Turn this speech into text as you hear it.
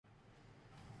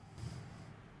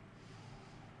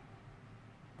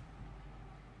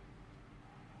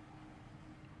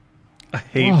I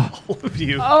hate all of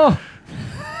you. Oh,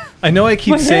 I know I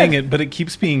keep My saying head. it, but it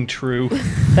keeps being true.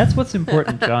 that's what's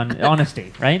important, John.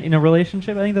 Honesty, right? In a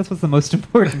relationship, I think that's what's the most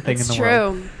important thing It's in the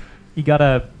world. true. You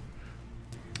gotta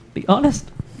be honest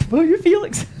about your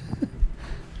feelings.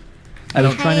 I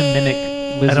was trying to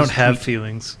mimic Liz's I don't have tweet.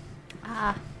 feelings.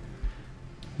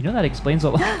 You know that explains a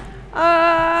lot.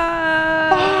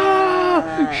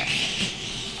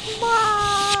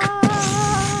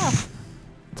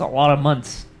 It's a lot of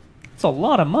months. It's a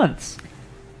lot of months.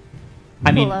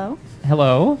 I mean,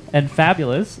 hello and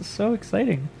fabulous. So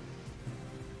exciting.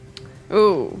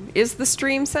 Ooh, is the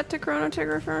stream set to Chrono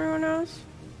Trigger for everyone else?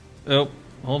 Oh,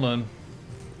 hold on.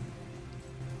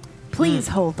 Please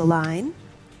hold the line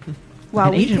while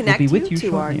An we agent will connect be with you you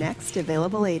to our shortly. next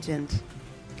available agent.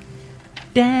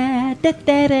 Your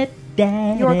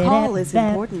Your call is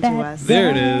important to us. There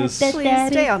it is. Please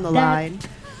stay on the line.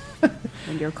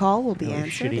 And your call will be Oh,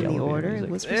 answered shitty in the elevator order music.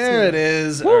 it was There it received.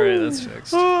 is. All right, that's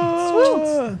fixed.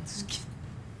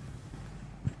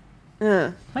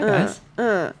 Hi guys.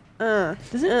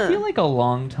 Does it feel like a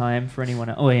long time for anyone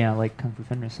else? Oh yeah, like Kung Fu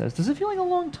Fenris says. Does it feel like a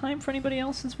long time for anybody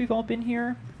else since we've all been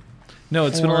here? No,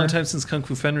 it's been a Or- long time since Kung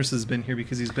Fu Fenris has been here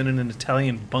because he's been in an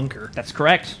Italian bunker. That's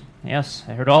correct. Yes,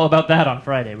 I heard all about that on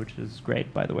Friday, which is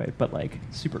great, by the way. But like,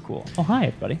 super cool. Oh hi,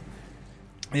 everybody.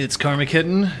 It's Karma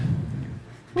Kitten.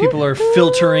 People are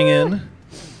filtering in.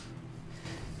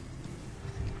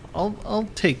 I'll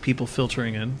take people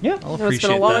filtering in. Yeah. I'll No, it's appreciate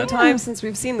been a long that. time since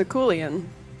we've seen the Coolian.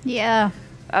 Yeah.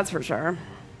 That's for sure.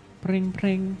 Pring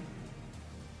pring.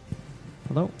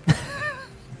 Hello.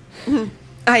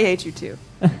 I hate you too.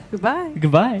 Goodbye.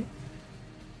 Goodbye.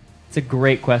 It's a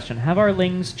great question. Have our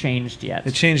lings changed yet?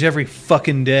 They change every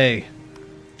fucking day.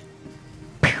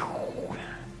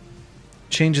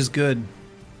 Change is good.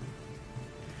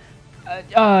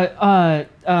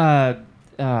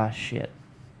 Shit.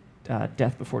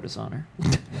 Death before dishonor.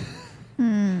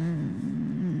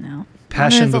 No.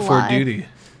 Passion Honor's before alive. duty.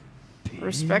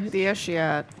 Respect the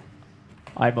Eshiat.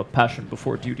 I'm a passion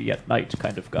before duty at night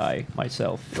kind of guy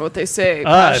myself. You know what they say?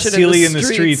 Ah, passion Sealy in the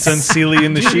streets, unsealy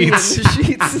in the Duty in sheets. the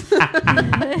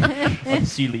sheets.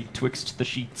 Unsealy twixt the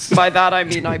sheets. By that I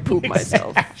mean I poop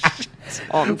myself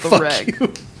on the Fuck reg.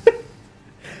 you.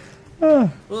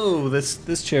 Oh,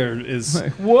 this chair is.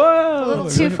 Whoa! A little I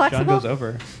too wonder if John flexible? goes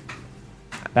over.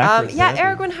 Backwards Yeah,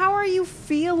 there. Aragorn, how are you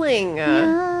feeling?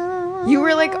 You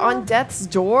were like on death's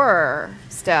door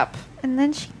step. And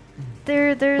then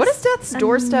there's What does death's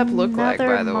doorstep look like,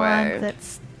 another by the mod way?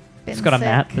 That's been It's got a sick.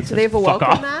 mat that Do says they have a "Fuck welcome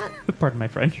off." mat? Pardon my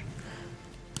French.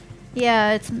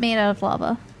 Yeah, it's made out of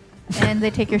lava. And they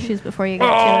take your shoes before you get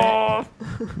to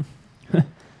it.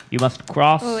 You must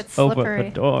cross Oh, it's over the slippery.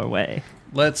 doorway.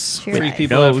 Let's Cheers. freak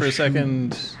people No out for a shoes.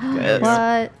 second. Good.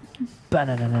 What?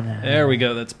 There we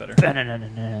go. That's better.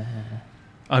 Ba-na-na-na-na.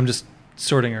 I'm just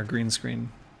sorting our green screen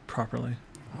properly.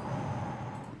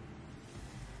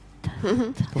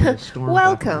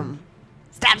 Welcome.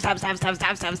 Stab, stab, stab, stab,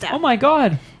 stab, stab, stab. Oh my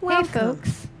god! Hey, Welcome.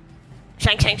 folks.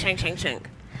 Shank, shank, shank, shank, shank. Is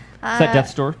that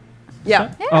Death's door?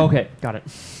 Yeah. Oh, okay, got it.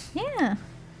 Yeah.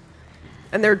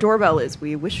 And their doorbell is,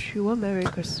 "We wish you a Merry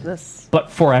Christmas." But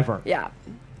forever. Yeah.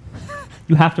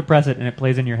 You have to press it and it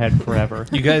plays in your head forever.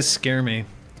 You guys scare me.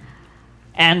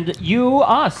 And you,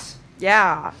 us.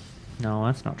 Yeah. No,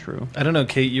 that's not true. I don't know,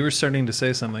 Kate. You were starting to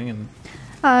say something,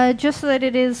 and Just that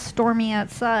it is stormy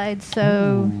outside,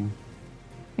 so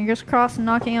fingers crossed and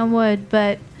knocking on wood,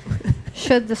 but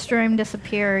should the storm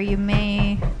disappear, you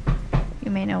may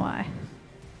know why.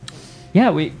 Yeah,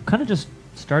 we kind of just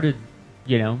started,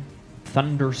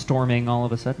 thunderstorming all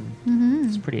of a sudden. Mm-hmm.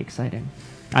 It's pretty exciting.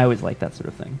 I always like that sort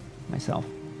of thing myself.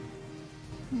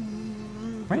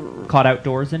 Right? Caught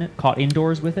outdoors in it, caught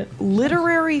indoors with it.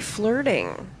 Literary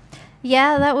flirting.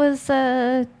 Yeah, that was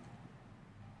That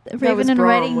Raven was and Brom,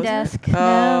 Writing wasn't it? Desk. No.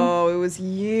 Oh, it was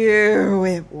you.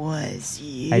 It was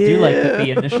you. I do like that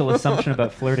the initial assumption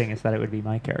about flirting is that it would be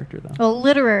my character, though. Well,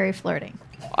 literary flirting.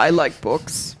 I like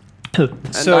books.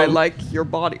 And So- I like your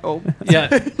body. Oh. yeah,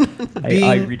 I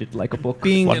being- read it like a book,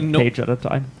 being one no- page at a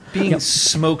time. being Yep.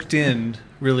 smoked in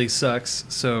really sucks.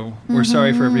 So we're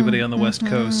sorry for everybody on the West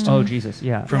Coast. Oh, Jesus,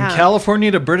 yeah. From Yeah.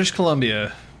 California to British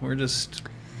Columbia, we're just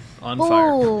on fire.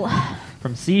 Oh.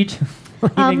 From sea to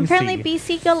flaming Apparently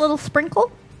sea. BC got a little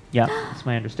sprinkle. Yeah, that's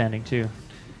my understanding, too.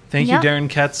 Thank Yep. you, Darren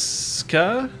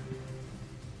Katska.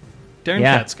 Darren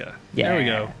Yeah. Katska. Yeah. There we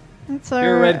go. That's our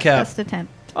You're a red cap. best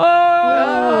attempt. Oh,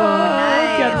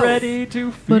 nice. get ready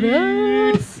to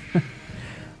feed.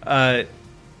 Uh,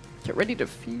 Get ready to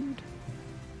feud.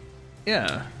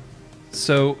 yeah.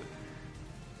 So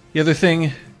the other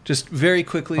thing, just very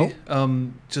quickly,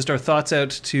 just our thoughts out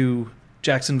to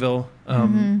Jacksonville.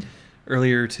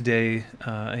 earlier today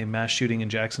a mass shooting in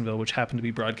Jacksonville, which happened to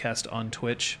be broadcast on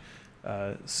Twitch.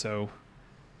 So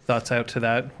thoughts out to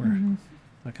that. We're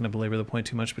not going to belabor the point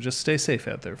too much, but just stay safe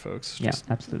out there, folks. Yeah, Just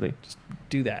absolutely.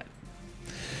 do that.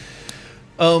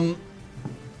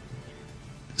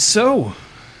 So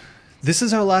this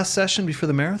is our last session before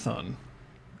the marathon.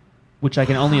 Which I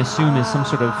can only assume is some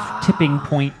sort of tipping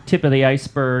point, tip of the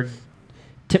iceberg,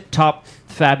 tip-top,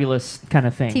 fabulous kind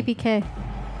of thing. TPK.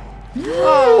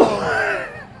 Oh.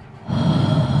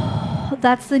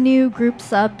 That's the new group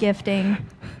sub gifting.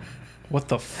 What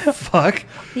the fuck?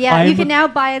 Yeah, you I'm- can now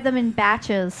buy them in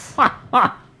batches.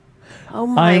 Oh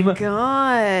my I'm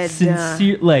god.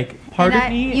 Sincere, like, part And of I-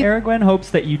 me, you- Aragwen, hopes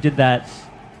that you did that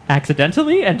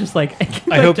accidentally and just like.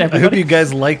 I hope you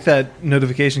guys like that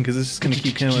notification because it's just going to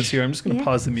keep Canada's here. I'm just going to Yeah.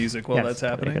 pause the music while Yes, that's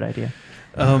probably happening. a good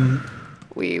idea.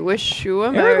 We wish you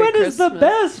a Merry Aragwen Christmas. is the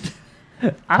best.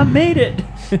 I made it.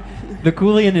 The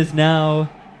Coolian is now.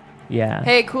 Yeah.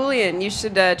 Hey, Coolian, you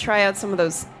should try out some of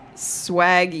those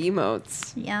swag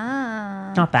emotes.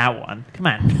 Yeah. Not that one. Come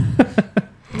on.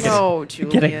 No,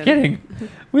 Julian. Kidding.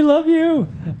 We love you.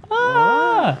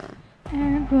 Ah.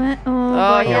 Aragwen. Oh,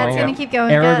 Oh, boy, yeah, it's yeah. going to keep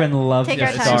going. Aragwen loves Take your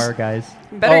our time. star, guys.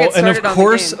 Better Oh, get and started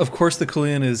of course, the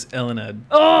Coolian is Elened.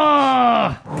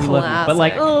 Oh, we love you. But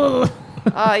like, Classic.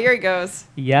 Oh, here he goes.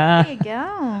 yeah. There you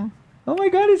go. Oh my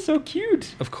God, he's so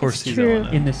cute. Of course, It's he's true.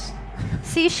 Elened. In this,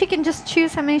 See, she can just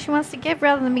choose how many she wants to give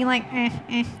rather than be like, eh.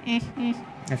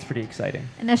 that's pretty exciting.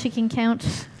 And now she can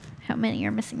count how many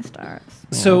are missing stars.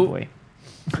 So- oh boy.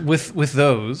 with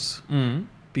those, Mm.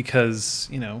 because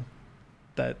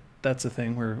that's a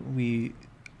thing where we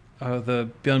the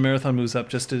Beyond Marathon moves up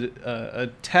just a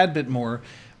tad bit more.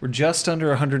 We're just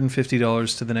under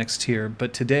 $150 to the next tier,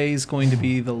 but today's going to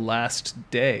be the last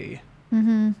day.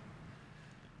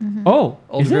 Oh,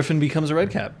 Old is it? Griffin becomes a red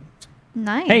cap.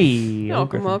 Nice. Hey, Welcome,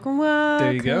 Griffin. welcome, welcome.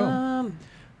 There you go.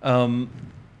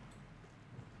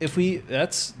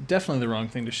 That's definitely the wrong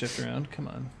thing to shift around. Come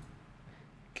on.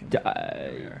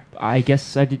 I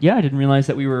guess I did. Yeah, I didn't realize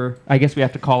that we were. I guess we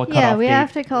have to call a cutoff Yeah, we date.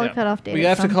 have to call Yeah. a cutoff date. We at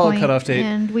have to some call a point, cutoff date.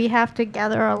 and we have to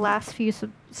gather our last few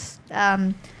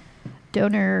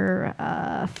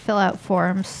donor fill out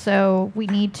forms. So we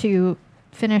need to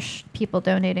finish people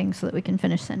donating so that we can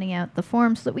finish sending out the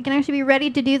forms so that we can actually be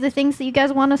ready to do the things that you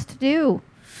guys want us to do.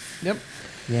 Yep.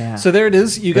 Yeah. So there it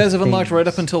is. You The guys have unlocked right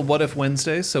things. up until What If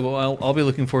Wednesday, so I'll be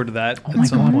looking forward to that Oh at my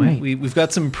some God, point. right. We've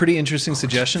got some pretty interesting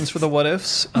suggestions for the What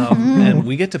Ifs, and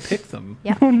we get to pick them.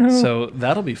 Yeah. oh no. So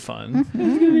that'll be fun.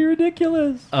 It's gonna be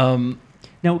ridiculous. Um,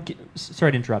 Now,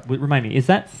 sorry to interrupt. Remind me, is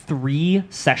that 3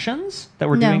 sessions that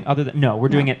we're No. doing? Other than we're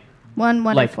doing it One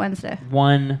Like- if Wednesday.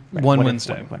 one One what if-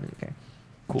 Wednesday. Okay,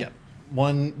 cool, Yeah.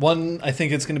 One. I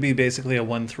think it's going to be basically a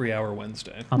 1 3-hour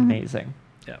Wednesday. amazing,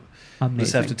 Yeah. amazing.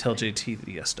 Just have to tell JT that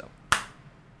he has to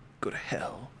go to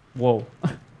hell. Whoa,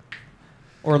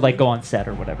 or like go on set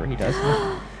or whatever he does.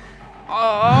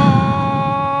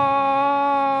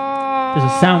 There's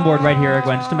a soundboard right here,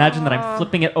 Gwen. Just imagine that I'm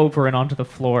flipping it over and onto the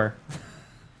floor.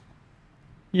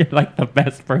 You're like the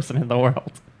best person in the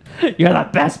world. You're the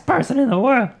best person in the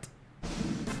world.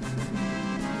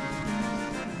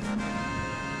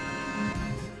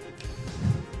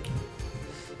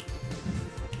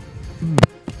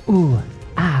 Ooh,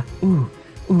 ah, ooh,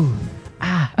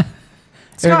 ah.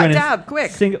 Scott, Aragwen is dab,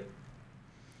 quick.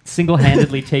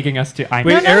 Single-handedly taking us to. I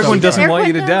Wait, know. Aragwen doesn't want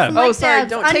you to Aragwen dab. doesn't Oh, like sorry, dabs.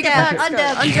 don't take it Undab,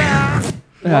 back. undab.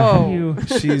 Whoa. You.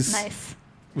 She's. Nice.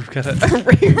 We've got a.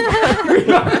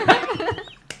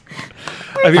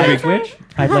 I mean, I switch.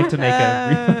 I'd like to make a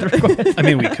refund request. I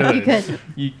mean, we could. You could.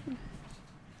 You-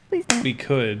 Please don't. We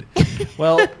could.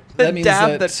 Well, The that means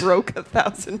dab that, that broke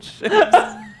 1,000 ships.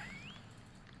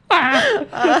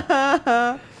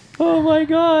 Oh my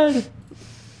god.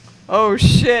 Oh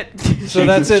shit. So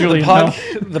that's it. Julian,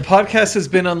 The podcast has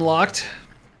been unlocked.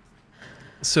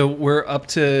 So we're up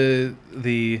to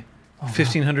the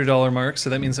 $1,500 mark. So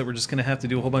that means that we're just going to have to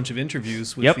do a whole bunch of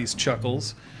interviews with Yep. these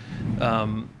chuckles,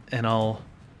 and we'll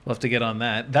have to get on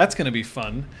that. That's going to be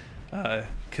fun.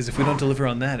 Because if we don't deliver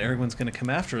on that, everyone's going to come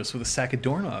after us with a sack of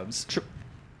doorknobs.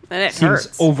 And it Seems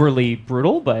hurts. overly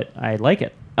brutal, but I like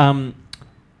it.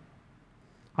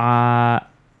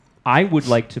 I would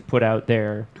like to put out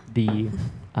there the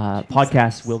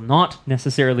podcast will not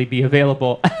necessarily be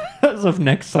available as of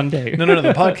next Sunday. No.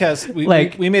 The podcast.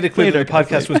 Like, we made it clear that the later,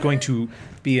 podcast was going to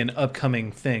be an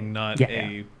upcoming thing, not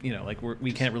Yeah.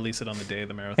 we can't release it on the day of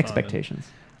the marathon. Expectations.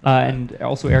 And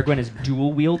also, Aragwen is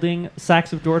dual wielding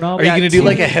sacks of doorknobs. Are you Yeah, going to do two-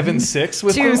 like a Heaven 6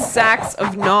 with 2 them? sacks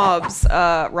of knobs.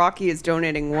 Rocky is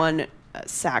donating 1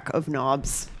 sack of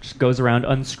knobs. Just goes around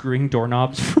unscrewing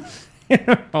doorknobs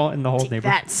all in the whole neighborhood.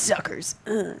 That suckers.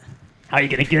 How are you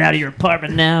going to get out of your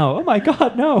apartment now? Oh my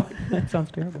God, no. That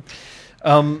sounds terrible.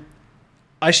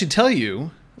 I should tell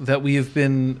you that we've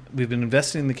been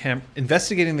investigating the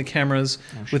cameras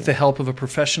with the help of a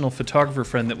professional photographer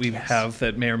friend that we have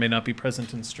that may or may not be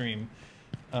present in stream.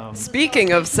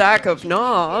 Speaking of sack of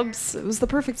knobs, it was the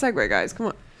perfect segue, guys. Come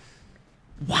on.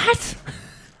 What?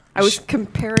 I was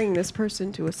comparing this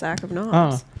person to a sack of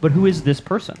knobs. But who is this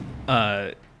person?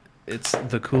 It's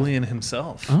the Coolian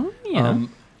himself. Oh, yeah.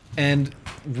 And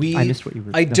I missed what you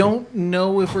were I don't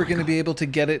know if we're going to be able to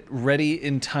get it ready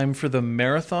in time for the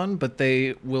marathon, but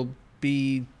they will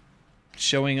be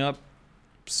showing up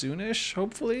soonish,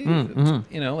 hopefully.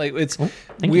 Mm-hmm. You know, like it's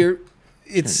we're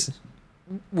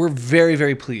we're very,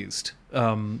 very pleased.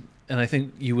 And I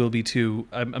think you will be too.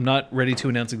 I'm not ready to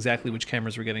announce exactly which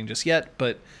cameras we're getting just yet,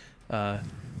 but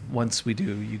once we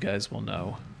do, you guys will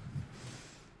know.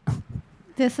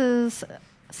 This is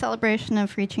a celebration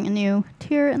of reaching a new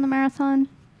tier in the marathon.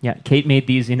 Yeah, Kate made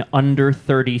these in under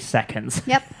 30 seconds.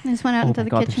 Yep, I just went out Oh into my the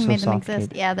God, kitchen, they're made so them soft,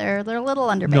 exist. Kate. Yeah, they're a little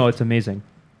underbaked. No, it's amazing.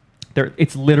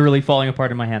 It's literally falling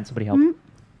apart in my hand. Somebody help.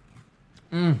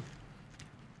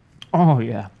 Oh,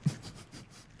 yeah.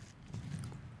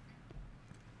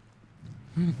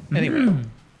 Anyway,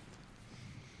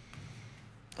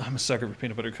 I'm a sucker for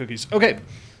peanut butter cookies. Okay,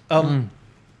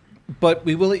 but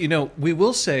we will let you know. We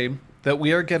will say that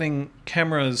we are getting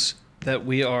cameras that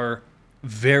we are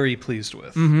very pleased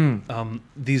with.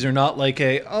 These are not like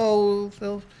they're a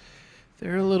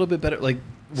little bit better. Like,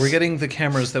 we're getting the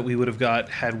cameras that we would have got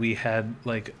had we had,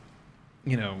 like,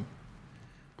 you know.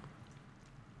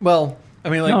 Well, I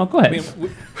mean, like, No, go ahead. I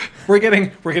mean, we're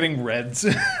getting Reds.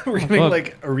 We're getting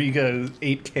like Ariga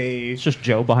 8K. It's just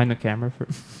Joe behind the camera.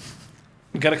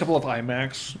 We got a couple of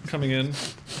IMAX coming in.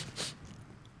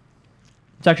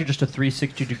 It's actually just a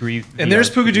 360-degree. And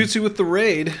there's Pukajutsu with the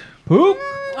raid. Pook!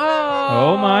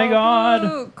 Oh my God.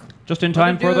 Luke. Just in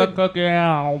time for the dude.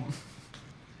 cookout.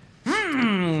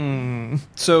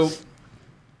 So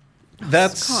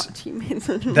that's Scott, you made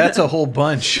such a that's a whole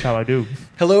bunch. How I do.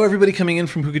 Hello, everybody coming in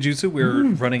from Pukajutsu. We're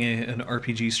running an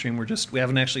RPG stream. We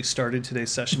haven't actually started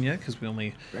today's session yet because we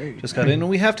only just got in, and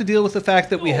we have to deal with the fact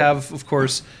that we have, of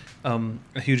course, a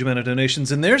huge amount of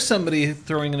donations. And there's somebody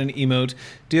throwing in an emote,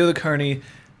 Dio the Carney.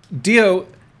 Dio,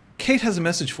 Kate has a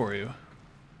message for you.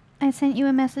 I sent you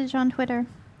a message on Twitter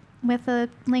with a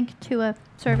link to a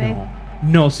survey.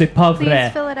 No, c'est pas Please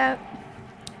vrai. fill it out.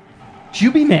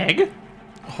 Juby Meg?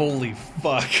 Holy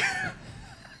fuck.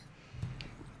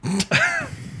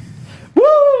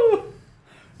 Woo!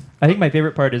 I think my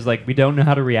favorite part is, like, we don't know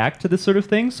how to react to this sort of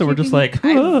thing, so we're just like,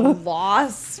 I've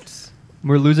lost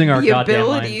we're losing our the goddamn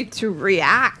ability mind. to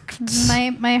react.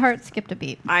 My heart skipped a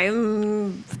beat.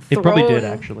 I'm It probably did,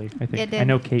 thrown- actually. I think It did. I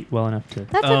know Kate well enough to.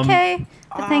 That's okay.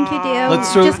 But thank you, Dio.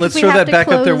 Let's throw- Just 'cause let's we throw have that to back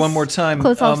up there close- one more time.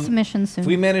 Close off submissions soon. If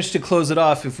we manage to close it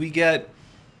off, if we get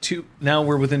now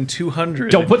we're within 200.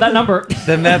 Don't put that number.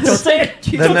 Then that's Don't say it.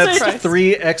 then Don't say that's it.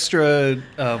 3 extra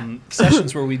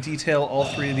sessions where we detail all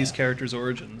 3 of these characters'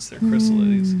 origins. Their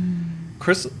chrysalides.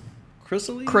 Chrysalides?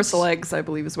 Crystal eggs, I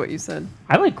believe, is what you said.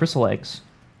 I like crystal eggs.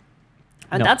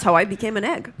 And No. that's how I became an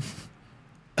egg.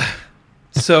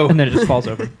 So, And then it just falls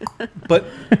over. but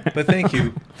thank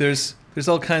you. There's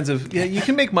all kinds of you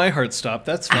can make my heart stop.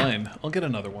 That's fine. I'll get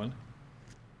another one.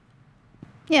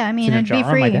 Yeah, I It's mean, in a it'd be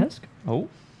jar on my free. desk. Oh.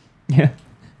 Yeah.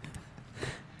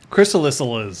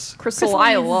 Chrysalises.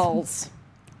 Crystalliles.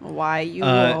 Why you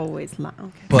always lie.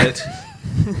 Okay. But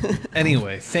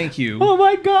anyway, thank you Oh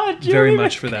my God, Jerry. very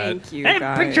much for that. Thank you, Hey,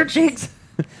 guys. pick your cheeks.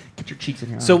 Get your cheeks in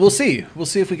here. So we'll see. We'll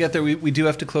see if we get there. We do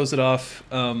have to close it off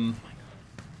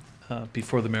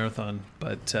before the marathon,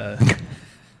 but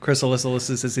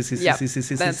Chrysalises. Yep,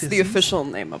 that's the official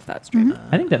name of that stream.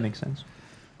 I think that makes sense.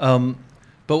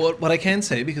 But what I can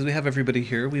say, because we have everybody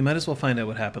here, we might as well find out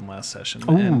what happened last session.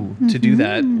 Ooh. And to do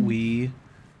that, we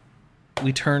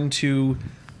turn to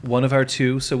one of our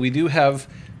 2. So we do have,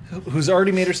 who's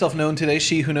already made herself known today,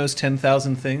 she who knows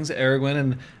 10,000 things, Aragwen,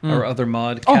 and our other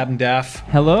mod, Captain Daff.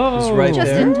 Hello. Who's right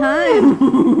Just there. in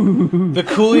time. The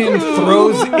Coolian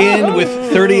throws in with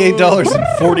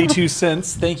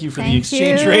 $38.42. Thank you for the Thank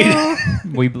exchange you. rate.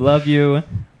 We love you.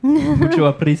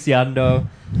 Mucho apreciando.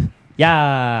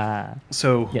 Yeah.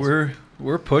 So Yes.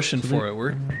 we're pushing for it.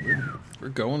 We're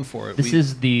going for it. This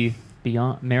is the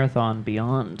beyond marathon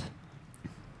beyond.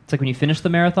 It's like when you finish the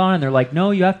marathon and they're like,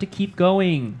 "No, you have to keep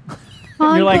going."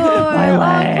 And you're like, Encore, "My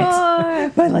legs,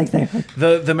 encore. my legs." They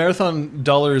hurt. the marathon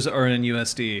dollars are in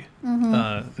USD,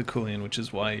 the Coolian, which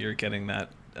is why you're getting that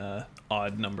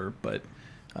odd number. But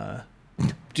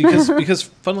because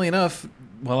funnily enough,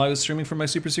 while I was streaming from my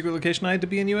super secret location, I had to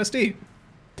be in USD.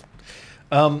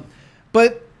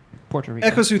 But Puerto Rico.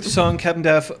 echoes through the song. Captain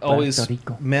Daff always Puerto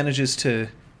Rico. manages to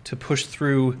push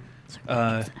through,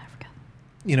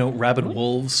 rabid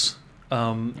wolves.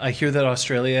 I hear that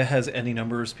Australia has any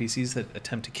number of species that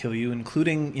attempt to kill you,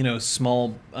 including,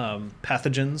 small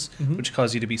pathogens which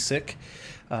cause you to be sick.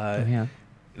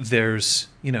 There's,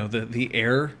 the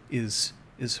air is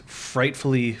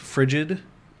frightfully frigid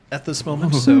at this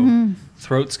moment, so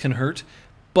throats can hurt.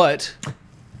 But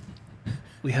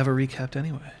we have a recap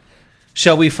anyway.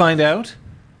 Shall we find out?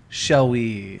 Shall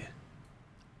we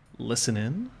listen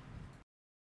in?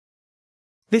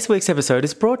 This week's episode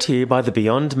is brought to you by the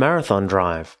Beyond Marathon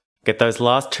Drive. Get those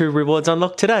last 2 rewards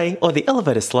unlocked today, or the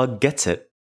elevator slug gets it.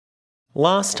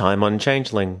 Last time on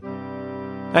Changeling.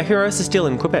 Our heroes are still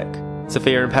in Quebec.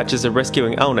 Sophia and Patches are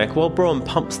rescuing Alnek while Braum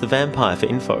pumps the vampire for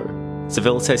info.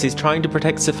 Seville says he's trying to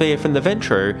protect Sophia from the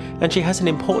Ventru, and she has an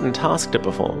important task to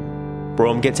perform.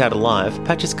 Braum gets out alive,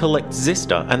 Patches collects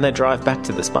Zista, and they drive back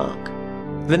to the Spark.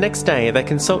 The next day, they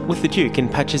consult with the Duke in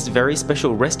Patch's very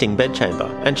special resting bedchamber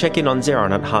and check in on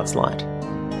Zeron at Heart's Light.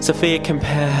 Sophia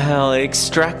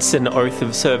extracts an oath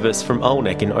of service from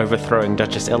Olnek in overthrowing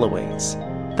Duchess Eloise.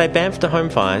 They bamf to home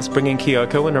fires, bringing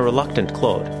Kyoko and a reluctant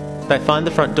Claude. They find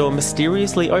the front door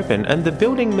mysteriously open and the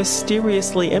building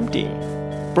mysteriously empty.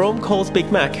 Braum calls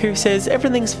Big Mac, who says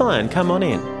everything's fine, come on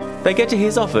in. They get to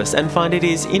his office and find it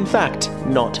is, in fact,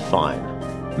 not fine.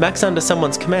 Mac's under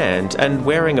someone's command and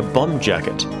wearing a bomb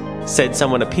jacket. Said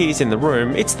someone appears in the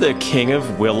room, it's the King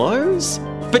of Willows?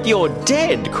 But you're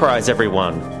dead, cries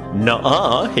everyone.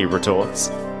 Nuh-uh, he retorts.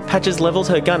 Patches levels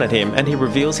her gun at him and he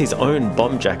reveals his own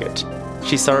bomb jacket.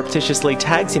 She surreptitiously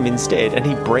tags him instead and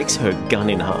he breaks her gun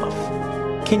in half.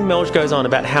 King Melge goes on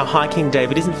about how High King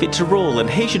David isn't fit to rule and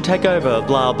he should take over,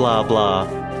 blah blah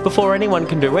blah. Before anyone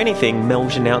can do anything,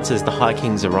 Melge announces the High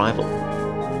King's arrival.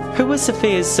 Who was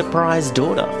Sophia's surprise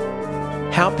daughter?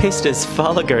 How pissed is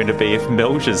Fala going to be if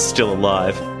Melge is still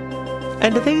alive?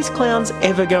 And are these clowns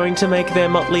ever going to make their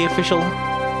motley official?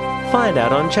 Find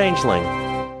out on Changeling.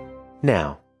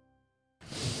 Now.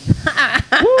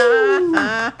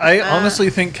 I honestly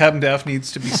think Captain Daff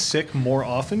needs to be sick more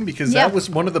often because that was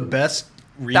one of the best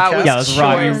recaps Yeah, it was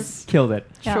raw. You killed it.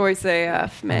 Yeah. Choice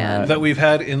AF, man. that we've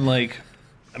had in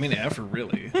ever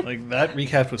really. That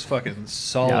recap was fucking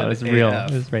solid. Yeah, it was AF. real.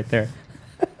 It was right there.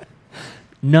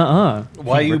 Nuh-uh.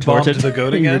 Why He you retorted. bombed the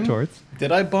goat He again? retorts.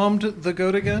 Did I bomb the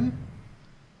goat again?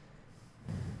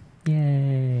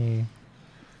 Yay.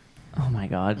 Oh my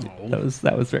god. Oh.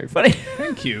 That was very funny.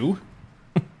 Thank you.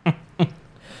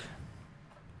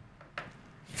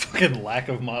 Fucking lack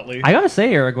of motley. I gotta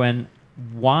say, Aragwen,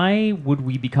 why would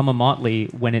we become a motley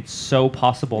when it's so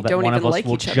possible that don't one of even us like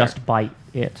will each other. just bite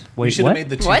it? We Wait, should what? have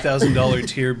made the What? $2,000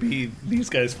 tier be these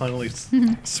guys finally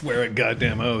swear a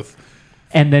goddamn oath.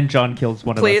 And then John kills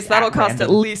one Please, of us. that'll cost at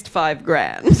random. least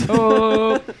 $5,000.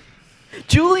 Oh,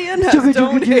 Julian has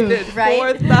donated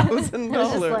Right? $4,000. It's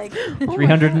just like, oh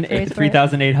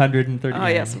 308,830. Oh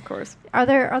yes, of course. Are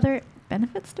there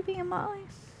benefits to being a Molly?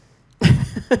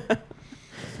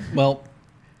 Well,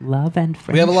 Love and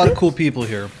friendship. we have a lot of cool people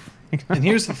here. And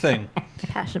here's the thing.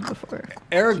 Passion before.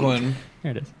 Aragorn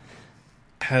Here it is.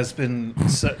 has been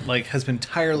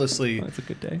tirelessly Oh, it's a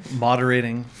good day.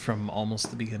 moderating from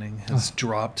almost the beginning, has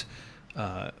dropped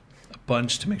a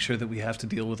bunch to make sure that we have to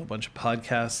deal with a bunch of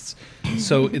podcasts.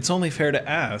 So it's only fair to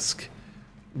ask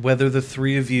whether the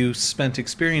three of you spent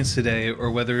experience today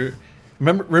or whether...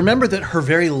 Remember that her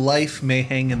very life may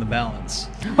hang in the balance.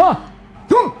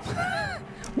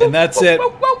 And that's it.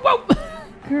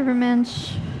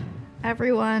 Groovermensch,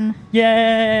 everyone. Yay!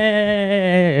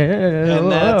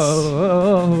 And that's-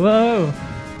 Whoa.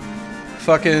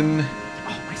 Fucking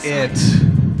it.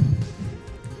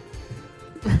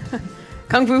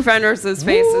 Kung Fu Fenris'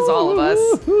 face is all of us.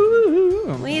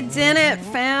 We did it,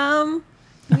 fam.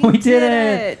 We did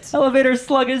it! Elevator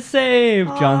slug is saved!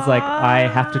 John's like, I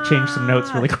have to change some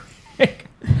notes really quick.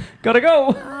 Gotta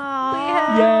go!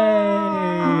 We're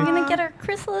Yay! gonna get our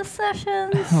chrysalis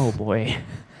sessions. Oh boy.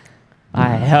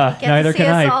 Get Neither to see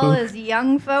can us I. all Pooh. as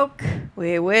young folk.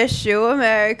 We wish you a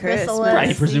Merry Christmas.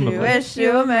 Right, presumably. We wish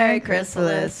you a Merry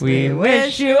Chrysalis. We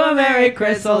wish you a Merry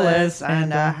Chrysalis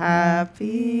and a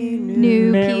Happy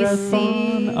New Marathon.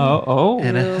 PC. Oh.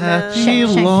 And a happy Shake,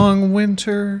 shake. long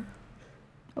winter.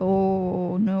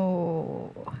 Oh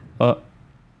no.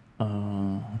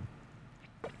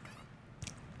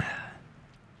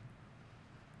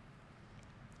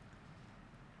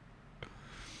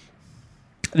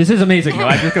 This is amazing, though.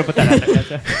 I'm just gonna put that out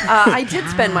there. I did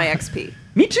spend my XP.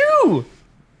 Me too!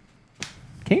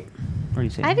 Kate? Or you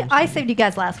say? I saved you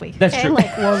guys last week. That's okay? true.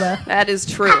 Like Lola. That is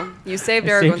true. You saved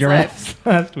I saved Aragorn's your life. ass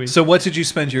last week. So what did you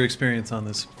spend your experience on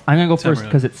this? I'm gonna go Time first around.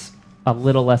 because it's a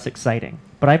little less exciting.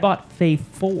 But I bought Fae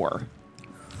 4,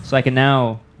 so I can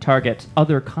now target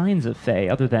other kinds of Fae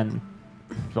other than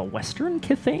the Western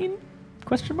Kithane?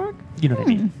 Question mark? You know what I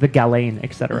mean. The Galain,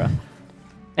 etc.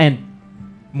 And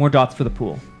more dots for the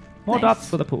pool. More Nice. dots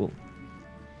for the pool.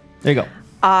 There you go.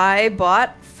 I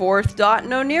bought 4th dot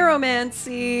no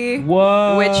Neuromancy.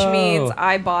 Whoa. Which means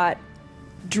I bought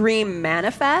Dream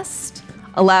Manifest.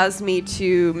 Allows me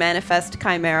to manifest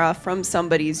Chimera from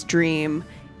somebody's dream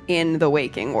in the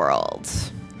waking world.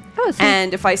 Oh, so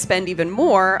And if I spend even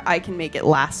more, I can make it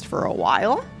last for a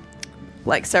while,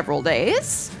 like several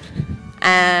days.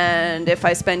 And if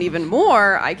I spend even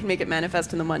more, I can make it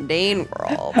manifest in the mundane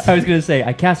world. I was going to say,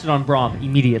 I cast it on Braum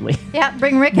immediately. yeah,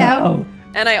 bring Rick out. Oh.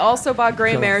 And I also bought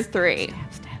Grey Kills. Mare 3.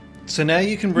 So now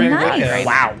you can bring Nice. Rick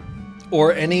out. Wow.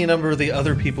 Or any number of the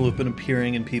other people who've been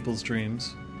appearing in people's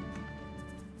dreams.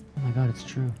 Oh my god, it's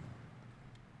true.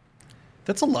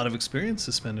 That's a lot of experience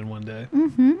to spend in one day.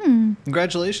 Mm-hmm.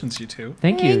 Congratulations, you two.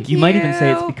 Thank you. Thank You might even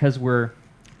say it's you. because we're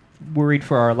worried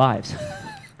for our lives.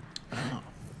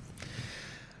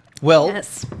 Well,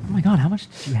 Yes. Oh my god, how much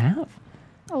did you have?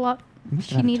 A lot. You must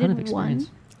She have had a ton of needed one.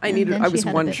 experience. I And needed. then I she was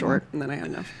had a one bit short, and then I had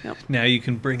enough. Yep. now you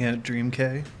can bring out Dream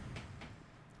K.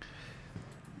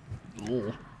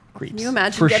 Creeps. Can you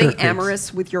imagine For getting sure, creeps.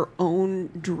 amorous with your own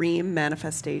dream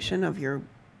manifestation of your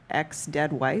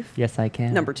ex-dead wife? Yes, I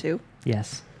can. Number 2.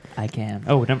 Yes, I can.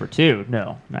 Oh, number 2.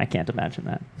 No, I can't imagine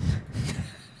that.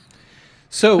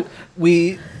 So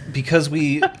because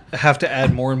we have to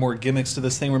add more and more gimmicks to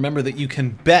this thing, remember that you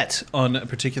can bet on a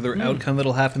particular outcome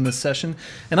that'll happen this session.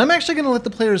 And I'm actually going to let the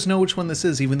players know which one this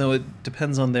is, even though it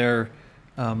depends on their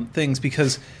things,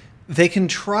 because they can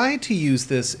try to use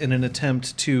this in an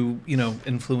attempt to,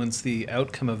 influence the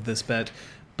outcome of this bet,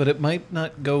 but it might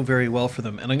not go very well for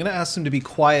them. And I'm going to ask them to be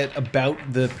quiet about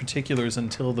the particulars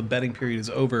until the betting period is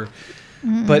over.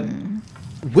 But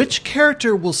which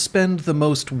character will spend the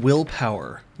most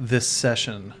willpower this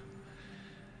session?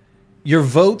 Your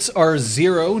votes are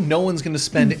 0. No one's going to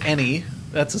spend any.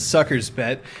 That's a sucker's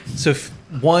bet. So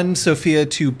 1 Sophia,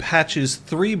 2 Patches,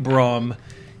 3 Braum.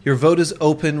 Your vote is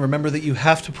open. Remember that you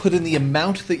have to put in the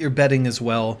amount that you're betting as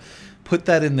well. Put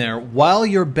that in there. While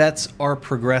your bets are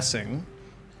progressing,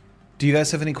 do you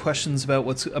guys have any questions about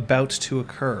what's about to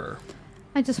occur?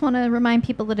 I just want to remind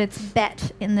people that it's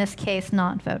bet in this case,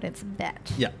 not vote. It's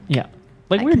bet. Yeah. Yeah.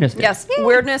 Like weirdness. Day. Yes,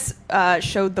 Weirdness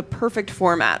showed the perfect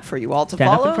format for you all to Stand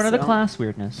follow. up in front of the so- class,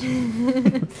 weirdness.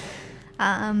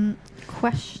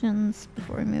 Questions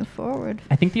before we move forward.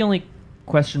 I think the only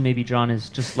question maybe, John, is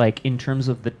just like in terms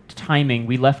of the timing,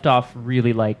 we left off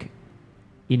really like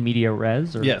in media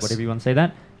res or Yes. whatever you want to say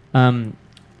that.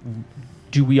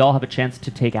 Do we all have a chance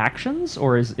to take actions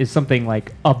or is something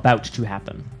like about to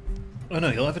happen? Oh, no,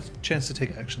 you'll have a chance to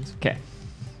take actions. Okay.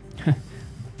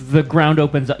 The ground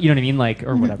opens up, you know what I mean? Like,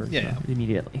 or whatever. Yeah, so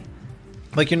immediately.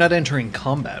 Like, you're not entering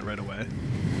combat right away.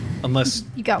 Unless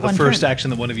You got the one first turn. action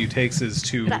that one of you takes is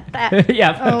to...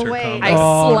 Yeah. Oh, enter wait. combat. I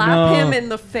Oh, slap no. him in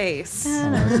the face. Oh,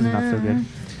 this is not so good.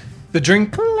 The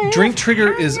drink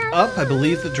trigger is up. I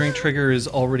believe the drink trigger is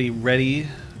already ready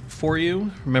for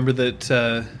you. Remember that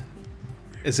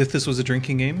as if this was a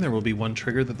drinking game, there will be one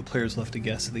trigger that the players will have to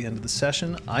guess at the end of the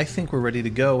session. I think we're ready to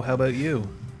go. How about you?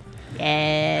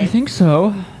 I think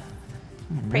so.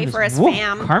 Pray for us, Whoa,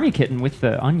 fam. Carmy Kitten with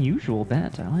the unusual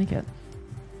bet. I like it.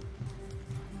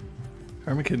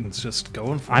 Armageddon's just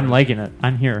going for it. I'm liking it.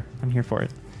 I'm here. I'm here for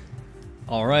it.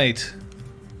 All right.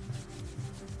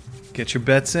 Get your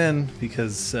bets in,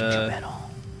 because Get your bet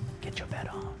on. Get your bet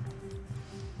on.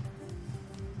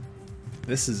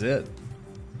 this is it.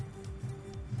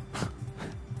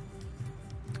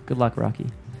 Good luck, Rocky. Do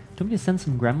you want me to send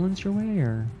some gremlins your way,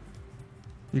 or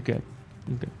you're good?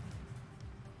 You're good.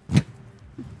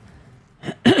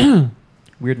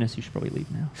 Weirdness, you should probably leave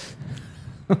now.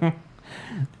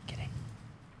 Kidding.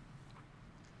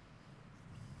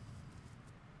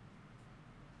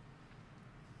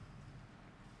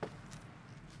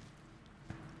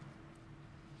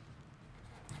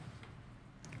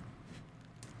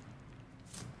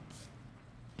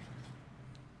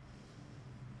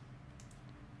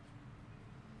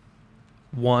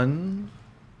 One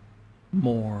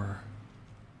more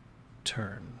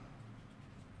turn.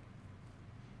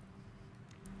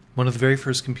 One of the very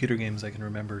first computer games I can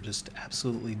remember just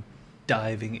absolutely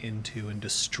diving into and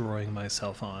destroying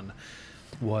myself on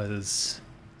was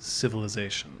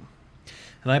Civilization.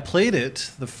 And I played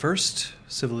it, the first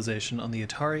Civilization, on the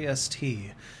Atari ST,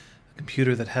 a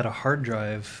computer that had a hard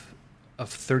drive of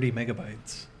 30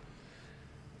 megabytes.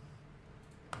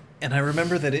 And I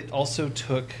remember that it also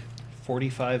took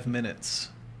 45 minutes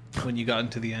when you got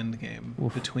into the end game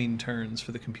Oof. between turns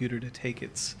for the computer to take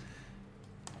its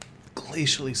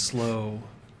glacially slow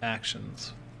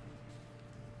actions.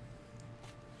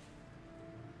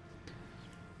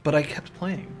 But I kept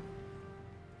playing.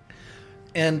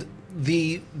 And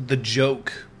the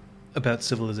joke about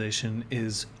Civilization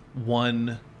is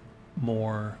one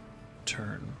more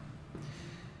turn.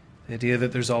 The idea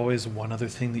that there's always one other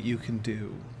thing that you can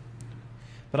do.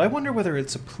 But I wonder whether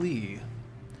it's a plea.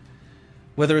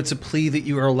 Whether it's a plea that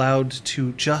you are allowed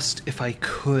to just, if I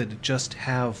could, just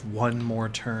have one more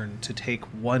turn, to take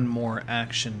one more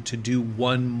action, to do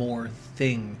one more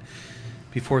thing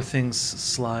before things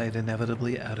slide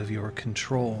inevitably out of your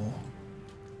control.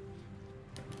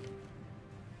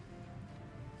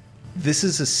 This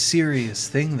is a serious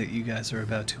thing that you guys are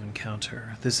about to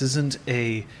encounter. This isn't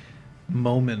a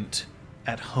moment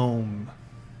at home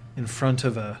in front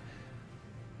of a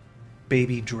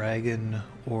baby dragon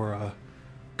or a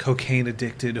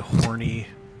cocaine-addicted, horny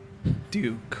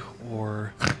duke,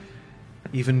 or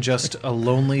even just a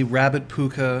lonely rabbit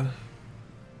puka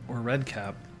or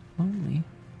redcap. Only.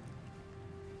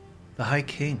 The High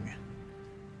King,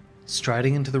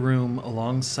 striding into the room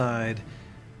alongside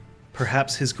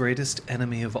perhaps his greatest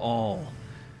enemy of all.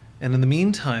 And in the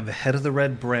meantime, the head of the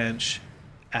Red Branch,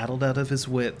 addled out of his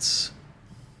wits,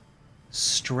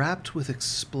 strapped with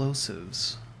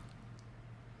explosives.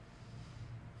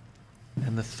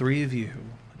 And the three of you,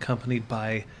 accompanied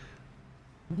by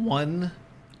one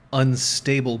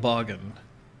unstable Boggin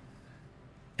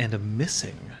and a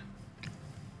missing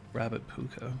Rabbit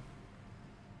Puka.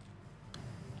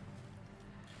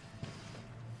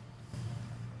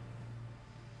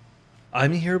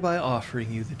 I'm hereby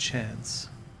offering you the chance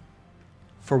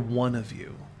for one of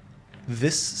you,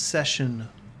 this session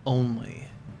only,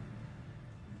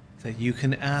 that you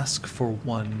can ask for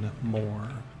one more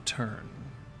turn.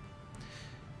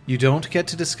 You don't get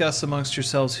to discuss amongst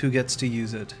yourselves who gets to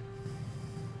use it.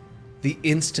 The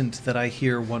instant that I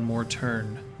hear one more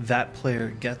turn, that player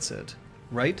gets it.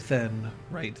 Right then,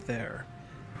 right there.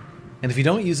 And if you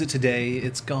don't use it today,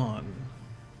 it's gone.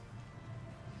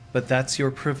 But that's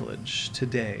your privilege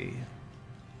today.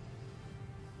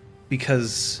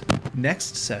 Because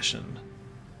next session,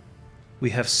 we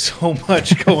have so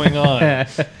much going on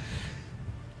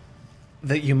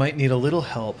that you might need a little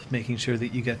help making sure that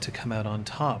you get to come out on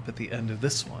top at the end of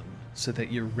this one, so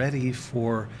that you're ready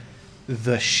for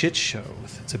the shit show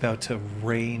that's about to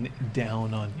rain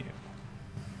down on you.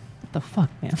 What the fuck,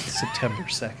 man? September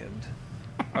 2nd.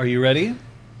 Are you ready?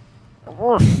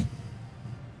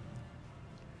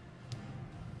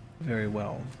 Very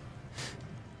well.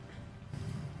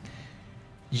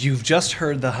 You've just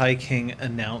heard the High King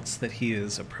announce that he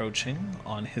is approaching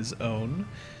on his own.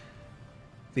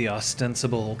 The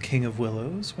ostensible King of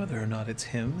Willows, whether or not it's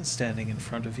him, is standing in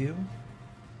front of you.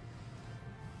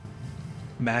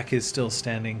 Mac is still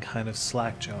standing kind of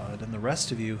slack-jawed, and the rest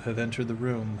of you have entered the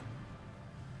room.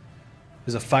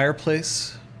 There's a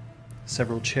fireplace,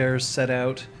 several chairs set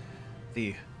out,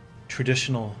 the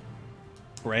traditional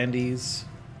brandies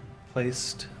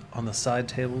placed on the side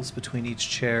tables between each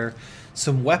chair,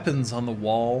 some weapons on the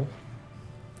wall.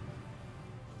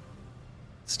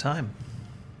 It's time.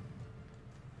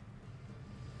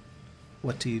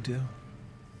 What do you do?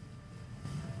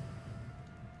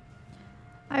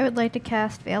 I would like to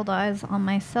cast Veiled Eyes on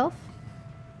myself.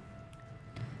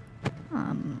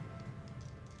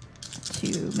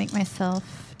 To make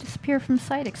myself disappear from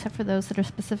sight, except for those that are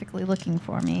specifically looking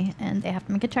for me, and they have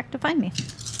to make a check to find me.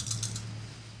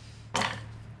 1,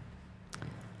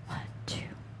 2.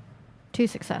 2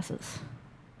 successes.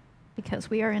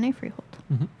 Because we are in a freehold.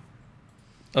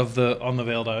 Mm-hmm. On the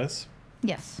Veiled Eyes?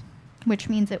 Yes. Which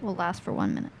means it will last for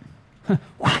 1 minute.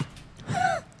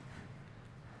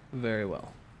 Very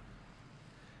well.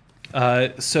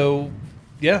 So,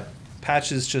 yeah,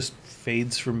 Patches just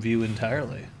fades from view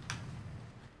entirely.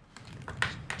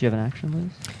 Do you have an action,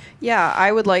 Liz? Yeah,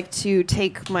 I would like to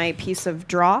take my piece of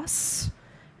dross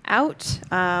out,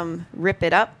 rip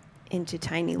it up into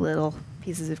tiny little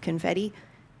pieces of confetti,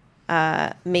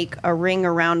 make a ring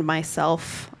around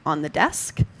myself on the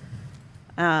desk,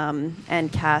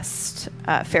 and cast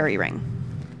Fairy Ring.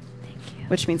 Thank you.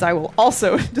 Which means I will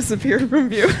also disappear from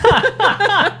view.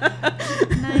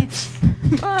 Nice.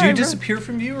 Do you disappear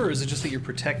from view, or is it just that you're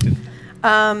protected?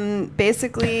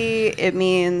 Basically, it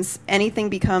means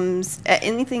anything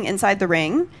inside the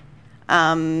ring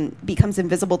becomes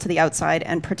invisible to the outside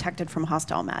and protected from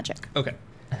hostile magic. Okay.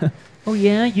 Oh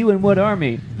yeah, you and what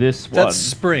army? This one. That's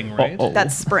spring, right? Uh-oh.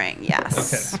 That's spring,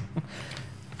 yes.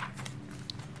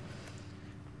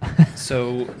 Okay.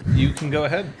 So you can go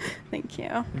ahead. Thank you.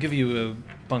 I'll give you a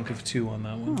bunk of 2 on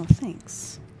that one. Oh,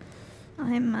 thanks.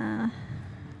 I'm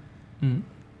Mm.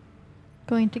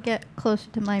 going to get closer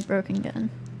to my broken gun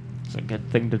It's a good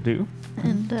thing to do.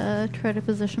 and try to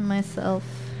position myself.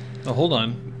 Oh, hold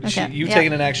on. Okay, You've yeah.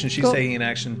 taken an action. She's Cool. taking an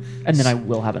action. And then I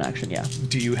will have an action, yeah.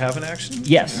 Do you have an action?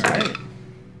 Yes. All right.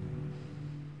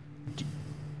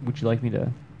 Would you like me to...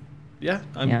 Yeah,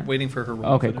 I'm Yeah. waiting for her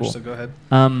roll Okay, to finish, cool. so go ahead.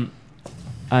 I'm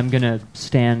going to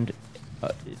stand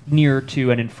near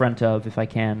to and in front of, if I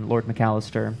can, Lord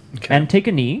McAllister. Okay. And take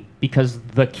a knee, because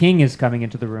the king is coming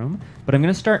into the room. But I'm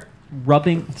going to start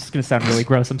rubbing... This is going to sound really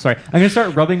gross, I'm sorry. I'm going to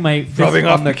start rubbing my fist Rubbing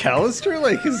off on the... McAllister?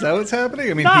 Like, is that what's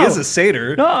happening? I mean, No! he is a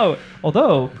satyr. No!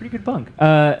 Although, pretty good bunk.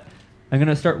 I'm going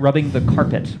to start rubbing the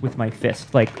carpet with my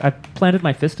fist. Like, I've planted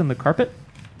my fist on the carpet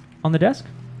on the desk,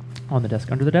 under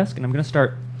the desk, and I'm going to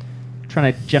start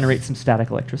trying to generate some static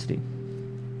electricity.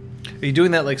 Are you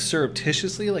doing that, like,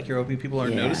 surreptitiously? Like, you're hoping people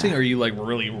aren't Yeah. noticing? Or are you, like,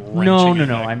 really wrenching No. it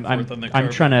back I'm and forth on the I'm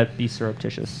carpet? trying to be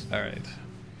surreptitious. All right.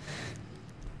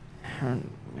 I'm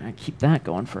gonna keep that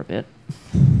going for a bit.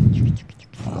 I'm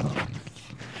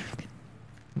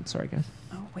sorry, guys.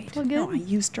 Oh, wait. Well, No, good. I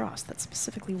used Dross. That's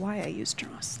specifically why I used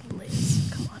Dross. Liz,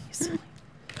 come on, you silly.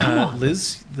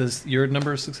 Liz, your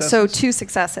number of successes? So 2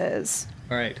 successes.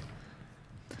 All right.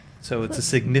 So it's a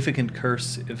significant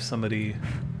curse if somebody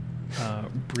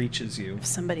breaches you. If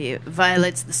somebody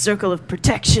violates the circle of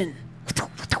protection.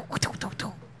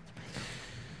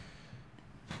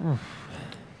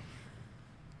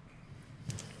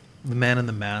 The man in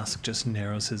the mask just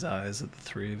narrows his eyes at the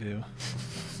 3 of you.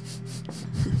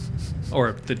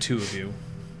 Or the 2 of you.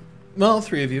 Well,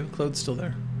 3 of you. Claude's still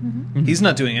there. Mhm. He's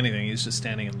not doing anything. He's just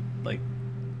standing and, like...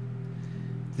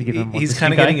 To give him what, He's the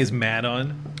kind of stink eye? getting his mad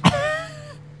on.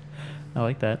 I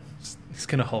like that. He's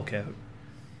going to Hulk out.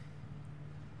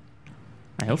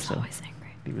 I hope so. Always angry.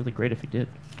 It'd be really great if he did.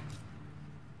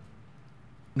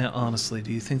 Now, honestly,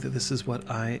 do you think that this is what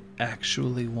I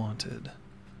actually wanted?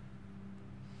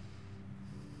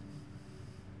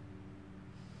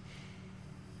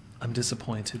 I'm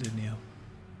disappointed in you.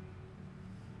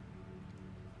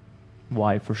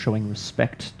 Why? For showing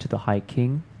respect to the High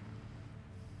King?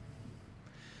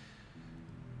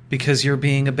 Because you're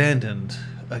being abandoned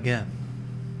again.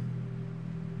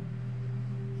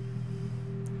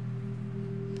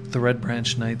 The Red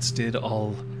Branch Knights did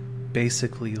all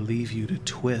basically leave you to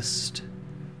twist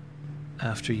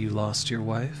after you lost your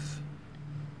wife.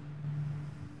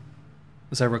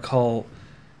 As I recall,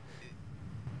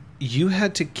 you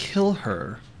had to kill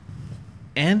her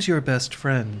and your best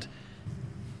friend,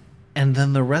 and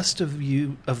then the rest of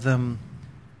them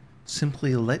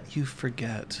simply let you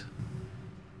forget.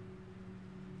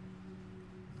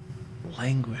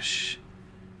 Languish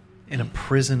in a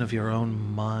prison of your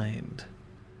own mind.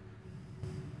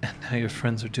 And now your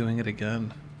friends are doing it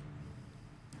again.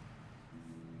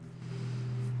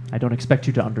 I don't expect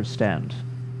you to understand.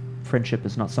 Friendship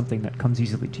is not something that comes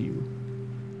easily to you.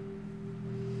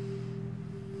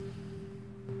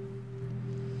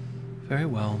 Very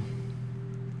well.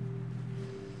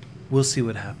 We'll see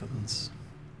what happens.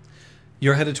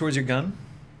 You're headed towards your gun?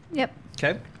 Yep.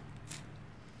 Okay.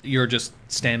 You're just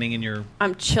standing in your...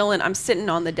 I'm chilling. I'm sitting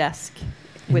on the desk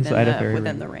within Inside a fairy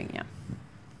within ring. the ring. Yeah.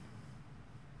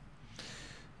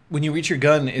 When you reach your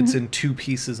gun, it's in 2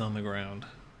 pieces on the ground.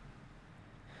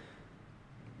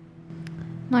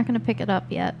 Not going to pick it up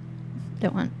yet.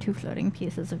 Don't want 2 floating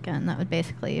pieces of gun. That would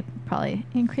basically probably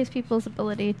increase people's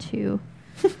ability to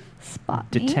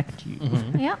spot me. Detect you.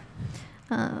 Mhm. Yeah.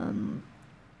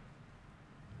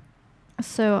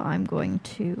 So I'm going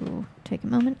to take a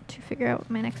moment to figure out what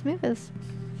my next move is.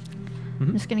 I'm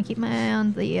Mhm. just going to keep my eye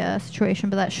on the situation,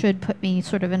 but that should put me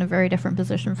sort of in a very different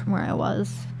position from where I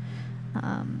was.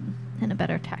 In a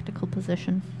better tactical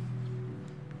position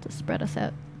to spread us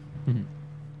out. Mhm.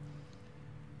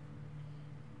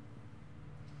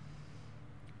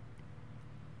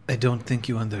 I don't think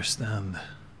you understand.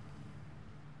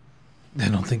 I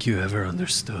don't think you ever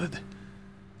understood.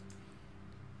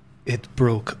 It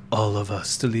broke all of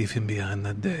us to leave him behind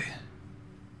that day.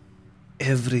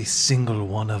 Every single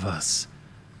one of us.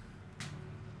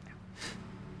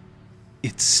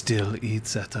 It still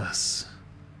eats at us.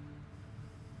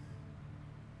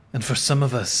 And for some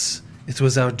of us, it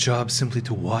was our job simply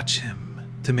to watch him,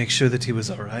 to make sure that he was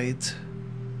all right.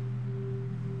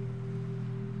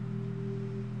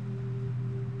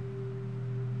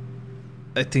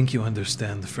 I think you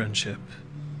understand the friendship,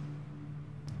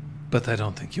 but I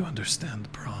don't think you understand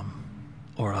Prom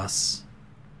or us.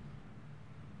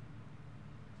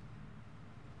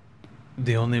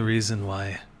 The only reason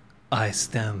why I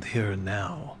stand here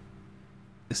now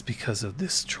is because of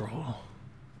this troll.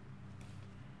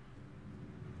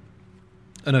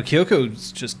 Oh no,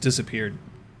 Kyoko's just disappeared.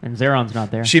 And Zeron's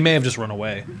not there. She may have just run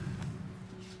away.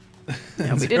 Yeah, we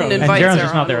Zeron- didn't And invite Zeron's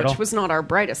just not Zeron, there at all. which was not our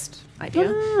brightest No, idea.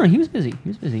 no, he was busy. He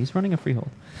was busy. He's running a freehold.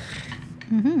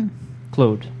 Mm-hmm.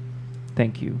 Claude,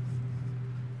 thank you.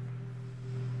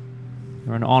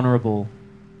 You're an honorable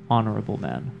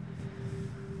man.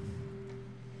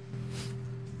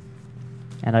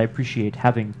 And I appreciate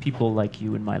having people like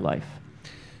you in my life.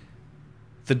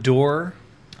 The door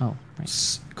Oh,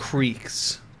 right.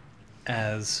 creaks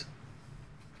as.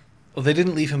 Well, they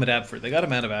didn't leave him at Abford. They got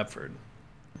him out of Abford.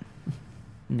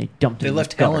 And they dumped him They in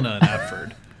left the gutter. Helena in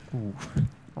Abford. Ooh.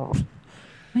 Oh.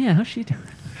 Yeah, how's she doing?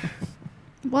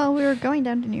 Well, we were going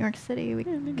down to New York City. We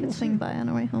could swing by on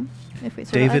our way home if we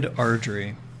survive. David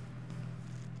Ardry,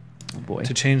 Oh boy.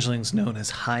 to changelings known as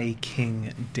High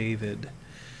King David.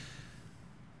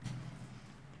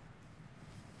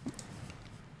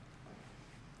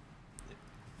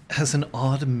 Has an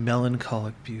odd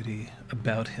melancholic beauty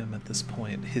about him at this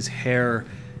point. His hair,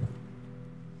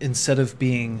 instead of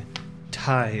being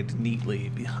tied neatly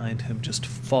behind him, just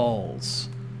falls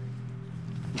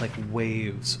like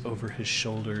waves over his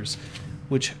shoulders,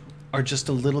 which are just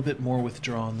a little bit more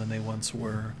withdrawn than they once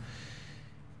were.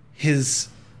 His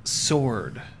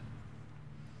sword,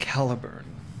 Caliburn,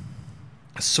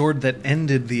 a sword that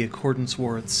ended the Accordance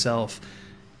War itself,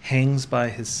 hangs by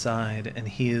his side, and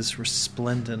he is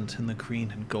resplendent in the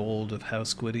green and gold of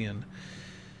House Gwydion.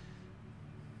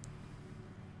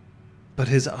 But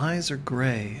his eyes are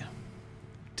gray,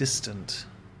 distant,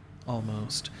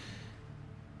 almost,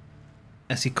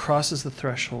 as he crosses the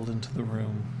threshold into the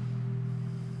room.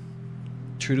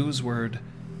 True to his word,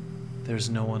 there's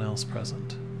no one else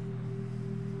present.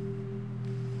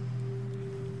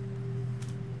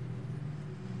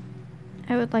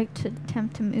 I would like to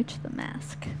attempt to mooch the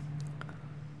mask.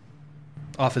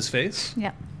 Off his face?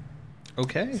 Yep.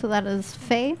 Okay. So that is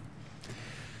Faye.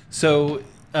 So,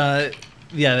 yeah,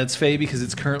 that's Faye because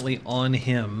it's currently on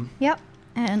him. Yep.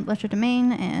 And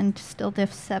legerdemain and still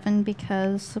diff 7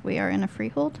 because we are in a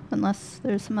freehold, unless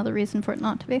there's some other reason for it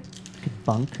not to be. Could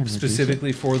bunk and reduce it.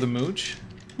 Specifically for the mooch.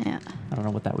 Yeah. I don't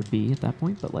know what that would be at that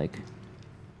point, but like,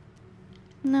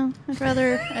 No, I'd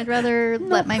rather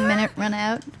let my minute run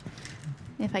out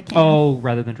if I can. oh,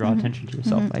 rather than draw Mhm. attention to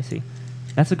yourself. Mhm. I see.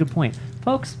 That's a good point,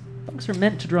 folks. Folks are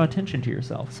meant to draw attention to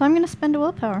yourself, So I'm going to spend a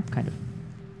willpower. kind of.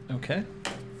 Okay.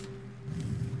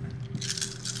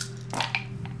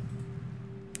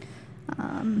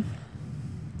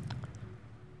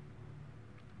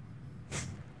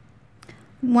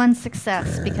 One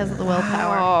success because of the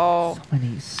willpower. Oh.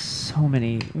 So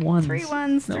many ones. 3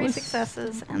 ones, No, 3 it's-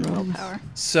 successes, and the willpower.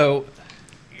 So,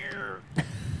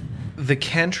 the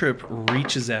cantrip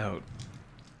reaches out,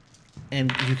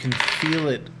 and you can feel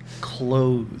it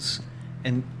close,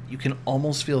 and you can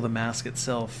almost feel the mask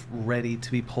itself ready to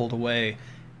be pulled away,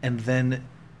 and then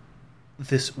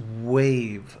this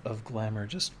wave of glamour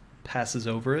just passes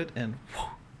over it, and whew,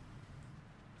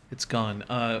 it's gone.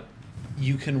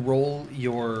 You can roll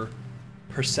your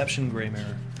perception,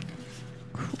 Greymare.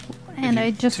 And you-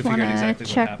 I just to figure want out to exactly what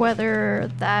check happened.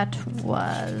 whether that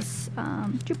was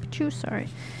sorry.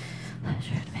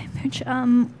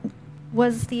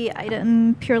 Was the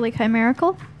item purely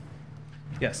chimerical?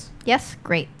 Yes. Yes,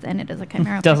 great. Then it is a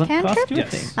chimerical Doesn't cantrip. cost you a Yes.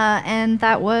 thing. And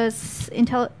that was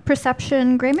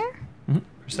perception Greymare? Mhm.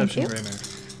 Perception, you.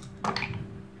 Greymare.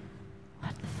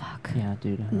 What the fuck? Yeah,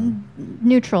 dude.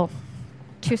 Neutral.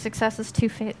 2 successes, 2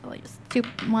 failures, 2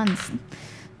 ones.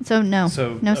 So no,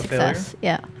 So no a success.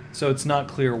 Yeah. So it's not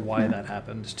clear why that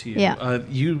happened to you. Yeah.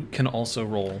 You can also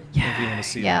roll if you want to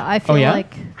see Yeah, that. I feel yeah?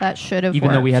 like that should have Even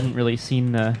worked. though we hadn't really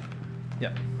seen the.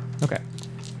 Yeah. Okay.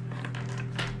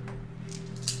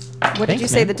 What did Thanks, you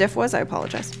say man. the diff was? I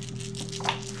apologize.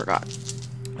 Forgot.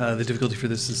 The difficulty for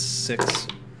this is 6.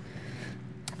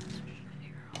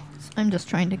 I'm just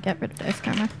trying to get rid of dice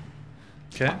karma.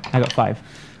 Okay. I got 5.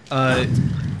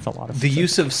 That's a lot of The success.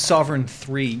 use of Sovereign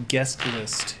 3 guest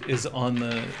list is on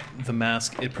the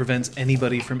mask. It prevents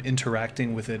anybody from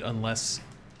interacting with it unless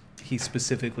he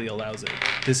specifically allows it.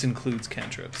 This includes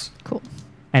cantrips. Cool.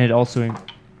 And it also,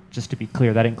 just to be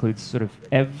clear, that includes sort of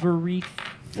everything.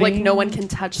 Like no one can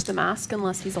touch the mask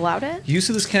unless he's allowed it? Use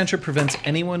of this cantrip prevents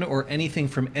anyone or anything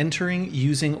from entering,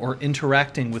 using, or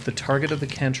interacting with the target of the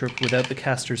cantrip without the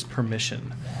caster's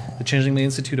permission. The changeling may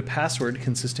institute a password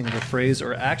consisting of a phrase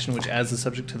or action which adds the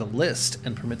subject to the list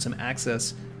and permits him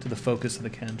access to the focus of the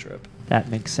cantrip. That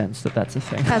makes sense that that's a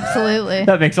thing. Absolutely.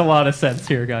 That makes a lot of sense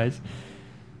here, guys.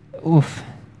 Oof.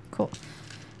 Cool.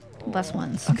 Less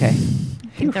ones. Okay.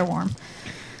 I think they're warm.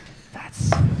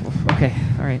 That's. Okay,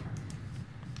 alright.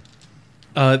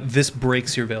 This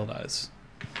breaks your veiled eyes.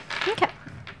 Okay.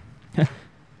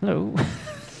 Hello.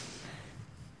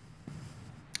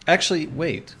 Actually,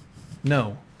 wait.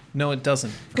 No, it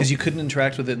doesn't, because you couldn't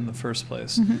interact with it in the first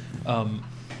place.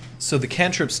 So the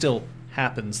cantrip still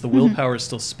happens. The willpower is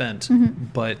still spent,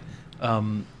 but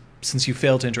since you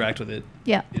failed to interact with it,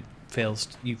 Yeah. it fails.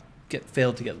 You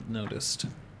failed to get noticed.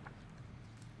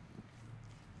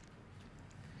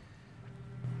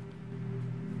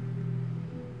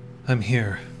 I'm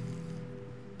here.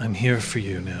 I'm here for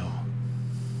you now.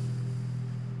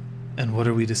 And what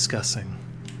are we discussing?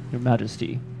 Your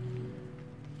Majesty,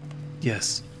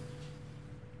 Yes,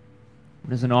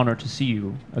 it is an honor to see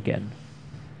you again.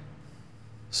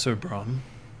 Sir Brom.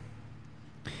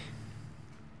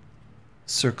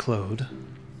 Sir Claude.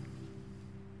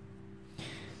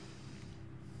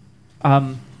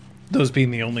 Those being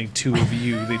the only two of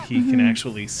you that he can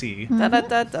actually see.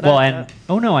 Well, and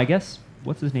oh no, I guess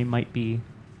what's his name might be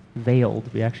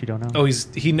veiled. We actually don't know. Oh,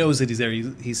 he knows that he's there.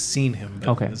 He's seen him, but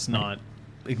Okay. is not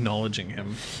acknowledging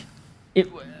him.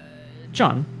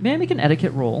 John, may I make an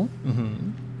etiquette roll?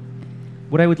 Mm-hmm.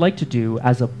 What I would like to do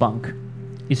as a bunk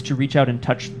is to reach out and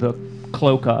touch the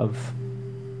cloak of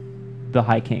the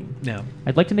High King. Yeah.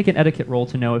 I'd like to make an etiquette roll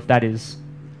to know if that is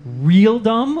real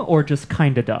dumb or just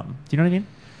kind of dumb. Do you know what I mean?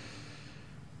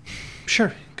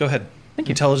 Sure. Go ahead. Thank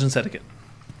you. Intelligence etiquette.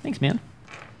 Thanks, man.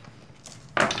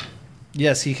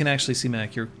 Yes, he can actually see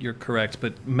Mac. You're correct,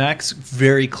 but Mac's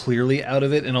very clearly out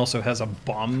of it and also has a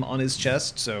bomb on his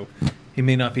chest, so he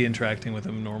may not be interacting with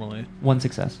him normally. 1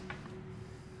 success.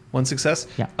 One success?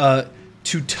 Yeah.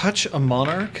 To touch a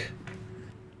monarch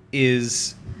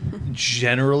is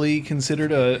generally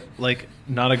considered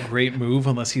not a great move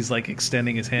unless he's like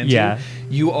extending his hand Yeah. to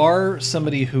you. You are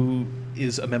somebody who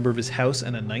is a member of his house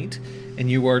and a knight, and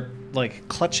you are like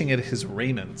clutching at his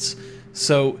raiments.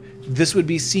 So this would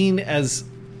be seen as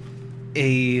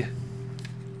an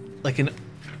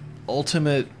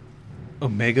ultimate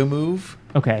Omega move.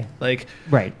 Okay. Like,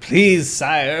 Right. please,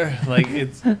 sire. Like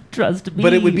it's Trust me.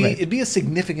 but it would be Right. it'd be a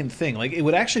significant thing. Like it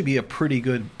would actually be a pretty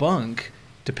good bunk,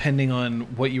 depending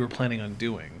on what you were planning on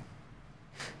doing.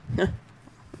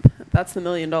 That's the $1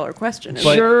 million question.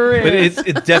 But, Sure but is.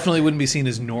 it definitely wouldn't be seen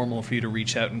as normal for you to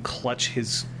reach out and clutch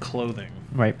his clothing.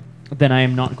 Right. Then I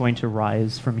am not going to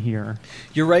rise from here.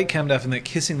 You're right, Camdaf, in that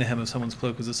kissing the hem of someone's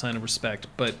cloak is a sign of respect.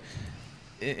 But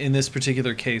in this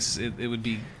particular case, it would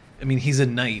be. I mean, he's a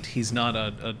knight. He's not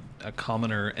a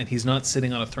commoner, and he's not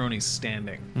sitting on a throne. He's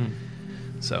standing.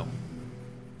 So.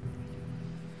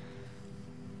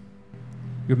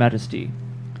 Your Majesty,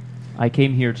 I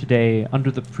came here today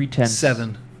under the pretense...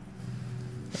 7.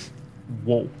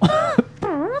 Whoa.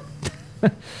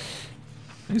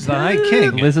 He's the High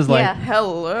King. Liz is like, yeah,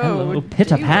 hello. hello,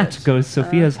 pit-a-pat David. goes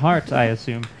Sophia's heart, I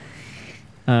assume.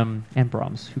 And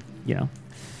Brahms, who, you know.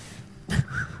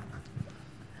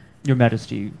 Your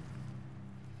Majesty,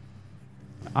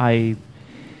 I've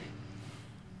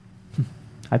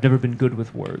never been good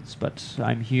with words, but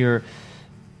I'm here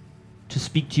to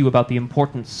speak to you about the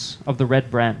importance of the Red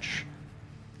Branch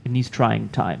in these trying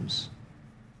times.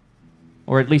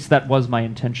 Or at least that was my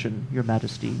intention, Your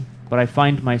Majesty. But I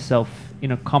find myself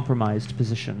in a compromised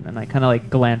position, and I kind of like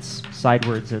glance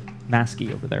sidewards at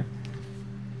Maskey over there.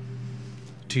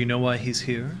 Do you know why he's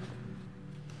here?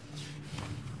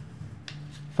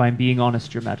 If I'm being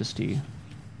honest, Your Majesty,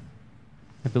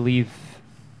 I believe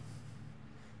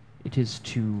it is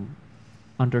to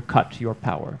undercut your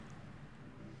power,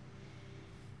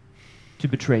 to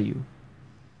betray you.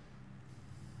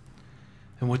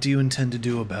 And what do you intend to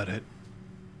do about it?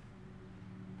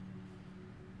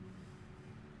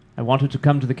 I wanted to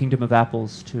come to the Kingdom of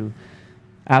Apples to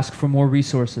ask for more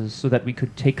resources so that we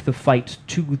could take the fight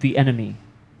to the enemy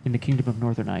in the Kingdom of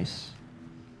Northern Ice.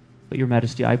 But Your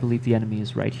Majesty, I believe the enemy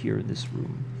is right here in this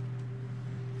room.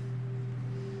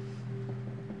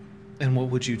 And what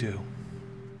would you do?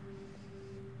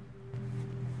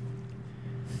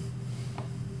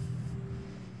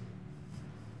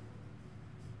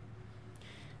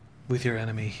 With your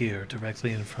enemy here,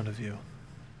 directly in front of you.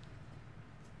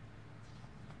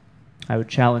 I would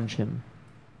challenge him.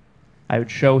 I would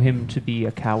show him to be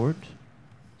a coward.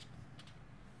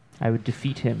 I would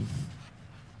defeat him.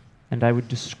 And I would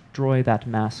destroy that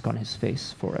mask on his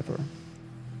face forever.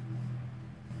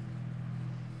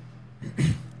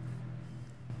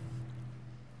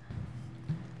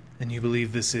 And you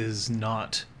believe this is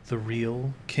not the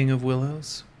real King of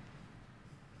Willows?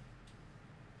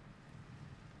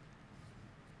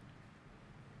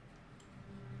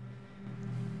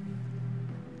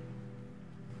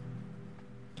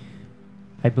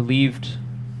 I believed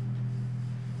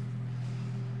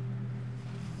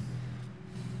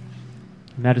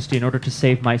Majesty, in order to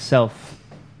save myself,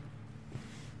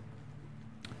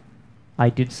 I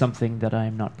did something that I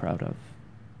am not proud of.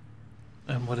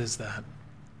 And what is that?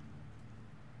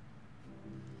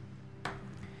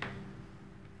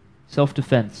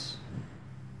 Self-defense.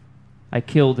 I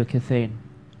killed a Cathane.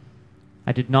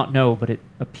 I did not know, but it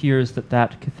appears that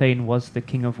Cathane was the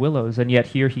King of Willows, and yet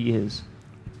here he is.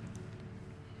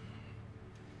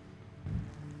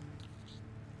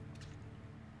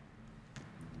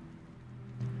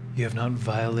 You have not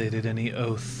violated any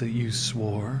oath that you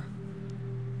swore.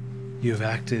 You have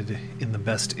acted in the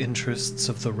best interests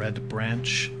of the Red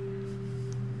Branch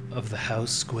of the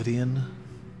House Gwydion.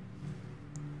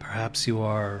 Perhaps you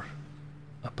are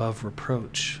above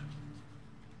reproach.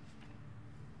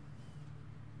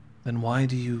 Then why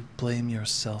do you blame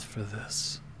yourself for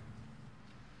this?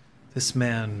 This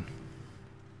man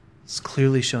has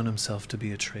clearly shown himself to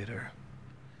be a traitor,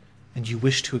 and you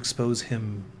wish to expose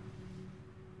him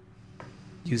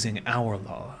using our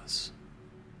laws.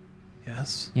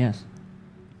 Yes? Yes.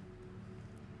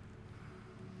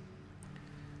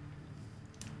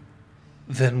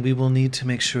 Then we will need to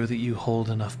make sure that you hold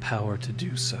enough power to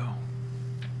do so.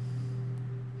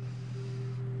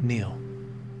 Kneel.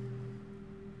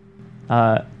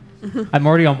 I'm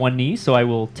already on one knee, so I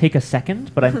will take a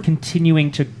second, but I'm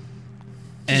continuing to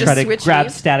And- try to switch grab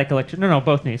knees? static electric. No,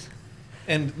 both knees.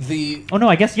 And the Oh no,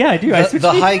 I guess, yeah, I do. I the, switched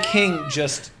the knees. High King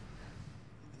just...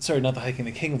 Sorry, not the High King.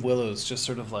 The King of Willows just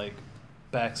sort of like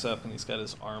backs up and he's got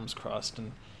his arms crossed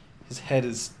and his head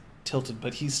is tilted,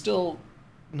 but he's still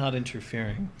not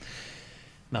interfering.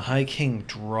 The High King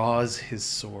draws his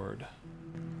sword.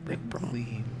 It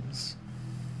gleams.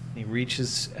 He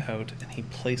reaches out and he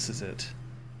places it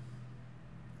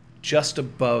just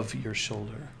above your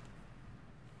shoulder.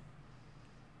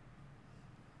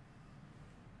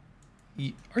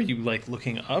 Are you like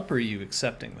looking up or are you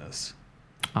accepting this?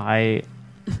 I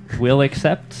will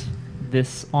accept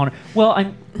this honor. Well,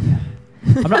 I'm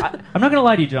not gonna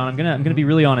lie to you, John. I'm gonna be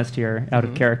really honest here, out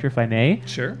of character, if I may.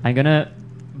 Sure. I'm gonna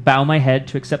bow my head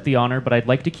to accept the honor, but I'd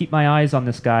like to keep my eyes on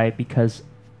this guy because,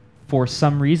 for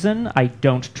some reason, I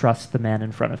don't trust the man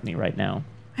in front of me right now.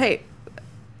 Hey,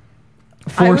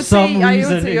 For I would some say, reason, I would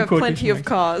say in you have quotation plenty of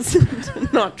marks. cause to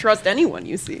not trust anyone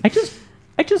you see.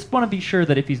 I just want to be sure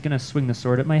that if he's gonna swing the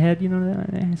sword at my head, you know,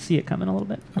 I see it coming a little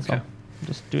bit. That's Okay. all. I'm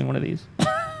just doing one of these.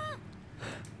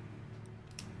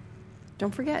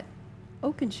 Don't forget,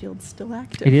 Oakenshield's still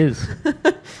active. It is.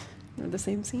 They're the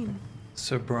same scene.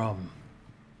 Sir Brom,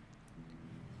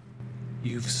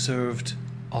 you've served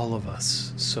all of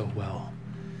us so well,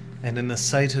 and in the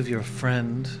sight of your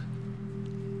friend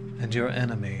and your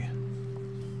enemy,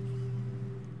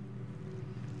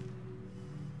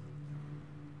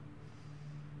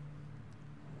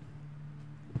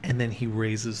 and then he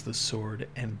raises the sword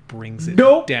and brings it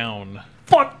Nope. down.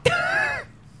 Fuck.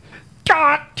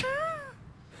 God.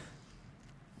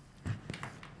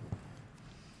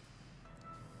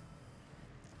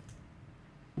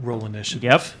 Roll initiative.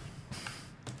 Yep.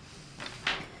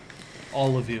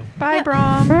 All of you. Bye,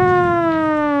 Brom.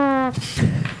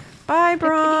 Bye,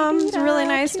 Brom. It's really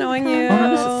nice knowing you. Oh,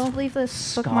 no, this Leave this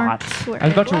Scott. bookmark where I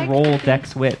was about to I'd like roll be.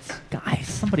 Dex Wits. Guys,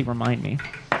 somebody remind me.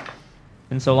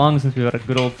 Been so long since we've had a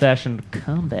good old-fashioned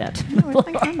combat. Where's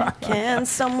my camera? Can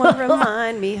someone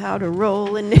remind me how to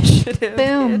roll initiative?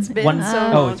 Boom. It's been One, so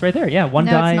oh, long. it's right there. Yeah, one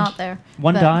No, die. it's not there.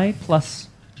 One but die plus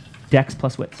Dex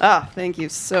plus Wits. Ah, thank you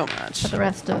so much. For the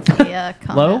rest of the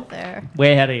combat Low? there.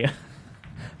 Way ahead of you.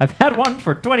 I've had one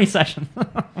for 20 sessions.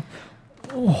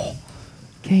 Oh,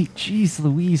 Kate, jeez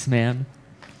Louise, man.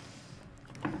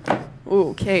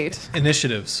 Ooh, Kate.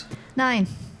 Initiatives. 9.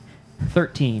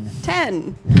 13.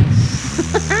 10.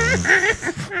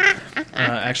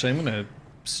 Actually, I'm going to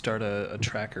start a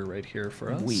tracker right here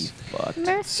for us. We fucked.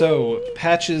 Mercy. So,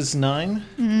 Patches 9.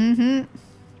 Mm-hmm.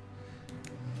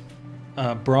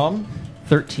 Brom,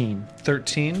 13.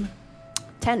 13.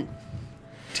 10.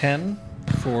 10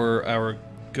 for our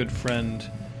good friend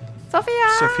Sophia.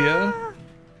 Sophia.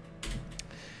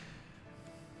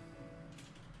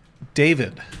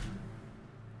 David,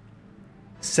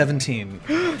 17.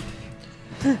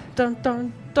 Dun,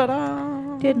 dun, da,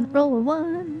 da. Didn't roll a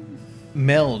 1.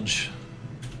 Melge,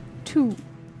 2.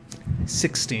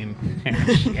 16.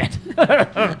 Shit.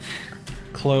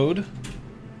 Claude,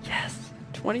 Yes.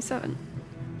 27.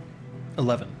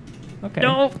 11. Okay.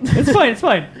 No, it's fine. It's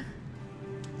fine.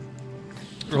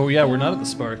 Oh, yeah, we're not at the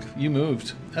spark. You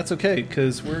moved. That's okay,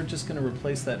 because we're just going to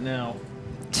replace that now.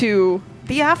 To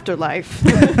the afterlife.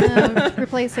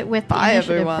 Replace it with the Bye,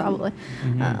 initiative, everyone. probably.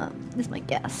 Mhm. Is my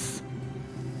guess.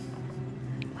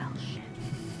 Well, shit.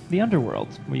 The underworld,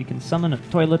 where you can summon a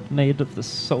toilet made of the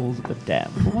souls of the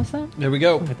damned. What was that? There we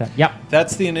go. Something like that. Yep.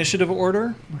 That's the initiative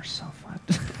order. We're so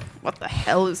fucked. What the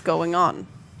hell is going on?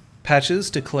 Patches,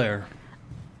 declare.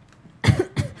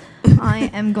 I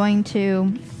am going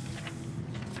to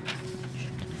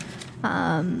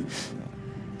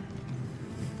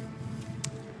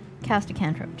cast a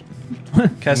cantrip.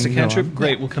 Cast a There you go. cantrip.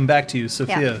 Great. We'll come back to you,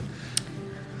 Sophia.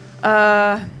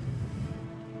 I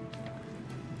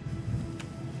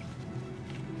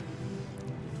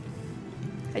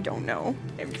don't know.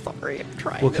 I'm sorry. I'm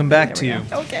trying. We'll come back to There we you.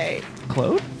 go. Okay.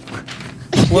 Claude?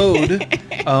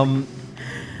 Claude.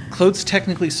 Claude's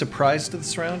technically surprised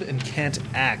this round and can't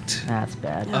act. That's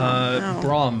bad. no.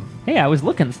 Brom. Hey, I was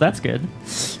looking, so that's good.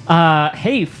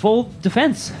 Hey, full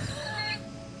defense.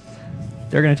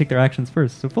 They're going to take their actions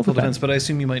first, so full Full defense. defense, but I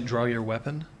assume you might draw your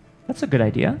weapon. That's a good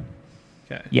idea.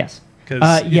 Okay. Yes.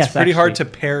 Because yes, it's pretty hard to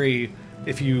actually. parry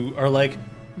if you are like.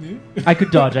 I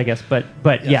could dodge, I guess, but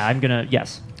Yeah. yeah, I'm going to,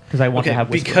 yes. Because I want to Okay, have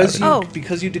Whisper because out. you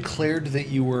because you declared that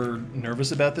you were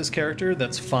nervous about this character,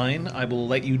 that's fine. I will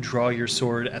let you draw your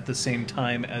sword at the same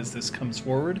time as this comes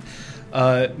forward.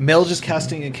 Melge is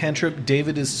casting a cantrip.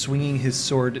 David is swinging his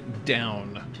sword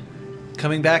down.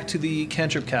 Coming back to the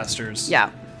cantrip casters.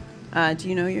 Yeah. Do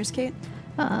you know yours, Kate?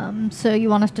 So you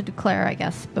want us to declare, I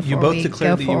guess, before You both we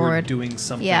declared go that you were forward. doing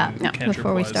something. Yeah, cantrip-wise.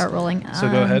 before we start rolling. So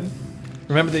go ahead.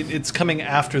 Remember that it's coming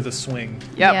after the swing.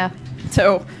 Yep. Yeah.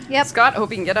 So, Yep. Scott, hope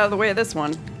you can get out of the way of this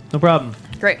one. No problem.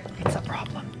 Great. It's a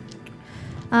problem.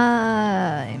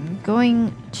 I'm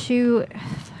going to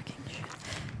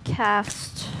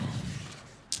cast.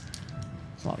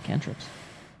 It's a lot of cantrips.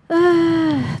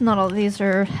 Not all of these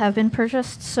have been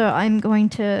purchased, so I'm going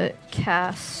to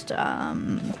cast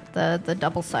the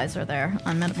double sizer there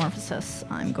on Metamorphosis.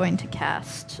 I'm going to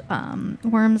cast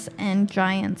Worms and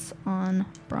Giants on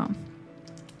Brom.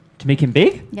 To make him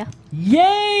big? Yeah.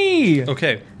 Yay!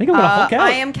 Okay. I think I'm going to Hulk out.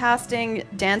 I am casting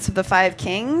Dance of the Five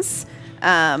Kings,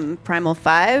 Primal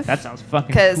 5. That sounds fucking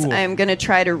Because cool. I'm going to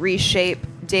try to reshape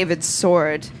David's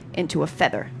sword into a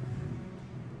feather.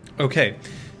 Okay.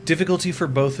 Difficulty for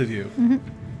both of you.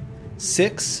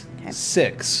 6, Okay.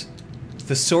 6.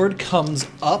 The sword comes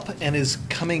up and is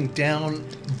coming down.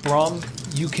 Brom,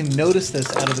 you can notice this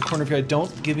out of the corner of your eye.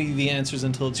 Don't give me the answers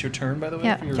until it's your turn, by the way,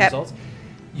 Yeah. for your Okay. results.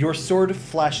 Your sword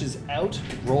flashes out.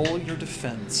 Roll your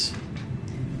defense.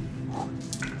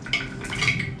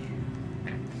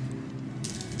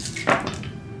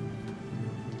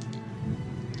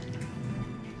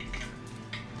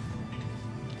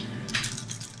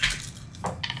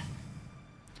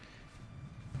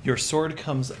 Your sword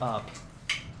comes up,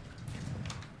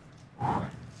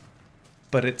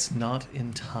 but it's not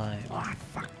in time. Ah,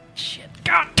 fuck. Shit.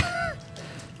 God.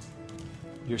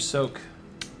 Your soak.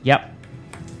 Yep.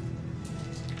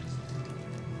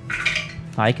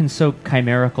 I can soak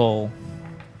chimerical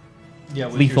Yeah,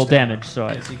 with lethal your stamina. damage, so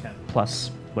yes, I you can. plus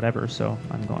whatever. So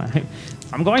I'm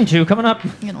going to coming up.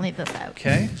 I'm going to leave this out.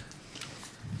 Okay.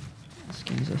 This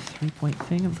game's a 3-point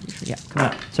thing. I'm pretty sure. Yeah,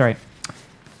 coming up. Sorry,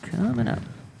 coming up.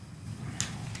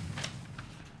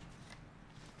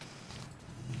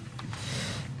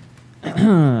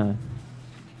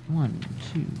 One,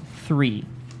 2, 3.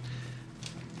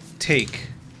 Take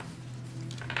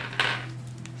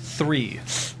 3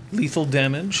 lethal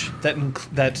damage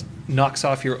that knocks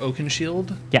off your Oaken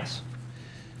Shield. Yes.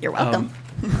 You're welcome.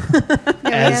 Yeah,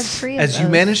 we had As 3 of as you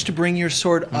those. manage to bring your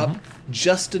sword up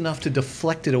just enough to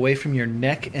deflect it away from your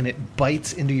neck, and it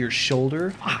bites into your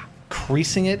shoulder,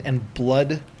 creasing it, and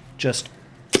blood just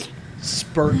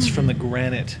spurts from the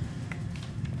granite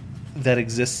that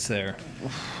exists there.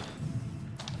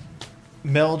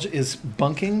 Melge is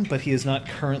bunking, but he is not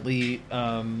currently.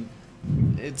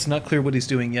 It's not clear what he's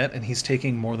doing yet, and he's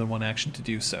taking more than one action to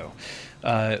do so.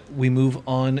 We move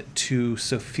on to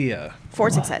Sophia. 4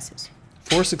 successes.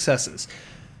 4 successes.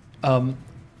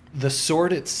 The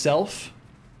sword itself,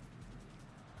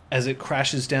 as it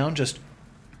crashes down, just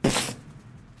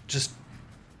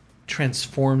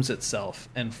transforms itself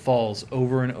and falls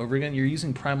over and over again. You're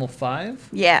using Primal 5?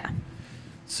 Yeah.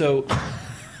 So,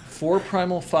 for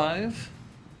Primal 5,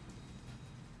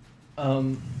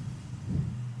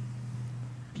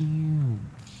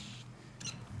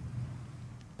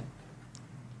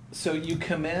 so you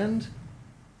command,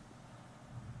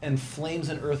 and flames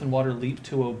and earth and water leap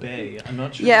to obey. I'm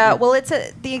not sure. Yeah, well,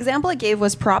 the example I gave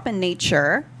was prop in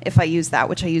nature, if I use that,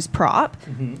 which I use prop.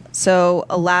 So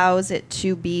allows it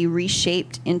to be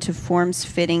reshaped into forms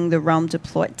fitting the realm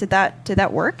deployed. Did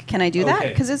that work? Can I do that? Okay.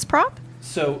 Because it's prop?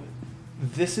 So,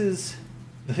 this is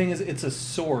the thing. Is it's a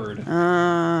sword. It's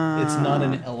not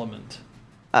an element.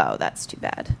 Oh, that's too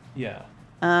bad. Yeah.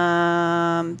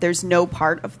 There's no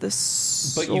part of the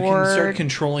sword. But you can start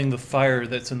controlling the fire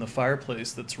that's in the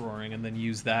fireplace that's roaring, and then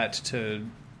use that to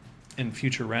in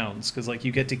future rounds because like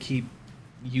you get to keep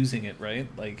using it, right?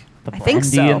 Like The I think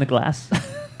brandy so. in the glass.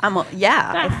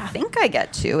 I think I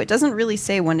get to. It doesn't really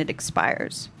say when it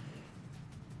expires.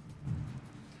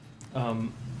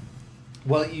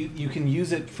 well, you can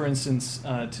use it, for instance,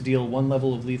 to deal 1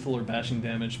 level of lethal or bashing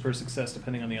damage per success,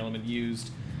 depending on the element used,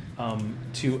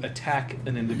 to attack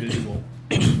an individual.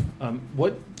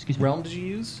 What Excuse me. realm did you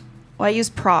use? Well, I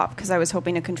used prop because I was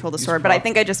hoping to control the Use sword, but I prop.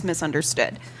 think I just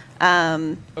misunderstood.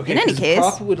 Okay, In any 'cause case,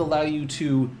 prop would allow you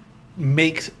to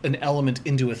make an element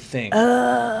into a thing,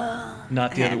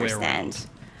 not the I other way around. understand.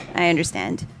 I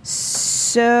understand.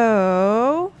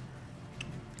 So,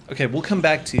 Okay, we'll come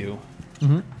back to you.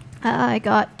 I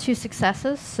got 2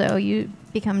 successes, so you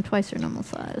become twice your normal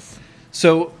size.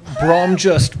 So Braum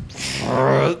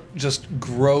just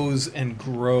grows and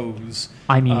grows.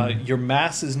 I mean- your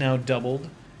mass is now doubled.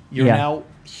 You're Yeah. now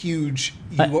huge.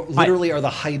 You I- literally are the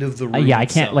height of the room. Yeah, I can't.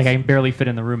 itself. Like, I can barely fit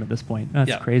in the room at this point. That's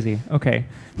Yeah. crazy. Okay.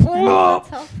 That's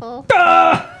helpful.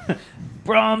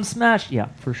 Braum smash. Yeah,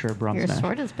 for sure. Braum Your smash.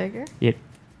 sword is bigger. It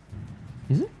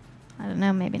is it? I don't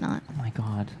know, maybe not. Oh my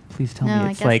god! Please tell No, me I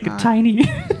it's guess like not. tiny.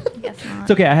 I guess not.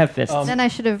 It's okay. I have fists. Then I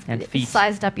should have And feet.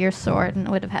 sized up your sword and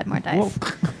would have had more dice.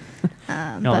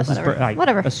 Whoa. No, but this is. whatever. I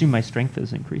Whatever. assume my strength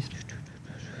is increased.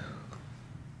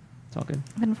 It's all good.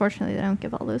 But unfortunately, they don't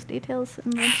give all those details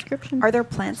in the description. are there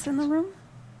plants in the room?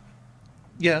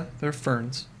 Yeah, they're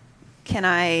ferns. Can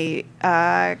I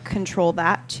control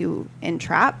that to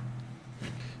entrap?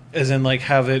 As in, like,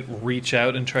 have it reach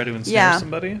out and try to ensnare Yeah.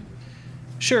 somebody?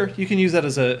 Sure, you can use that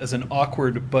as an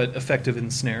awkward but effective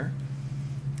ensnare.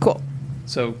 Cool.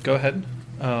 So go ahead.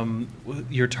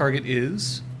 Your target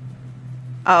is...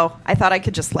 Oh, I thought I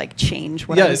could just like change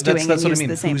what I was doing that's and what I use mean.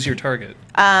 the same. Who's your target?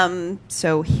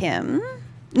 So him?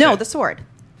 No, Okay. the sword.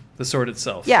 The sword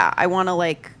itself. Yeah, I want to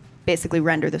like basically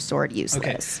render the sword Okay.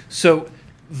 useless. So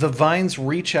the vines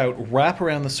reach out, wrap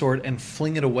around the sword, and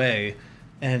fling it away,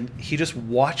 and he just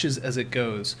watches as it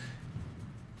goes.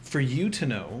 For you to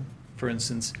know, for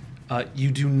instance,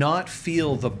 you do not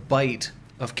feel the bite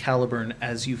of Caliburn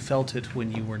as you felt it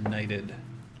when you were knighted.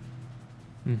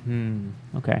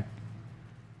 Okay.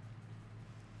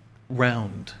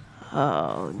 Round.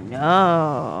 Oh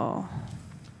no.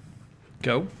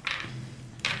 Go.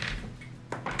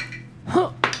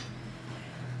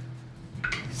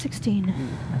 16.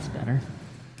 That's better.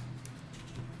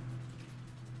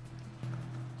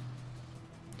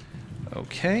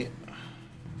 Okay.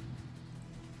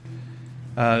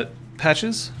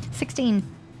 Patches. 16.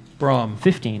 Braum.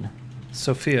 15.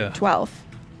 Sophia. 12.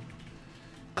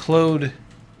 Claude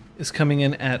is coming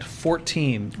in at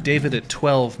 14. David at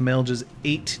 12. Melge is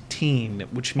 18,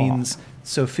 which means,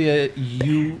 Sophia,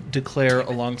 you declare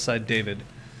alongside David.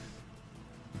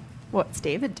 What's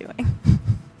David doing?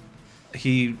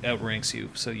 He outranks you,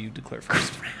 so you declare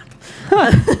first.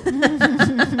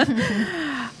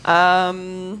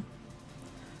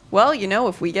 Well, you know,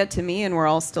 if we get to me and we're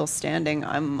all still standing,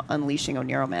 I'm unleashing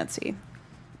Oneiromancy.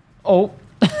 Oh.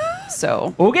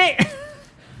 So Okay.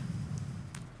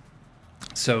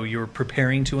 So you're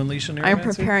preparing to unleash on your I'm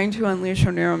preparing to unleash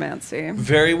Oneiromancy.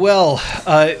 Very well.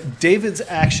 David's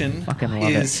action Fucking love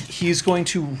is it. he's going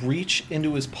to reach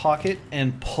into his pocket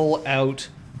and pull out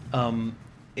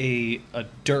a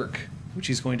dirk, which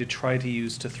he's going to try to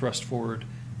use to thrust forward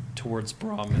towards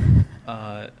Braum.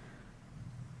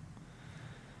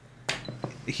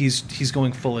 He's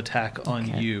going full attack on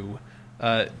Okay. you.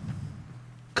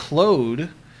 Claude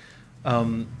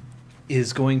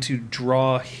is going to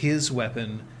draw his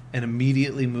weapon and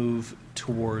immediately move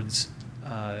towards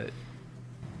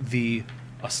the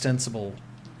ostensible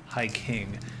High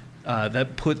King.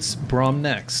 That puts Braum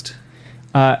next.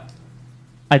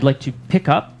 I'd like to pick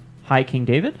up High King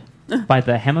David by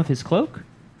the hem of his cloak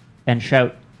and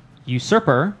shout,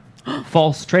 "Usurper,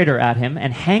 false traitor," at him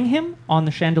and hang him on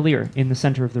the chandelier in the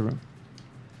center of the room.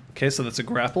 Okay, so that's a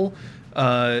grapple.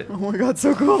 Oh my god,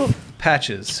 so cool.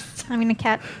 Patches. I'm going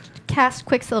to cast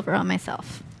Quicksilver on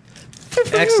myself.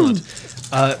 Excellent.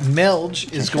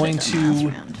 Melge is going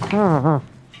Should've done last to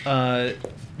round.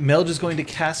 Melge is going to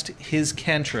cast his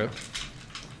cantrip.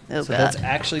 Oh So that's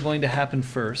actually going to happen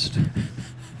first.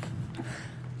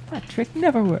 That trick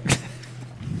never worked.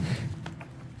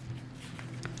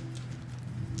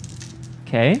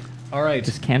 Okay. All right.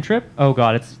 This cantrip. Oh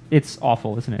god, it's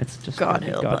awful, isn't it? It's just God fucking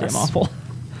help goddamn us. awful.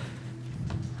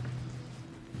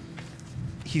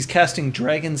 He's casting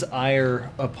Dragon's Ire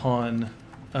upon...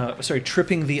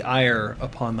 tripping the ire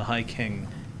upon the High King.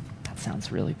 That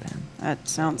sounds really bad. That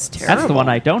sounds terrible. That's the one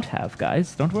I don't have,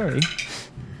 guys. Don't worry.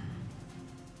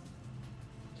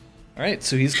 All right,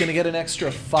 so he's going to get an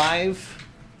extra 5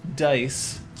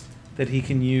 dice that he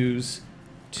can use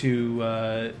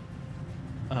to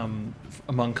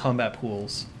among combat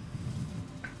pools.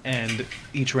 And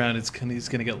each round he's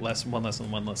going to get one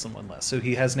less. So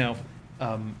he has now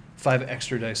 5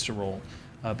 extra dice to roll,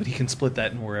 but he can split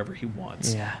that in wherever he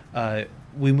wants. Yeah.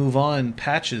 We move on.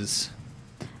 Patches.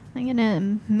 I'm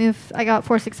gonna move. I got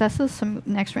 4 successes, so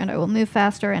next round I will move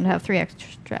faster and have 3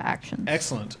 extra actions.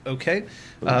 Excellent. Okay.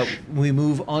 We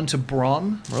move on to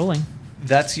Braum. Rolling.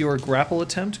 That's your grapple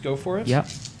attempt. Go for it. Yep.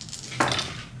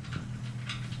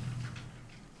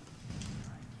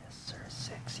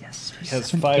 He has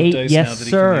 5 8, dice yes, now that he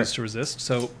sir. can use to resist.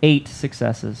 So 8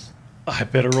 successes. I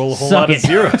better roll a whole Suck lot of it.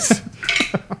 zeros.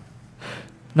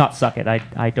 Not suck it.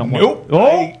 I don't Nope.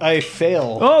 want. Oh. I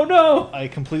fail. Oh no. I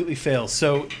completely fail.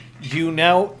 So you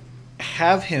now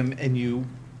have him, and you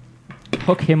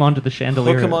Hook him onto the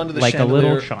chandelier. hook him onto the like chandelier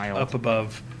a little child. up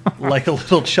above, like a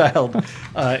little child.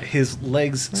 His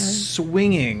legs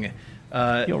swinging.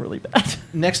 Feel really bad.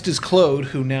 Next is Claude,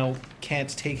 who now can't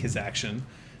take his action.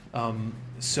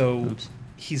 So Oops.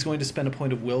 he's going to spend a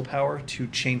point of willpower to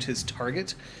change his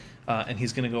target, and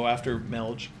he's going to go after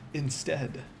Melge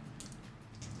instead.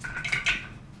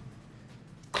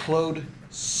 Claude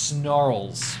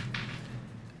snarls.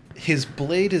 His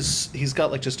blade he's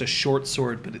got like just a short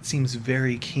sword, but it seems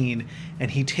very keen, and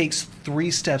he takes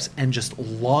 3 steps and just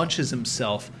launches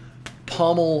himself,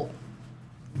 pommel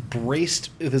braced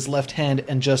with his left hand,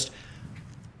 and just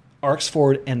arcs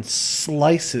forward and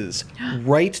slices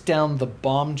right down the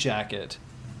bomb jacket,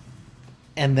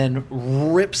 and then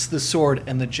rips the sword,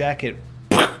 and the jacket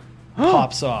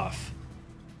pops off.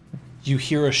 You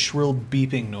hear a shrill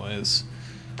beeping noise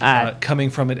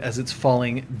coming from it as it's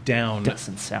falling down.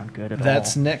 Doesn't sound good at all.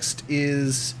 That's next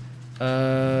is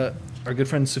our good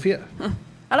friend Sophia.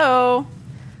 Hello.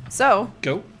 So,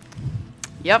 Go.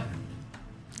 yep.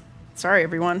 Sorry,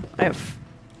 everyone. I have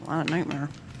a lot of nightmare.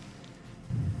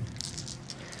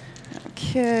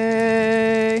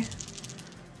 Okay.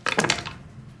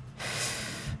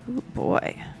 Oh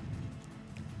boy.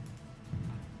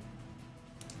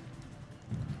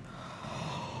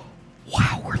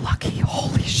 Wow, we're lucky.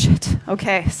 Holy shit.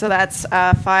 Okay, so that's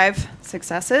 5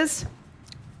 successes.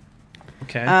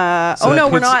 Okay. Oh that no,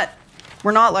 we're puts- not.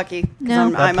 We're not lucky. 'Cause No.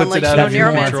 I'm, That I'm puts unleashed it out no of your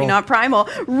neuromancy, control. not primal.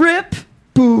 Rip.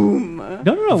 Boom.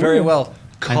 No. Very we're- well.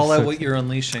 Call I'm out so what excited. you're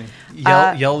unleashing.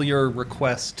 Uh, Yell your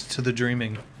request to the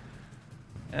dreaming.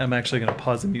 I'm actually going to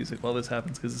pause the music while this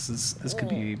happens because this could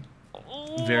be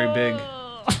very big.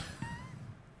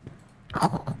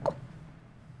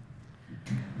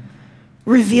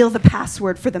 Reveal the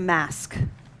password for the mask.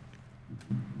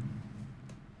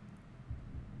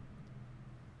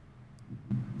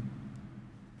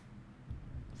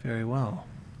 Very well.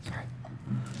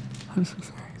 I'm so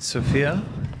sorry. Sophia,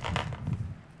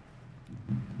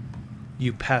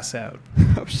 you pass out.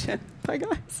 Oh shit. Bye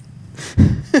guys.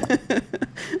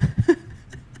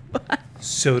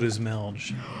 So does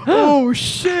Melge. Oh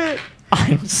shit.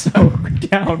 I'm so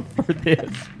down for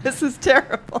this. This is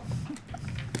terrible.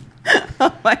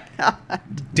 Oh my god.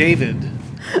 David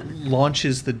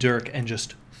launches the dirk and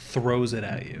just throws it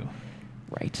at you.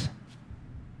 Right.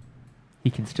 He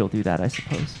can still do that, I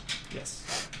suppose.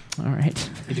 Yes. All right.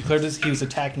 He declared he was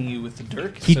attacking you with the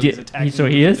dirk. He so he's did. attacking So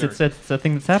you he with is. the It's dirk. a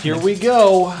thing that's happening. Here we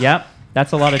go. Yep.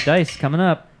 That's a lot of dice coming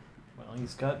up. Well,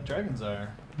 he's got Dragon's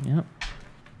Ire. Yep.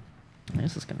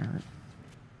 This is gonna hurt.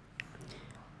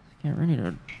 Get ready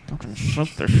to fucking soak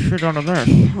the shit out of this.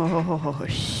 Oh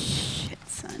shit,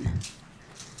 son.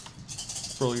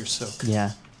 Roll your soak.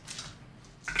 Yeah.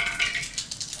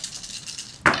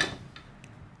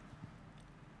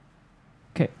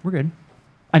 Okay, we're good.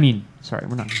 I mean, sorry,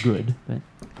 we're not good, but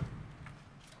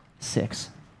 6.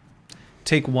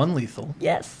 Take 1 lethal.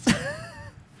 Yes.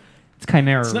 It's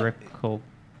chimerical.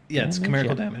 Yeah, it's Damage,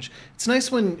 chimerical yeah. damage. It's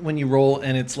nice when you roll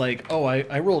and it's like, oh,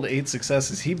 I rolled 8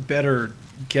 successes. He better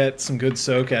get some good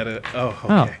soak at it.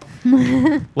 Oh,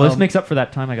 okay. Well, this makes up for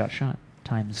that time I got shot.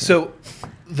 Times. So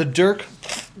the dirk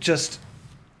just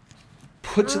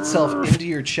puts itself into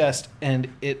your chest and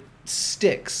it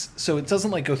sticks. So it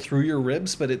doesn't like go through your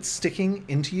ribs, but it's sticking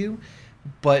into you.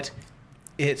 But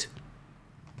it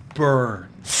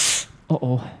burns.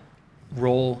 Uh-oh.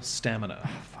 Roll stamina.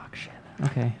 Fuck shit.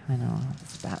 Okay, I know.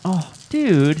 That's bad. Oh,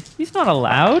 dude. He's not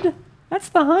allowed. That's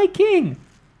the High King.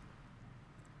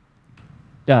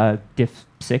 Diff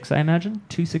 6, I imagine.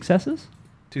 2 successes.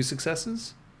 2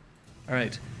 successes. All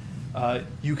right.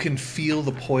 You can feel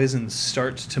the poison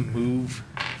start to move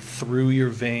through your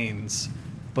veins,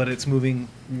 but it's moving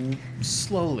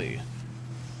slowly.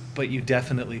 But you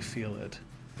definitely feel it.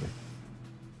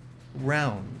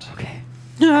 Round. Okay.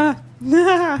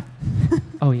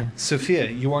 Oh yeah. Sophia,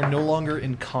 you are no longer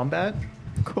in combat.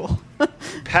 Cool.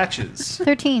 Patches.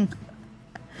 13.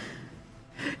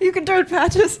 You can turn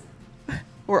Patches.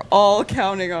 We're all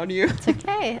counting on you. It's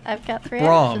okay. I've got 3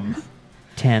 Brom. actions.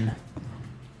 10.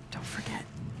 Don't forget,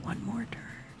 one more turn.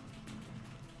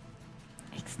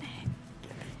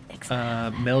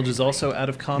 Melge is also out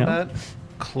of combat.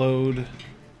 Claude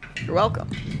You're welcome.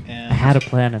 and I had a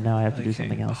plan and now I have to do Okay.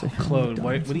 something else. I feel Claude, dumb.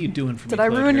 what are you doing for me? Did I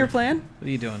Claude, ruin here? your plan? What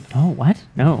are you doing? Oh, what?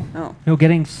 No. Oh. No,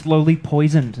 getting slowly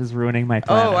poisoned is ruining my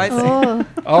plan. Oh, I see. Oh,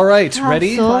 All right,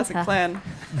 ready? so- Classic plan.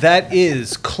 That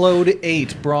is Claude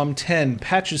 8, Brom 10,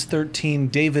 Patches 13,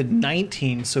 David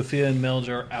 19. Sophia and Melge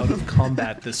are out of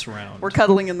combat this round. We're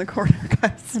cuddling in the corner,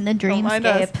 guys. in the Don't mind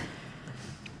us. dreamscape.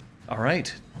 All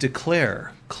right,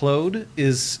 declare. Claude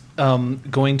is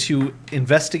going to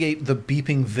investigate the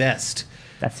beeping vest.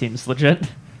 That seems legit.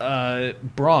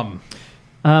 Brom.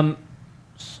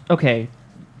 Okay,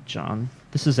 John.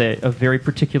 This is a very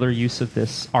particular use of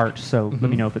this art, so let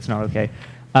me know if it's not okay.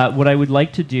 What I would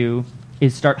like to do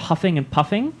is start huffing and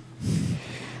puffing,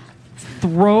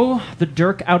 throw the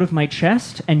dirk out of my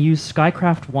chest, and use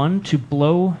Skycraft 1 to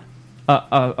blow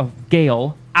a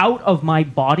gale out of my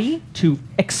body to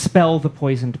expel the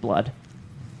poisoned blood.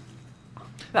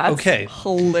 That's Okay.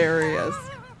 hilarious.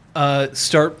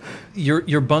 Start.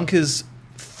 Your bunk is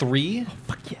 3.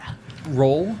 Fuck yeah.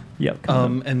 Roll. Yep.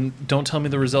 And don't tell me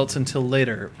the results until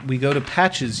later. We go to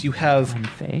Patches. You have I'm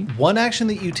Faye. one action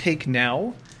that you take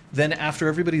now. Then after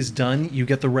everybody's done, you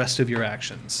get the rest of your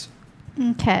actions.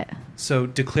 Okay. So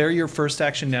declare your first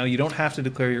action now. You don't have to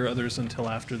declare your others until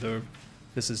after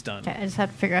this is done. Okay, I just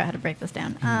have to figure out how to break this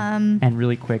down. And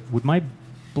really quick, would my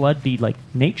blood be like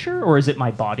nature, or is it my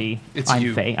body? It's I'm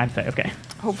you. Faye. I'm Faye. Okay.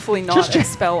 Hopefully not Just check.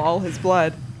 expel all his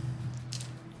blood.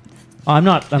 Oh, I'm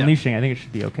not unleashing. I think it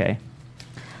should be okay.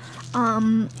 He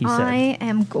said. I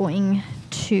am going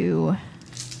to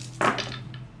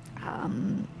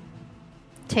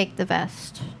take the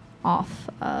vest off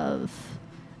of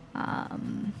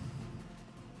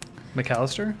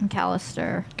McAllister?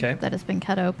 McAllister 'Kay. that has been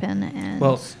cut open, and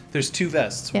Well, there's 2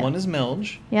 vests. Yeah. One is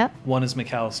Melge. yep, One is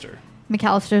McAllister.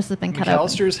 McAllister's has been cut open.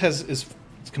 McAllister's is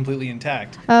completely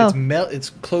intact. Oh. It's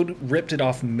Claude ripped it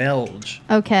off Melge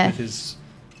Okay,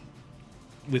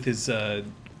 with his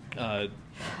I'm short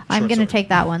gonna sword. take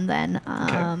that one then.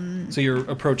 Okay. So you're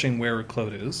approaching where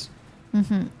Claude is.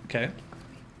 Mhm. Okay.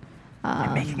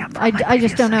 I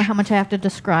just don't know how much I have to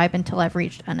describe until I've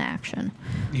reached an action.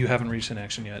 You haven't reached an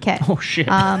action yet. Okay. Oh shit.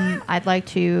 I'd like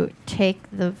to take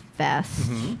the vest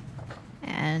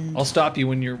and I'll stop you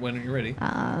when you're ready.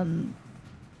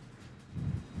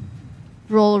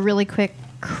 roll a really quick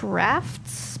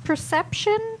crafts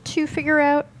perception to figure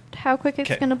out how quick it's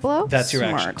 'Kay. going to blow. That's your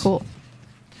Smart. action. cool.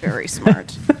 Very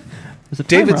smart. There's a David's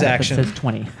timer on it that action. says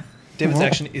 20. David's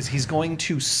action is he's going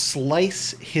to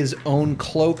slice his own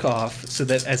cloak off so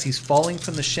that as he's falling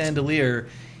from the chandelier,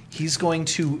 he's going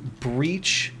to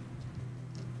breach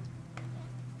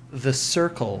the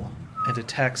circle and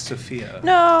attack Sophia.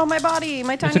 No, my body,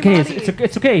 my tiny It's okay. body.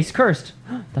 It's okay. He's cursed.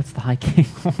 That's the High King.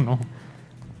 Oh no.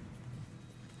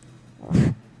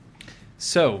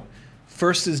 So,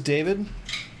 first is David.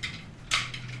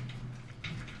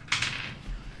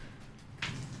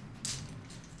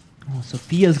 Oh,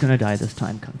 Sophia's gonna die this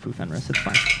time, Kung Fu Fenris. It's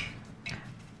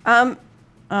fine.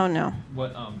 Oh no.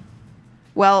 What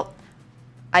Well,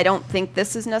 I don't think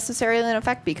this is necessarily in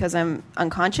effect because I'm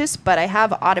unconscious, but I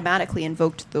have automatically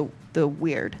invoked the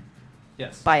weird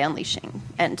Yes. by unleashing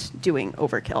and doing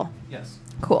overkill. Yes.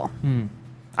 Cool. Hmm.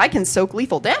 I can soak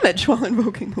lethal damage while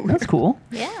invoking the weird. That's cool.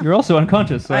 Yeah. You're also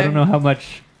unconscious, so I don't know how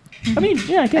much. I mean,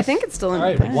 yeah, I guess. I think it's still in All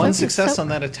right, effect. one Soak is success soak. on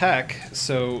that attack,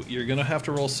 so you're going to have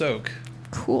to roll soak.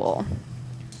 Cool.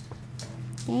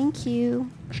 Thank you.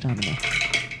 Stamina.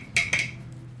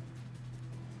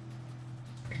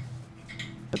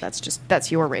 But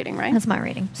that's your rating, right? That's my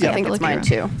rating. So Yeah. I think have it's to look mine at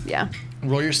your too. Yeah.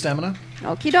 Roll your stamina.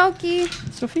 Okie dokie.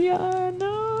 Sophia,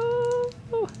 no.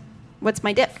 What's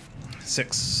my diff?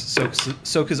 6.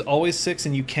 Soak is always 6,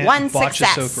 and you can't One botch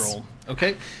success. a soak roll.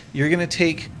 Okay? You're going to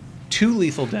take 2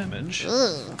 lethal damage,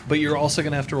 but you're also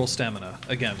going to have to roll stamina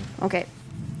again Okay.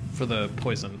 for the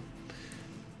poison.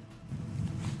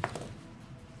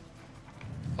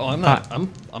 Oh, I'm not.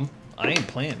 I ain't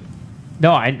playing.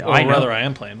 No, I Or know. rather, I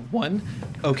am playing. 1.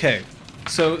 Okay.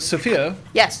 So, Sophia,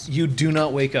 Yes. you do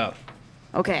not wake up.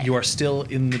 Okay. You are still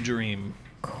in the dream.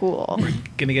 cool.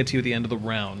 Going to get to you at the end of the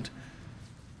round.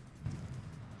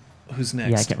 Who's next?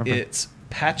 Yeah, I can't remember. It's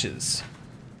Patches.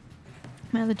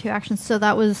 my other 2 actions. So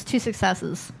that was 2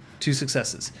 successes. 2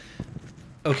 successes.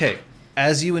 Okay.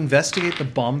 As you investigate the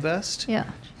bomb vest, Yeah.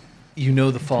 you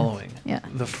know the following. Yeah.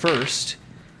 The first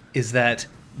is that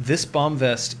this bomb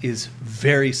vest is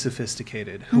very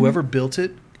sophisticated. Whoever built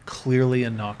it, clearly a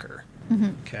knocker.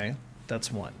 Okay,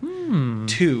 that's one.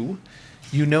 2,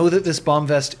 you know that this bomb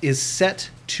vest is set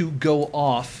to go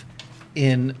off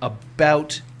in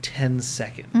about 10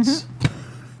 seconds.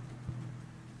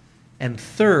 And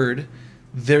 3rd,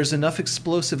 there's enough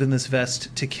explosive in this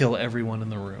vest to kill everyone in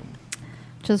the room.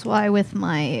 Which is why with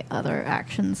my other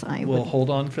actions I We'll would... hold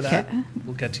on for that. Okay.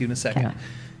 We'll get to you in a second. Okay.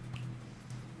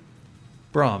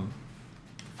 Brom,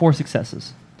 4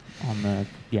 successes on the...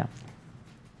 Yeah.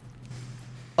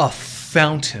 a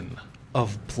fountain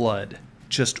of blood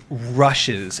just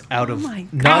rushes out of my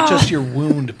not God. just your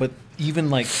wound, but even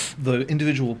like the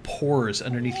individual pores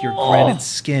underneath your granite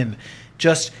skin,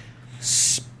 just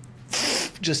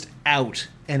out,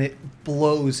 and it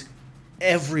blows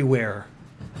everywhere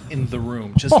in the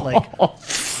room, just like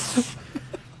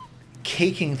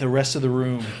caking the rest of the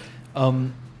room.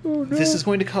 This is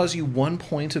going to cause you 1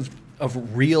 point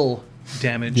of real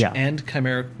damage Yeah. and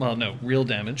chimeric. Well, no, real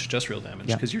damage, just real damage,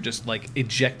 Yeah. because you're just like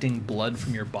ejecting blood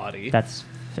from your body. That's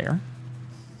fair.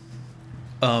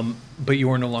 But you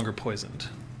are no longer poisoned,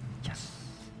 Yes.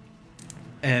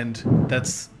 and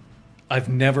that's. I've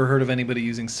never heard of anybody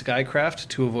using Skycraft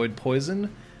to avoid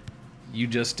poison. You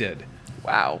just did.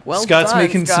 Wow. Well Scott's done,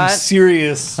 making Scott. some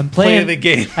serious I'm play playing of the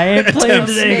game. I am playing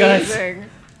attempts. today, guys. Amazing.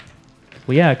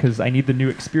 Well, yeah, because I need the new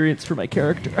experience for my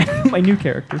character. My new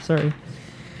character, sorry.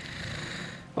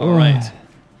 All right.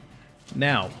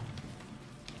 Now.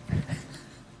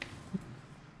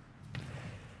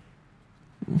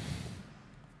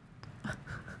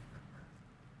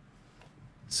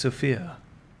 Sophia.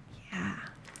 Yeah.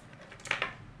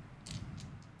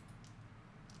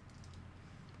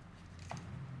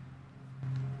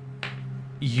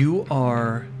 You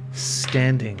are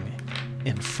standing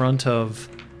in front of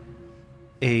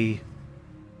a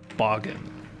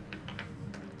boggin,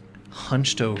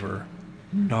 hunched over,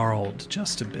 gnarled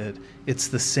just a bit. It's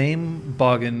the same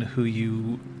boggin who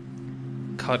you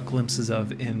caught glimpses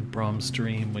of in Brom's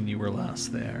dream when you were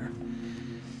last there.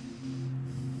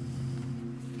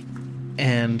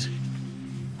 And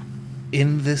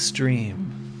in this dream,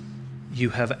 you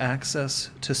have access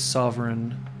to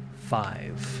Sovereign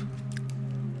 5.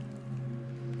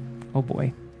 Oh,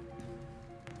 boy.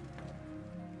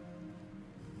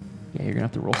 Yeah, you're going to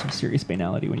have to roll some serious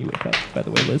banality when you wake up, by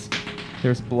the way, Liz.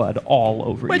 There's blood all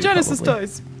over My you. Genesis probably.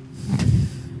 dies.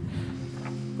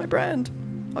 My brand.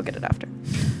 I'll get it after.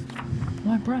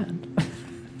 My brand.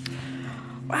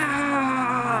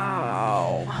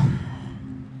 Wow.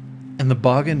 And the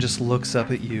boggin just looks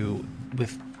up at you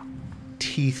with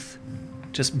teeth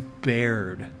just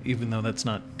bared, even though that's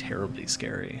not terribly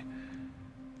scary.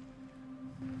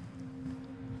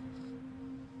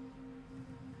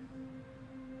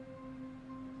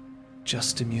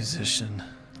 Just a musician.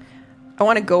 I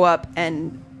want to go up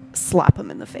and slap him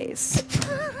in the face.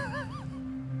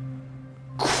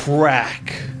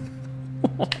 Crack!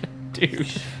 Dude.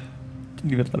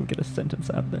 Didn't even let him get a sentence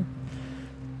out there.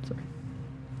 Sorry.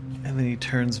 And then he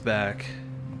turns back.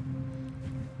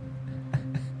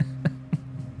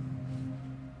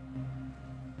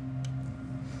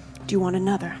 Do you want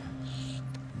another?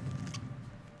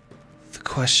 The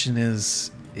question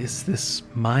is this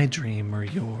my dream or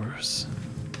yours?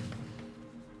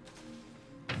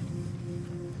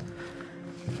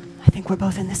 I think we're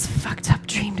both in this fucked up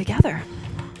dream together.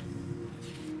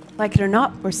 Like it or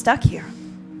not, we're stuck here.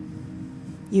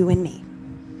 You and me.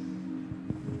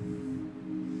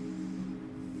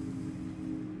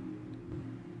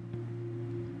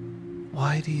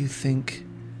 Why do you think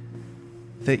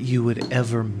that you would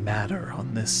ever matter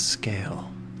on this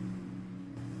scale?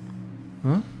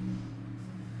 Huh?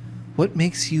 What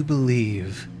makes you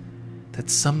believe that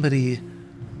somebody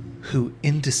who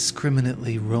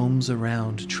indiscriminately roams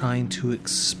around trying to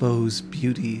expose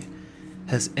beauty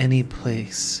has any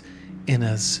place in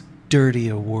as dirty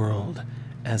a world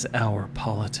as our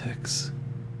politics?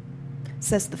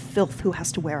 Says the filth who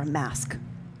has to wear a mask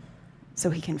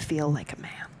so he can feel like a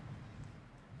man.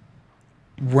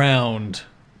 Round.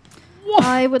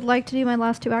 I would like to do my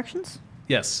last 2 actions.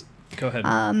 Yes, go ahead.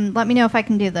 Let me know if I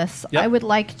can do this. Yep. I would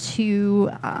like to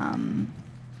run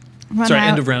Sorry, out.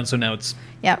 end of round, so now it's...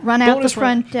 Yeah, run out the Bonus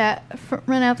round.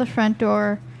 run out the front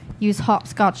door. Use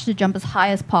hopscotch to jump as high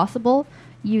as possible,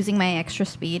 using my extra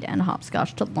speed and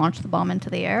hopscotch to launch the bomb into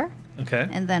the air, Okay.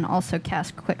 and then also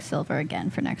cast Quicksilver again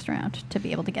for next round to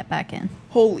be able to get back in.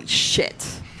 Holy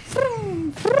shit.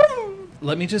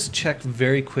 Let me just check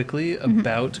very quickly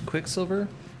about Quicksilver.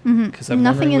 Because I'm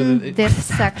Nothing wondering in whether this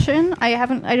section. I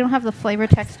don't have the flavor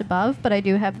text above, but I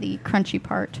do have the crunchy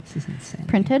part This is insane.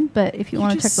 printed. But if you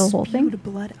want to check the whole thing,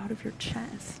 blood out of your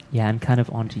chest. Yeah, I'm kind of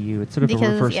onto you. It's sort of Because,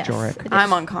 a reverse yes, Joric. it is.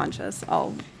 I'm unconscious.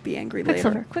 I'll be angry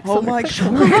later. Quicksilver, Oh my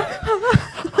Quicksilver.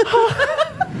 god.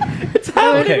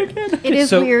 Okay. It is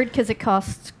So- weird because it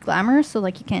costs glamour, so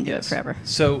like you can't do it Yes. forever.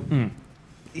 So Mm.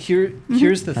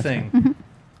 here's the That's thing.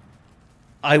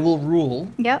 I will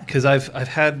rule. Yep. Because I've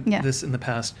had Yeah. this in the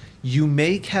past. You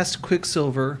may cast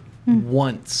Quicksilver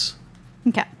once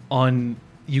Okay. on.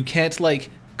 You can't like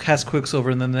cast Quicksilver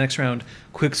and then the next round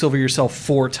Quicksilver yourself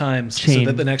 4 times, so Chain.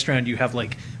 that the next round you have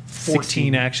like 14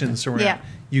 16. actions around. Yeah.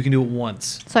 You can do it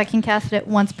once. So I can cast it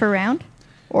once per round,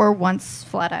 or once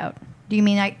flat out. Do you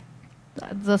mean I?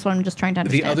 That's what I'm just trying to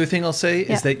understand. The other thing I'll say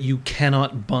Yeah. is that you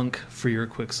cannot bunk for your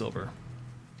Quicksilver.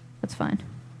 That's fine.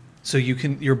 So you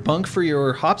can your bunk for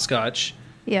your hopscotch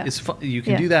Yeah. is you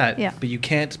can Yeah. do that, Yeah. but you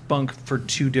can't bunk for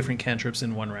 2 different cantrips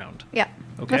in 1 round. Yeah.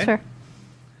 Okay. That's fair.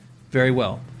 Very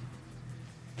well.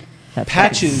 That's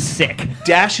Patches sick.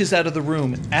 dashes out of the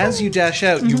room. As you dash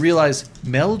out, you realize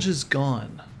Melge is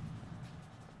gone.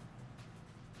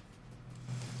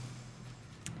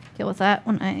 Deal with that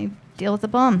when I deal with the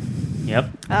bomb. Yep.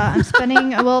 I'm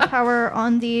spending a willpower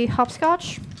on the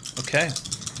hopscotch. Okay.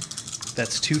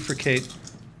 That's 2 for Kate.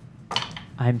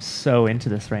 I'm so into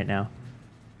this right now.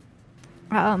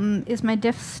 Is my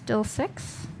diff still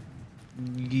 6?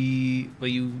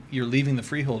 But you're leaving the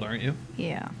freehold, aren't you?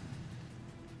 Yeah.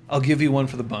 I'll give you 1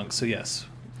 for the bunk, so yes.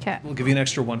 Okay. We'll give you an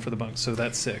extra 1 for the bunk, so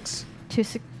that's 6. 3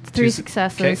 suc-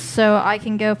 successes. okay. So I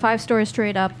can go 5 stories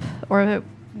straight up, or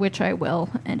which I will,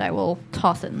 and I will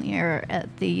toss it in the air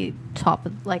at the top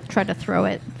of, like, try to throw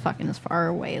it fucking as far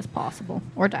away as possible,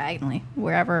 or diagonally,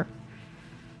 wherever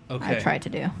Okay. I try to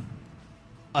do.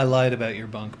 I lied about your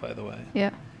bunk, by the way. Yeah.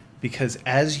 Because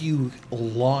as you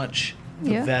launch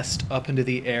the Yeah. vest up into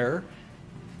the air,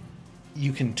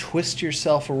 you can twist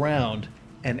yourself around,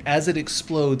 and as it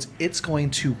explodes, it's going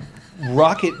to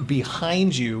rocket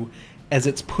behind you as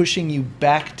it's pushing you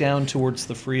back down towards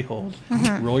the freehold.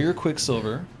 Roll your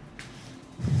Quicksilver.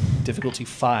 Difficulty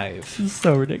 5. This is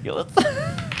so ridiculous.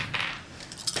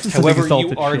 However,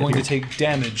 you are going to take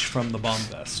damage from the bomb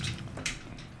vest.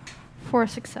 4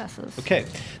 successes. Okay.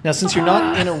 Now, since you're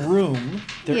not in a room,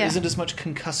 there Yeah. not as much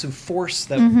concussive force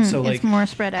that so It's like more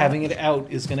spread out. having it out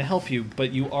is going to help you,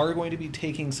 but you are going to be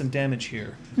taking some damage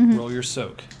here. Mm-hmm. Roll your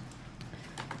soak.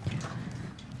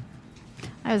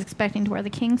 I was expecting to wear the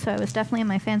king, so I was definitely in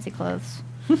my fancy clothes.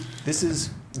 This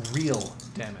is real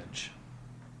damage.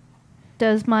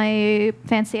 Does my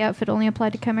fancy outfit only apply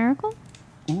to Chimerical?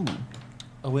 Ooh,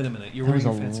 Oh, wait a minute. You're that was a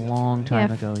wearing your fancy long outfit. time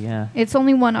Yeah. ago. Yeah. It's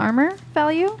only 1 armor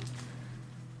value.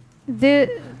 Have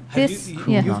This you,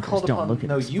 yeah. You've Knockers called don't upon. look at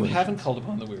No, you explosions. haven't called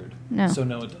upon the weird. No. So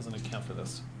no, it doesn't account for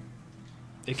this.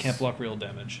 It can't block real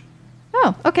damage.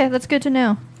 Oh, okay, that's good to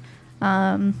know.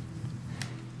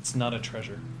 It's not a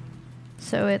treasure.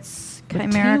 So it's But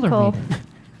Chimerical. tailor-made.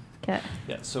 Okay.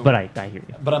 Yeah. So. But I hear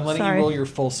you. But I'm letting Sorry. you roll your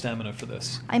full stamina for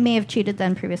this. I may have cheated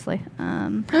then previously.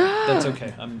 That's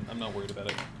okay. I'm not worried about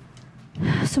it.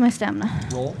 So my stamina.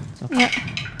 Roll. Yep.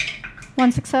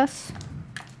 1 success.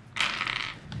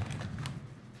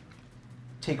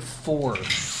 Take 4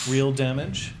 real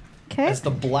damage. Okay. As the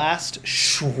blast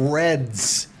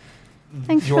shreds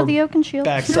Thanks your for the Oaken Shield.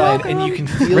 backside, and you can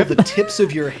feel the tips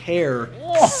of your hair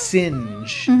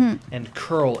singe Mm-hmm. and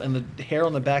curl, and the hair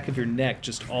on the back of your neck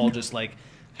just all just like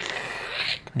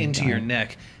into your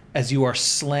neck as you are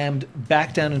slammed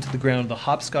back down into the ground, the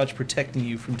hopscotch protecting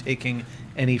you from taking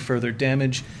any further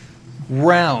damage.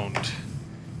 Round.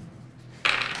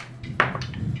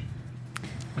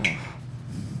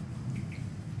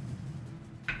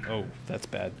 Oh, that's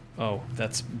bad. Oh,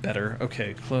 that's better.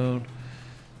 Okay, clone.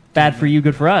 Bad for you,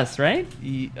 good for us, right?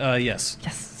 Yes.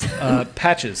 Yes.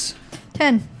 Patches.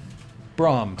 10.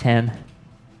 Brom. 10.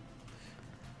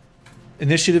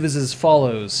 Initiative is as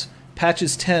follows.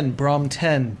 Patches 10, Brom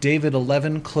 10, David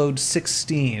 11, Claude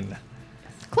 16.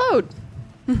 Claude.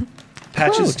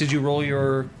 Patches, Claude. did you roll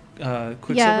your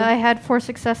Quicksilver? Yeah, I had 4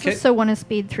 successes, Okay. so 1 is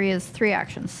speed, 3 is 3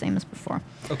 actions, same as before.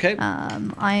 Okay.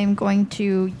 I'm going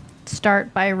to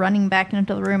start by running back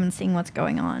into the room and seeing what's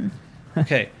going on.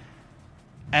 Okay.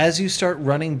 As you start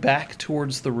running back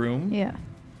towards the room, Yeah.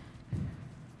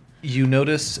 you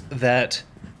notice that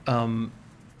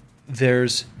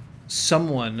there's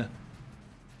someone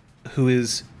who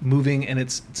is moving, and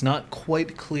it's not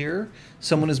quite clear.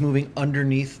 Someone is moving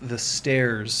underneath the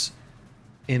stairs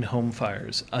in Home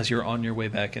Fires as you're on your way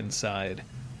back inside.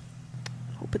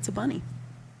 Hope it's a bunny.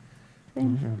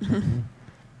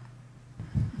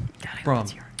 Brom.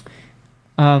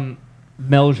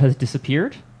 Melge has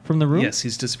disappeared from the room? Yes,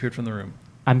 he's disappeared from the room.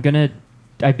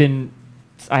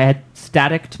 I had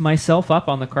staticked myself up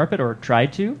on the carpet, or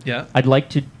tried to. Yeah. I'd like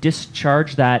to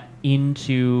discharge that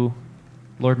into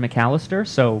Lord McAllister,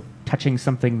 so touching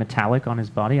something metallic on his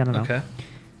body. I don't know. Okay.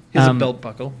 He has a Um, belt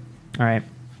buckle. All right.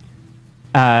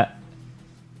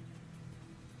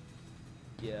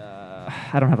 Yeah,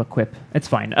 I don't have a quip. It's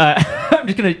fine. I'm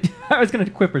just gonna. I was gonna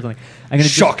quip or something. I'm gonna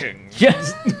Shocking.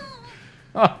 Yes.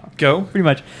 Oh, Go. pretty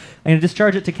much. I'm gonna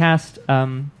discharge it to cast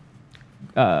Electric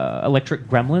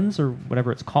Gremlins, or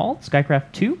whatever it's called,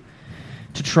 Skycraft 2,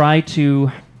 to try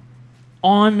to,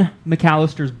 on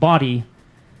McAllister's body,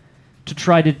 to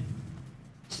try to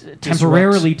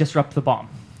temporarily disrupt the bomb.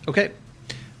 Okay.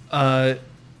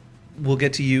 We'll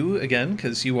get to you again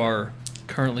because you are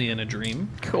currently in a dream.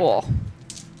 Cool.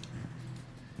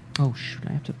 Oh shoot!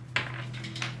 I have to.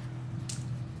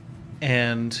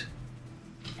 And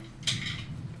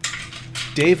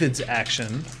David's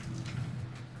action,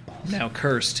 now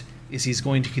cursed, is he's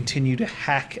going to continue to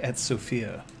hack at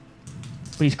Sophia.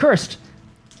 But he's cursed.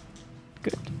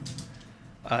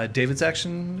 Good. David's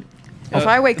action. If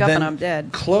I wake up then and I'm dead,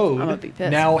 Claude, I'm gonna be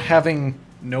pissed. now having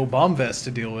no bomb vest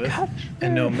to deal with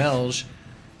and no Melge,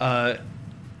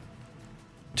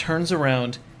 turns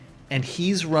around and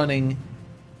he's running,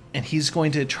 and he's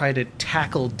going to try to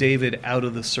tackle David out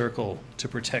of the circle to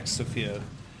protect Sophia.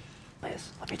 Liz,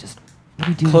 let me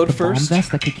do Claude the first. bomb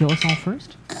vest that could kill us all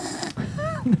first.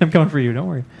 I'm coming for you. Don't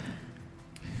worry.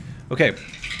 Okay.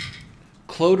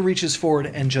 Claude reaches forward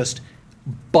and just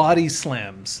body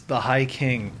slams the High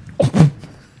King. I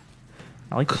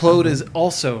like the Claude sound. is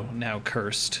also now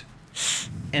cursed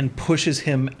and pushes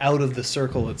him out of the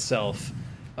circle itself.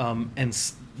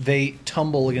 They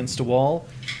tumble against a wall,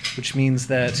 which means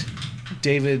that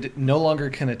David no longer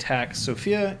can attack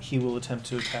Sophia. He will attempt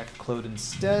to attack Claude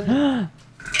instead.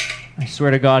 I swear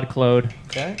to God, Claude.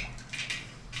 Okay.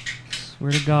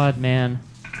 Swear to God, man.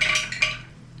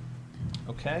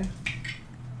 Okay.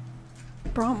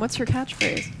 Brom, what's your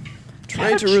catchphrase?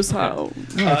 Traitorous hound.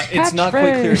 It's not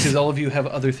quite clear catchphrase. because all of you have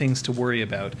other things to worry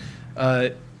about.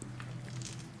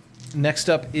 Next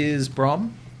up is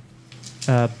Brom.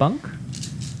 Bunk?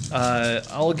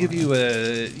 I'll give you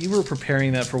a. You were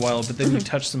preparing that for a while, but then you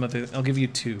touched some other. I'll give you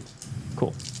 2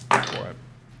 Cool. for it.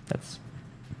 That's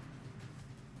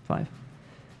 5.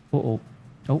 Oh.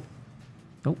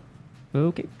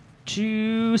 Okay.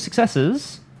 2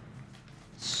 successes.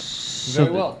 So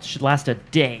Very well. that should last a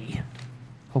day,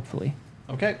 hopefully.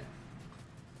 Okay.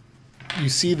 You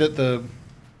see that the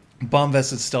bomb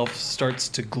vest itself starts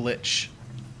to glitch.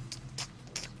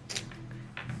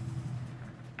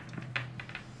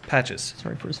 Patches.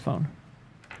 Sorry for his phone.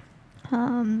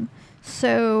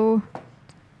 So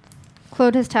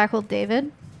Claude has tackled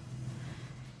David.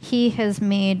 He has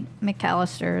made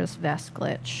McAllister's vest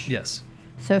glitch. Yes.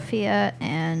 Sophia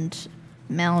and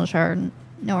Melge are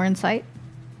nowhere in sight.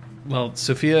 Well,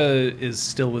 Sophia is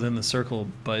still within the circle,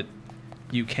 but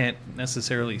you can't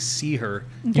necessarily see her.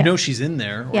 Okay. You know she's in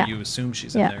there, or Yeah. you assume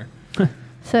she's Yeah. in there.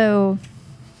 So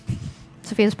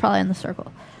Sophia's probably in the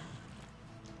circle.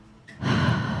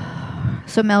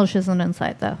 So Melge isn't in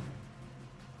sight, though.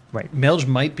 Right. Melge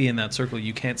might be in that circle.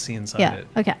 You can't see inside Yeah. it.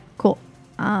 Okay. Cool.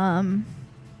 Not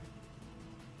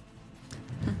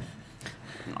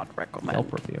Help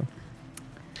recommend. review.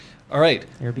 All right.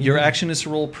 Airbnb. Your action is to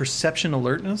roll perception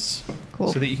alertness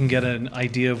Cool. so that you can get an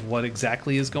idea of what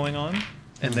exactly is going on,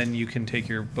 and then you can take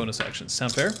your bonus actions.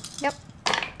 Sound fair? Yep.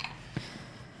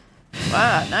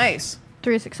 Ah, nice.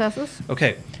 3 successes.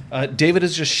 Okay. David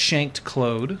has just shanked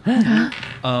Claude,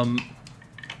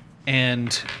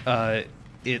 and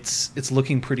it's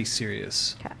looking pretty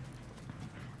serious. Okay.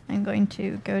 I'm going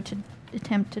to go to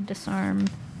attempt to disarm.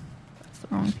 That's the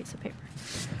wrong piece of paper.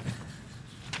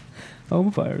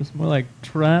 Home fire is more like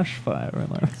trash fire.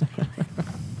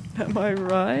 Am I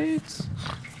right?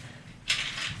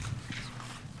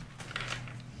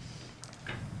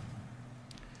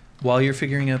 While you're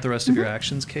figuring out the rest of your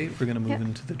actions, Kate, we're going to move Yep.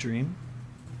 into the dream.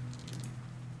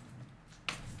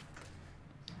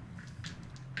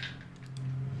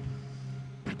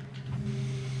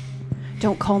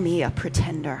 Don't call me a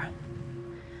pretender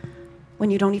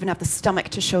when you don't even have the stomach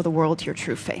to show the world your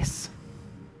true face.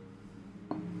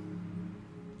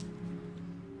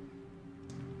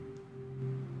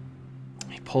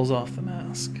 He pulls off the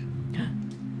mask.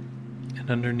 And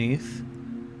underneath,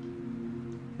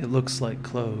 it looks like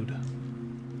Claude.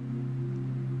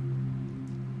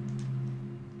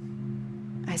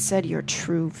 I said your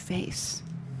true face.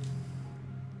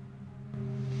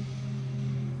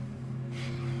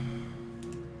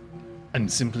 I'm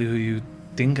simply who you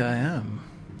think I am.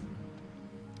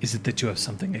 Is it that you have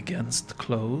something against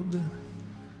Claude?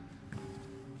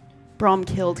 Brom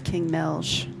killed King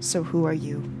Melge, so who are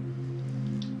you?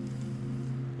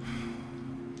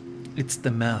 It's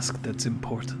the mask that's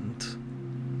important.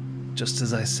 Just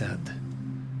as I said.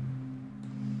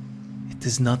 It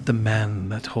is not the man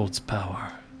that holds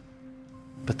power,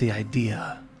 but the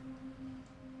idea.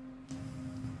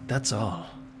 That's all.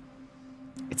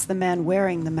 It's the man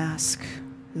wearing the mask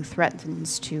who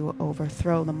threatens to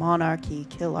overthrow the monarchy,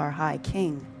 kill our High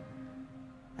King.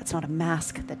 That's not a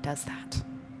mask that does that.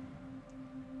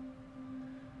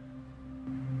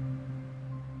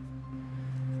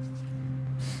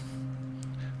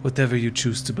 Whatever you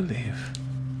choose to believe.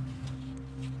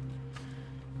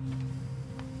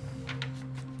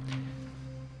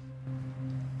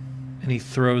 And he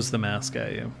throws the mask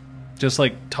at you. Just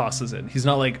like tosses it. He's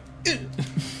not like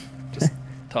just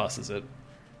tosses it.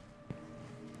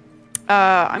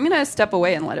 I'm gonna step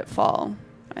away and let it fall.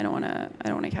 I don't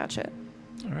wanna catch it.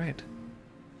 All right.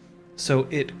 So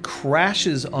it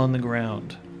crashes on the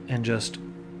ground and just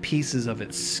pieces of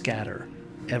it scatter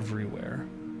everywhere.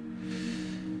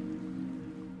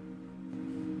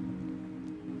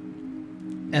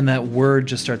 And that word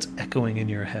just starts echoing in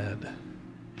your head.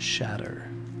 Shatter.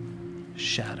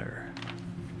 Shatter.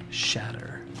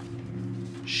 Shatter.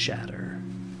 Shatter.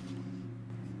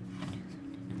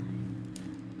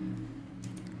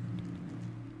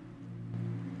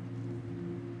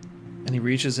 And he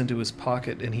reaches into his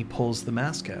pocket and he pulls the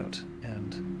mask out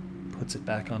and puts it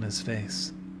back on his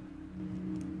face.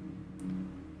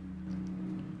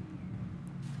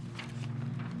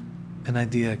 An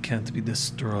idea can't be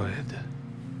destroyed.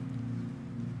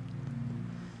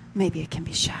 Maybe it can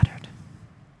be shattered.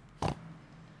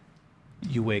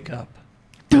 You wake up.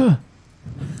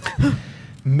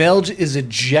 Melge is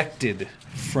ejected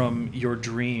from your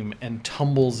dream and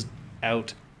tumbles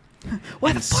out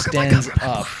Why and the fuck stands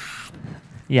up.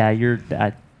 Yeah, you're.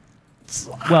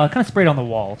 Well, it kind of sprayed on the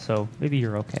wall, so maybe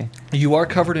you're okay. You are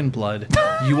covered in blood.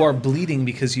 You are bleeding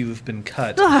because you have been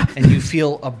cut, and you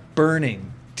feel a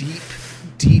burning deep,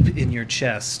 deep in your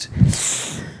chest.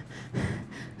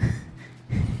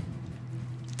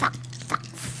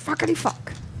 Fuckity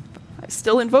fuck. I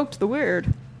still invoked the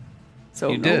word.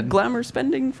 So You no did. glamour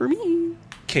spending for me.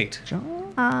 Kate,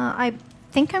 I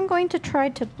think I'm going to try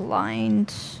to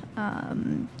blind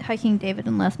Hiking David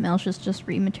unless Melch is just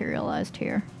rematerialized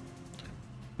here.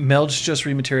 Melge just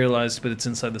rematerialized, but it's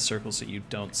inside the circle, so you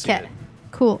don't see Okay, it.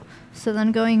 cool. So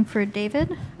then going for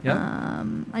David, Yeah.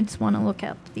 I just want to look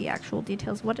at the actual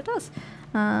details of what it does.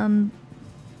 And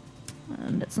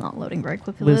it's not loading very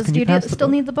quickly. Liz, Liz, can do you you pass the still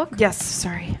book? need the book? Yes,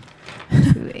 sorry.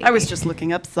 I was just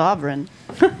looking up Sovereign,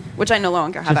 which I no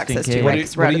longer have Just in access case. to. What Right, are,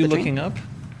 'cause we're what out are of you the looking dream.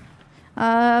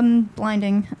 up?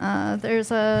 Blinding. There's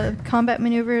a combat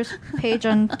maneuvers page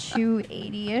on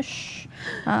 280-ish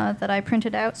that I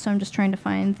printed out, so I'm just trying to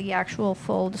find the actual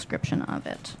full description of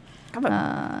it.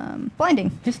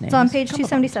 Blinding. His name It's on is page Cumberbund.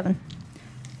 277.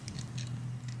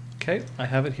 Okay, I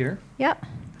have it here. Yep.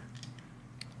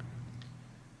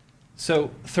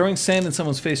 So, throwing sand in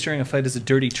someone's face during a fight is a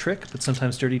dirty trick, but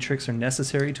sometimes dirty tricks are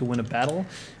necessary to win a battle.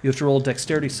 You have to roll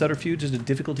Dexterity Subterfuge at a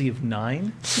difficulty of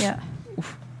 9. Yeah.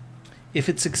 If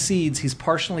it succeeds, he's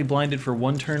partially blinded for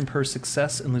 1 turn per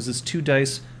success and loses 2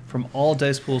 dice from all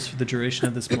dice pools for the duration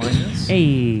of this blindness.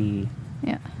 Hey.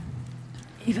 Yeah.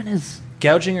 Even his.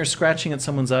 Gouging or scratching at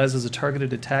someone's eyes as a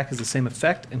targeted attack has the same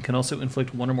effect and can also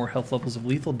inflict 1 or more health levels of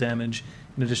lethal damage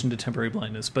in addition to temporary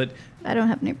blindness. But I don't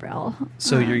have any braille.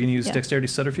 so you're going to use yeah. Dexterity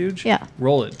Subterfuge? Yeah.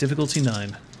 Roll it. Difficulty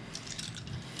 9.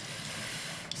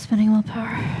 Spending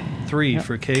willpower. 3 Yep.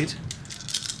 for Kate.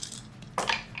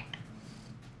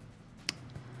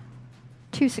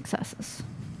 2 successes.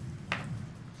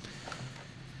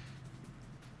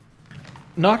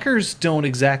 Knockers don't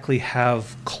exactly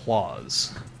have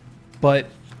claws, but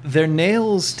their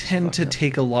nails tend to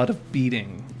take a lot of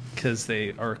beating because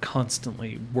they are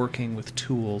constantly working with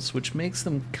tools, which makes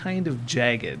them kind of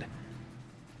jagged.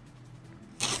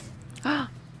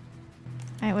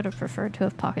 I would have preferred to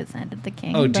have pocket sanded the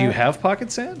king. Oh, do you but have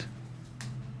pocket sand?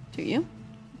 Do you?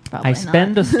 probably I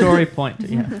spend a not. story point.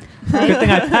 Yeah. Good thing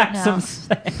I packed No. some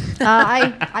sand.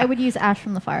 I would use ash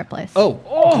from the fireplace.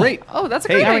 Oh, great. Oh, that's a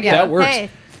Hey, great There we idea. go. that works. Hey,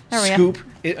 there we go. Scoop.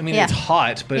 I mean, Yeah. it's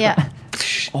hot, but Yeah.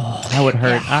 Oh, that would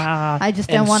hurt. Yeah. Ah. I just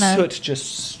and don't want to. soot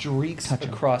just streaks Touch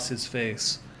him. across his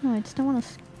face. No, I just don't want to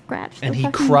scratch. And the he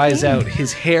fucking cries king. out,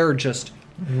 his hair just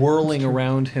whirling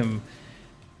around him.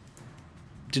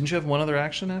 Didn't you have one other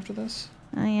action after this?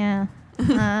 Oh yeah.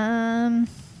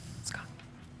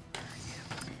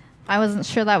 I wasn't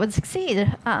sure that would succeed.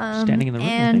 Standing in the room,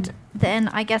 I and think. then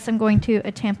I guess I'm going to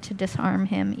attempt to disarm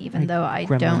him, even Like though I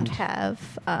gremlin. don't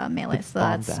have melee. The So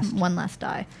that's bombast. one less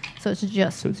die. So it's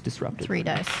just So it's disrupted. 3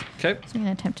 dice. Okay. So I'm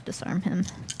going to attempt to disarm him.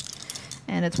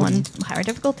 And it's What do one higher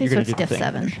difficulty, You're so gonna it's do the diff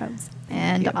thing. 7.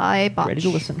 And I botch. Ready to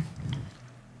listen.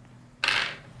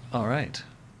 All right.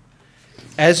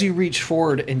 As you reach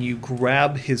forward and you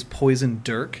grab his poisoned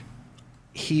dirk,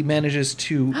 he manages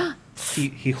to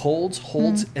he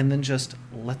holds, and then just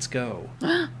lets go.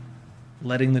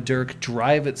 Letting the dirk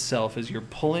drive itself as you're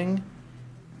pulling.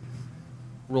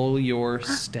 Roll your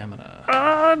stamina.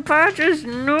 Patches,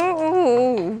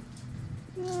 no.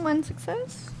 1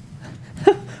 success.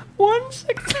 1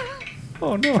 success.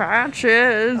 Oh no.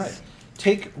 Patches.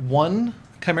 Take 1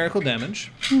 chimerical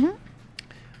damage.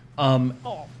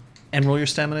 And roll your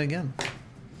stamina again.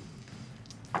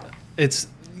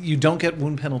 You don't get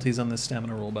wound penalties on this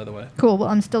stamina roll, by the way. Cool. Well,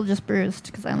 I'm still just bruised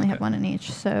because I only have Okay. 1 in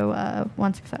each. So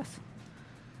 1 success.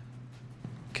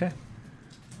 Okay.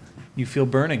 You feel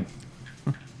burning.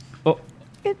 Oh.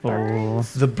 Good Oh.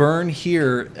 The burn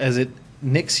here, as it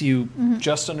nicks you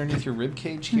just underneath your rib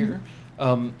cage here,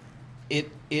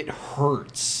 it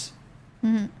hurts.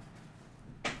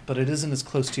 But it isn't as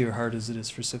close to your heart as it is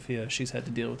for Sophia. She's had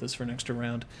to deal with this for an extra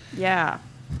round. Yeah.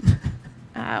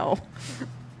 Ow.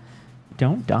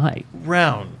 Don't die.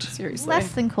 Round. Seriously.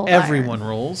 Less than cold Everyone iron.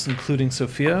 rolls, including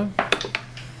Sophia.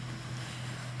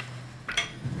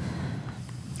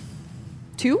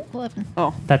 2? 11.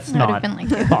 Oh. That's That would've not been like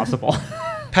two. possible.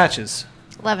 Patches.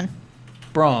 11.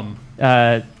 Brom.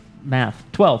 Math.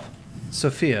 12.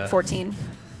 Sophia. 14.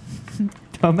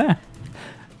 Oh, math.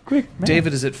 Quick, math.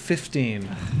 David is at 15.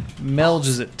 Melge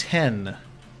is at 10.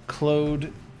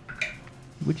 Claude,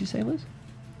 Would you say, Liz?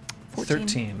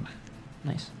 13.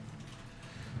 Nice.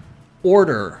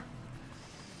 Order.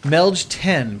 Melge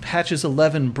 10, Patches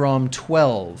 11, Brom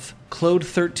 12, Claude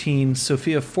 13,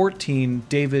 Sophia 14,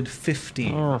 David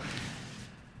 15. Oh.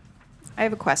 I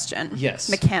have a question. Yes.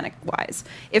 Mechanic-wise.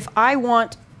 If I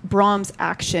want Brom's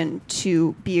action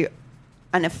to be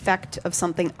an effect of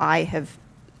something I have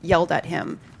yelled at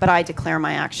him, but I declare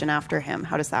my action after him,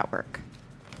 how does that work?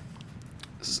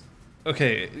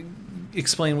 Okay,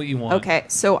 explain what you want. Okay,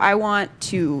 so I want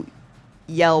to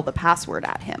yell the password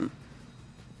at him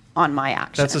on my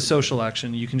action. That's a social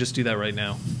action. You can just do that right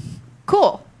now.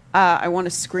 Cool. I want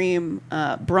to scream,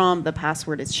 Brom, the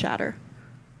password is shatter.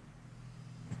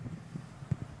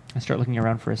 I start looking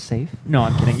around for a safe. No,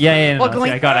 I'm kidding. Yeah, no, Well, no,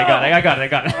 going- I got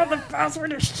it. The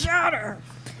password is shatter.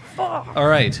 All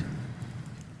right.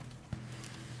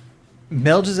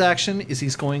 Melge's action is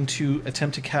he's going to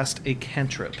attempt to cast a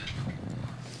cantrip.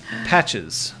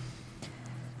 Patches.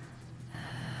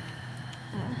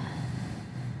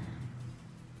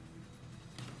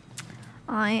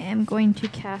 I am going to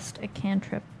cast a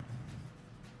cantrip.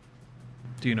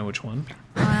 Do you know which one?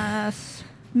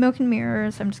 Smoke and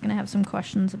mirrors. I'm just going to have some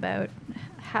questions about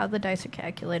how the dice are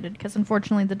calculated because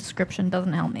unfortunately the description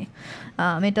doesn't help me.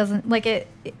 It doesn't like it.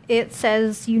 It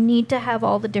says you need to have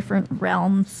all the different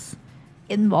realms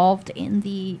involved in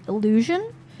the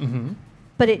illusion,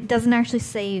 but it doesn't actually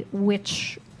say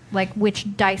which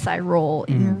dice I roll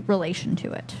in relation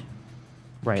to it.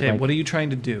 Right. Okay, like, what are you trying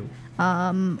to do?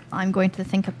 I'm going to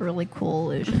think up a really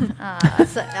cool illusion.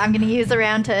 So I'm going to use the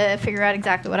round to figure out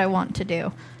exactly what I want to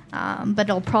do. But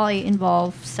it'll probably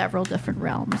involve several different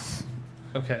realms.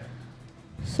 Okay.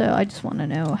 So I just want to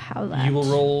know how that... You will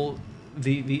roll...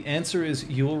 The answer is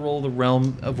you will roll the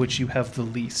realm of which you have the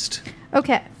least.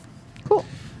 Okay. Cool.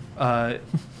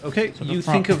 Okay, So you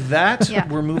the think front. of that. Yeah.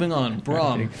 We're moving on.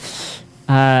 Brom.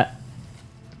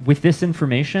 With this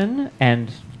information and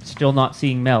still not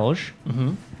seeing Melge,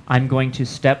 I'm going to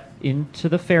step into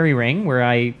the fairy ring where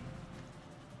I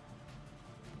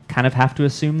kind of have to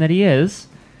assume that he is,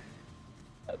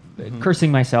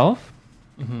 cursing myself.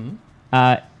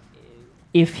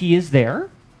 If he is there,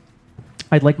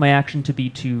 I'd like my action to be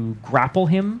to grapple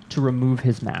him to remove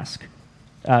his mask,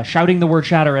 shouting the word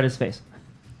shatter at his face.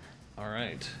 All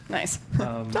right. Nice.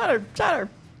 Um, Shatter, shatter,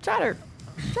 shatter,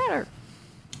 shatter.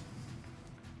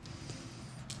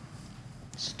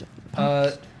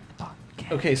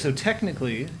 Okay, so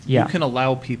technically, Yeah. you can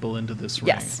allow people into this ring.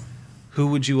 Yes. Who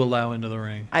would you allow into the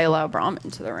ring? I allow Brom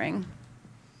into the ring.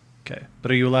 Okay,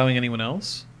 but are you allowing anyone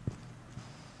else?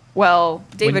 Well,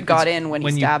 David When- got it's- in when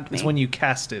when he you- stabbed me. It's when you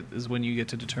cast it is when you get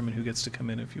to determine who gets to come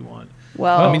in if you want.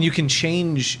 Well, I mean, you can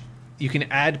change, you can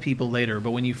add people later,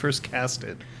 but when you first cast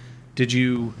it, did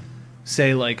you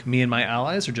say like me and my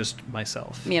allies or just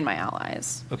myself? me and my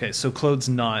allies. Okay, so Claude's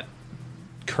not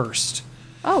cursed.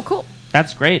 Oh, cool.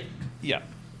 That's great. Yeah.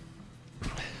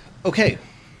 Okay.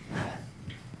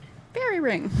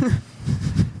 ring.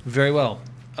 Very well.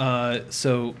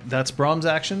 So that's Brahm's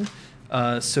action.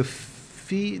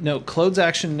 Claude's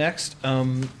action next.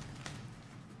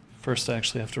 First, I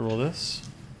actually have to roll this.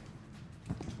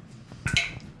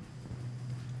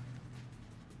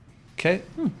 Okay.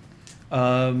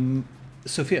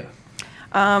 Sophia.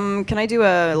 Can I do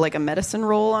a medicine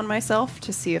roll on myself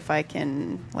to see if I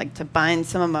can to bind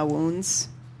some of my wounds?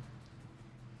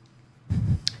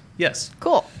 Yes.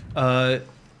 Cool.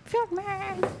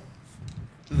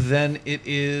 Then it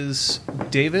is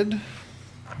David.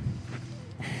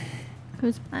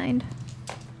 Who's blind?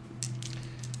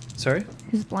 Sorry?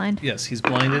 Who's blind? Yes, he's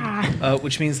blinded,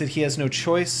 which means that he has no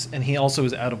choice, and he also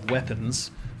is out of weapons.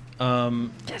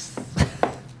 Yes.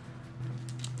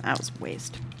 That was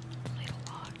waste. Played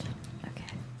a lot.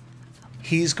 Okay.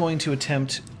 He's going to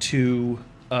attempt to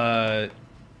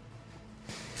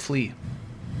flee.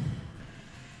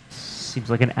 Seems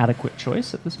like an adequate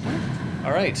choice at this point.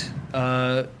 All right.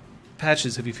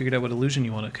 Patches, have you figured out what illusion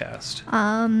you want to cast?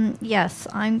 Yes,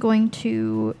 I'm going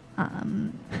to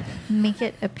make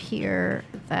it appear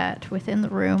that within the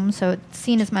room, so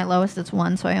seen as my lowest, it's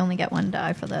 1, so I only get 1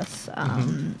 die for this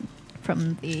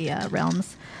from the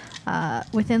realms.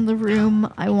 Within the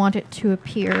room, I want it to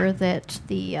appear that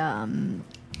the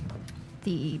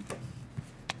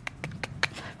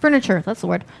furniture, that's the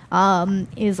word,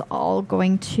 is all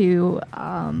going to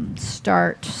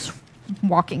start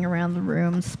walking around the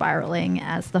room, spiraling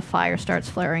as the fire starts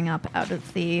flaring up out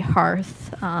of the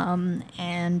hearth, and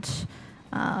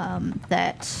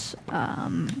that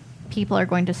people are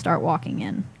going to start walking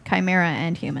in, chimera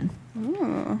and human,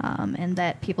 and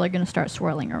that people are going to start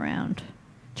swirling around,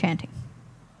 chanting,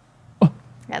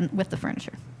 and with the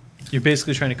furniture. You're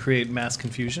basically trying to create mass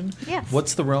confusion? Yes.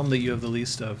 What's the realm that you have the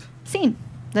least of? Scene,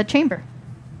 the chamber.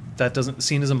 That doesn't...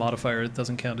 Scene is a modifier. It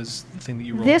doesn't count as the thing that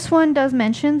you roll. This one does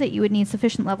mention that you would need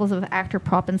sufficient levels of actor,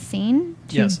 prop, and scene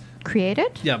to create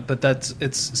it. Yeah, but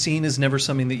scene is never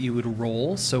something that you would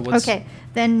roll, so what's... Okay,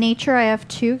 then nature I have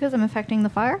 2 because I'm affecting the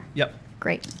fire. Yep.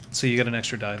 Great. So you get an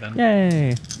extra die then.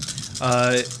 Yay.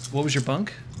 What was your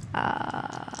bunk?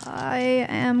 I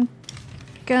am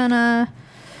gonna...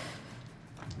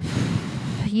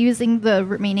 Using the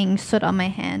remaining soot on my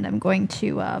hand, I'm going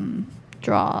to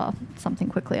draw something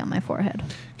quickly on my forehead.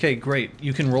 Okay, great.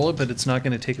 You can roll it, but it's not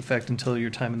going to take effect until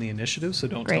your time in the initiative, so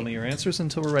don't tell me your answers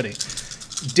until we're ready.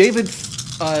 David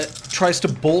tries to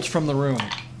bolt from the room.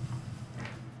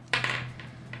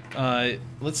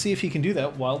 Let's see if he can do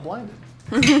that while blinded.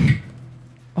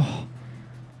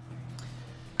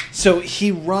 So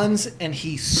he runs and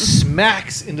he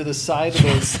smacks into the side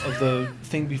of the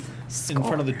thing in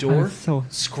front of the door,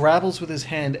 scrabbles with his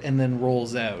hand, and then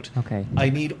rolls out. Okay.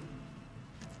 I need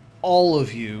all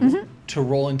of you to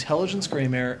roll Intelligence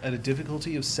Greymare at a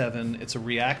difficulty of 7. It's a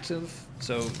reactive,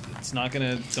 so it's not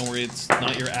going to... Don't worry, it's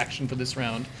not your action for this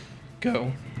round.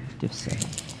 Go. Diff 7.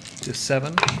 Diff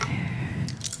 7.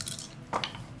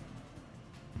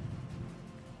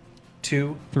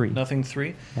 2. 3. Nothing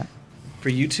 3. Yeah. For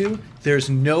you two,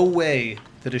 there's no way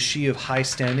that a Shi of high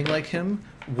standing like him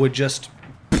would just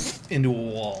into a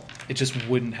wall. It just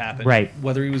wouldn't happen. Right.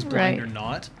 Whether he was blind or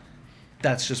not,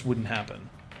 that's just wouldn't happen.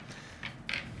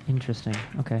 Interesting.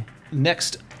 Okay.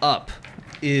 Next up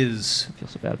is... I feel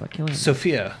so bad about killing him.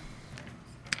 Sophia.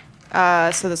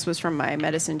 So this was from my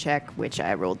medicine check, which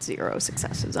I rolled 0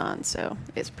 successes on, so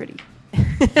it's pretty...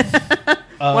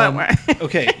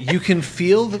 Okay, you can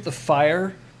feel that the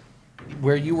fire...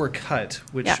 Where you were cut,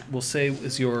 which we'll say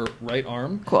is your right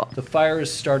arm. Cool. The fire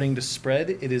is starting to spread.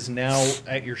 It is now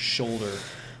at your shoulder.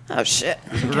 Oh, shit.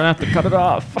 So we're going to have to cut it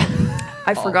off.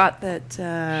 I forgot that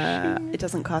it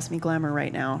doesn't cost me glamour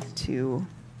right now to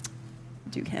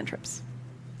do cantrips.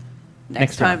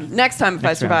 Next time if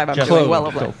I survive, I'm doing well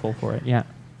of Go full for it, yeah.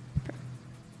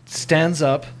 Stands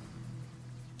up.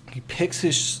 He picks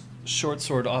his short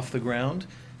sword off the ground,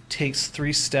 takes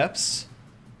 3 steps...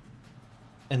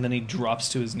 And then he drops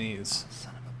to his knees.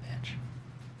 Son of a bitch.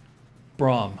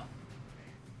 Brahm.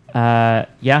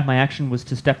 Yeah, my action was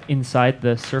to step inside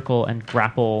the circle and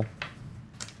grapple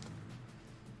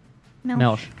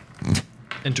Melch.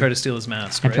 And try to steal his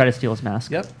mask, and try to steal his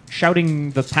mask. Yep.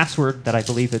 Shouting the password that I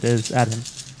believe it is at him.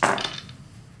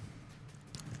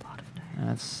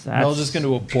 That's Mel's just going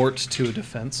to abort to a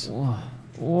defense. Whoa.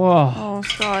 Whoa. Oh,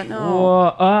 Scott,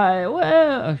 no.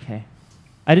 Whoa. Okay.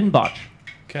 I didn't botch.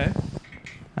 Okay.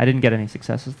 I didn't get any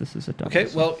successes. This is a double. Okay,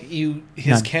 well,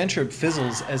 his cantrip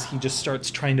fizzles as he just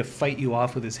starts trying to fight you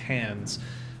off with his hands.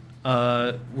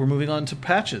 We're moving on to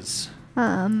Patches.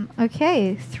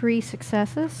 Okay, 3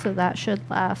 successes, so that should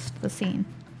last the scene.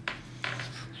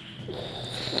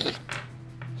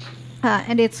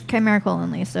 And it's chimerical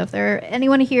only. So if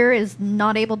anyone here is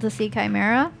not able to see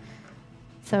chimera,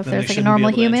 so if Then they there's like a shouldn't be normal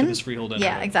able to enter human, this freehold yeah,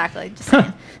 anyway. exactly. Just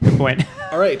saying. Good point.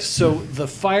 All right, so the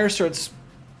fire starts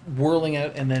whirling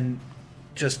out, and then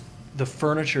just the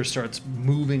furniture starts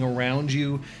moving around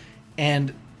you.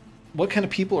 And what kind of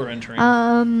people are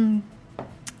entering?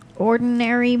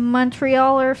 Ordinary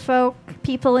Montrealer folk,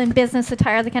 people in business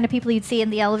attire, the kind of people you'd see in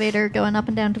the elevator going up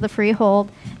and down to the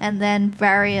freehold, and then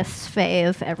various fae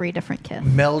of every different kit.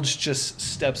 Melge just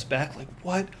steps back, like,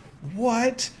 what?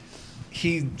 What?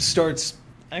 He starts.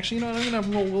 Actually, you know what? I'm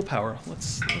gonna roll willpower.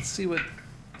 Let's see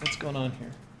what's going on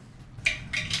here.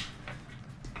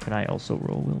 Can I also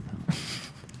roll willpower?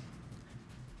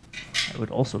 I would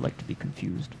also like to be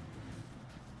confused.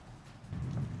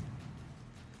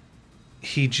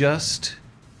 He just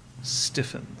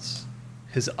stiffens.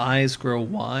 His eyes grow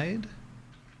wide,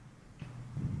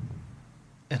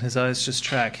 and his eyes just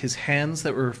track. His hands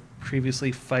that were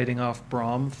previously fighting off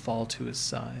Brom fall to his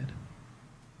side.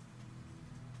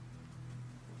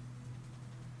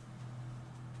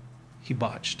 He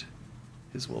botched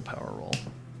his willpower roll.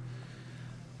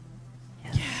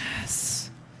 Yes.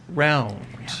 Round.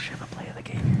 We actually have a play of the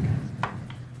game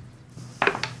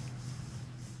here, guys.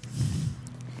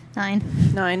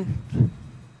 9. 9.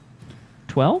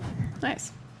 12?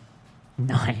 Nice.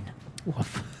 9.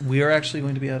 Woof. We are actually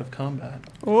going to be out of combat.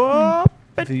 Whoa.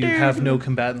 You have no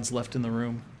combatants left in the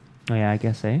room. Oh yeah, I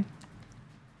guess, eh?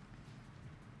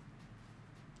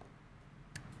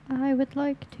 I would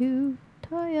like to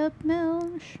tie up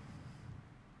Melge.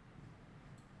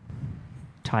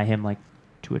 Tie him, like,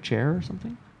 to a chair or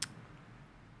something?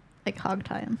 Like hog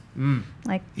tie him. Mm.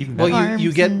 Like Even Well, better. you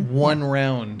arms get and- one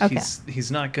round. Okay. He's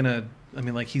not gonna. I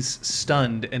mean, like, he's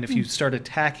stunned, and if you start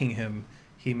attacking him,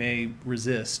 he may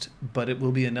resist. But it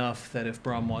will be enough that if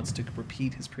Brom wants to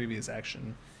repeat his previous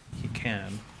action, he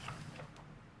can.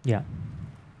 Yeah.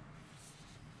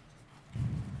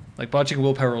 Like, botching a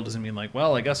willpower roll doesn't mean like,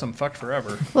 well, I guess I'm fucked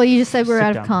forever. Well, you just said we're Sit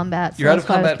out down. of combat. So You're out of that's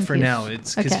why I was combat for now. confused.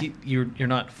 It's because Okay. you're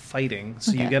not fighting,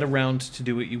 so you Okay. get a round to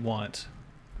do what you want.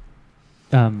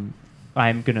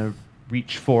 I'm gonna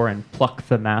reach for and pluck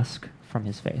the mask from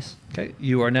his face. Okay,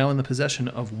 you are now in the possession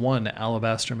of one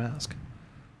alabaster mask.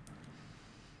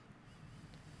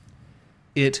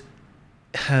 It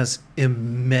has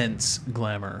immense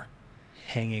glamour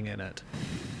hanging in it.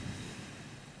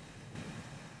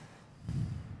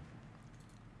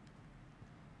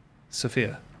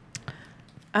 Sophia.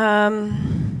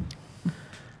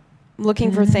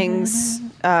 Looking for things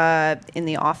in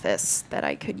the office that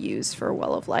I could use for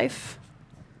Well of Life.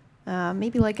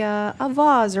 Maybe like a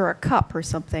vase or a cup or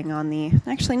something on the.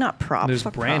 Actually, not prop. There's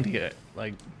fuck brandy. Prop.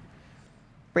 Like,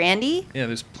 Brandy? yeah,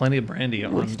 there's plenty of brandy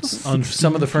on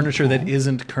some of the furniture that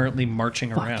isn't currently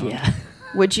marching around. Yeah.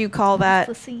 Would you call That's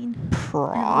that the scene.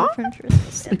 prop?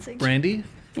 Brandy?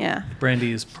 Yeah.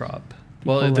 Brandy is prop.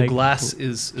 Well, People the like glass to-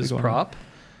 is to go on. prop.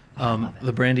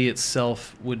 The brandy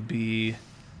itself would be,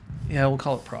 yeah, we'll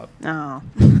call it prop. No.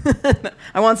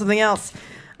 I want something else.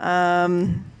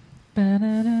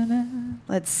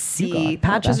 Let's see. got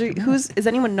Patches. alabaster Is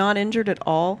anyone not injured at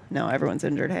all? No, everyone's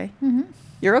injured. Hey, Mm-hmm.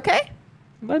 you're okay?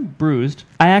 I'm bruised.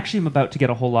 I actually am about to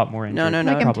get a whole lot more injured. No, no,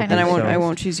 no. Like I'm probably, Then I won't. so- I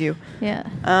won't choose you. Yeah.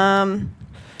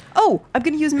 Oh, I'm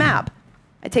gonna use Mab.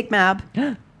 I take Mab,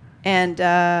 and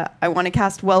I want to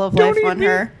cast Well of Life on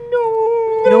her.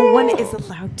 No one is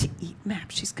allowed to eat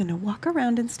Mab. She's gonna walk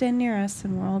around and stand near us,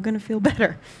 and we're all gonna feel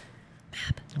better.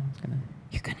 Mab, No one's gonna-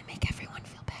 you're gonna make everyone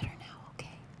feel better now, okay?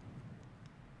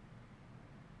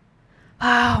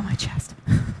 Oh, my chest.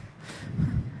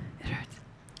 It hurts.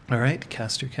 All right,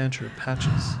 cast your cantrip,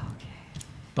 Patches.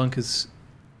 Bunk is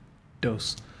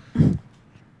dose.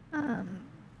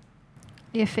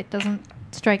 If it doesn't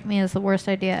strike me as the worst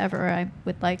idea ever, I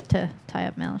would like to tie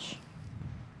up Melge.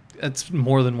 It's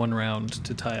more than one round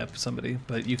to tie up somebody,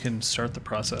 but you can start the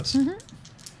process. Mm-hmm.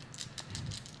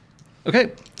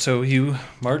 Okay, so you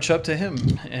march up to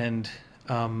him, and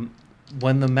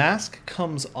when the mask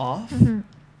comes off, Mm-hmm.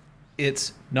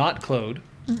 it's not Claude.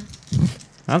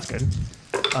 That's good.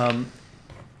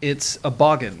 It's a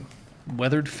boggin,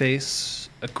 weathered face,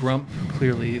 a grump,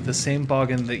 clearly the same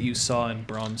boggin that you saw in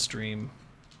Bronze Dream.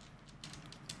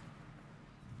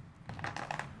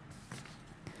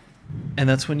 And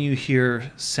that's when you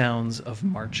hear sounds of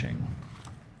marching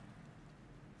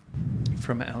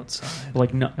from outside.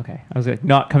 Like, no, okay. I was like,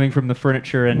 not coming from the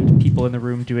furniture and people in the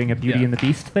room doing a Beauty Yeah. and the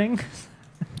Beast thing.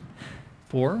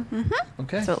 4? Mm-hmm.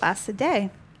 Okay. So it lasts a day.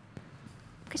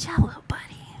 Good job, little buddy.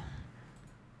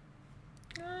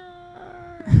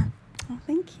 Oh,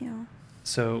 thank you.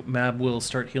 So Mab will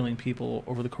start healing people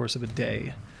over the course of a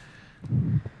day.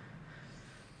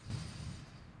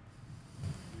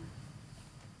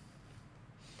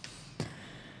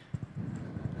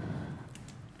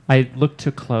 I look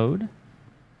to Claude.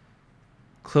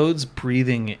 Claude's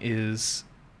breathing is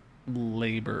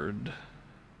labored.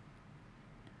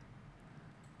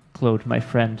 Claude, my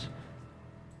friend,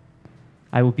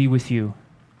 I will be with you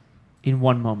in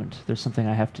one moment. There's something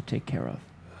I have to take care of.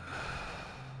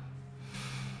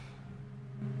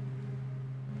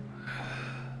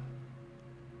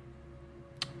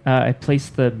 I place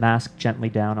the mask gently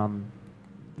down on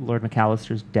Lord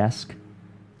McAllister's desk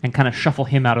and kind of shuffle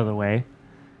him out of the way.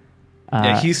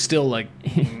 Yeah, he's still like...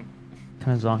 kind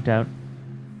of zonked out.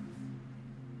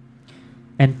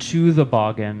 And to the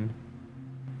Boggin,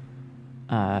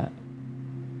 I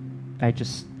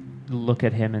just look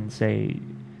at him and say,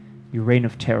 your reign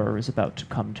of terror is about to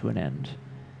come to an end.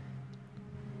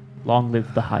 Long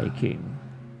live the High King.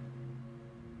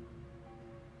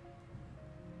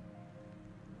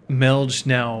 Melge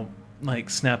now like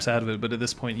snaps out of it, but at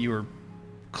this point you are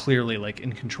clearly like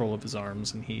in control of his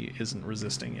arms and he isn't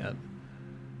resisting yet.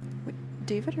 Wait,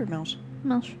 David or Melch?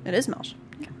 Melch. It is Melch.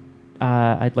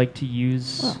 I'd like to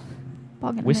use Well,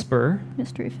 Boggin Whisper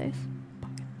mystery face.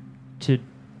 to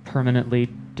permanently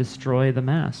destroy the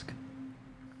mask.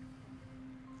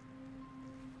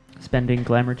 Spending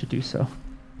glamour to do so.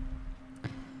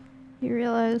 You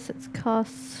realize its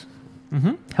costs.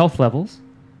 Health levels,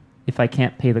 if I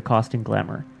can't pay the cost in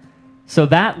glamour. So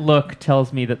that look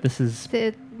tells me that this is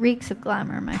It reeks of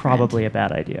glamour, my probably a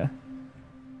bad idea.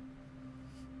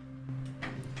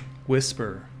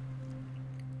 Whisper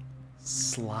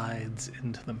slides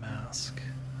into the mask.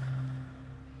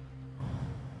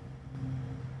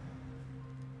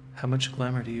 How much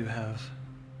glamour do you have?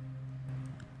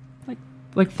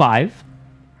 Like 5.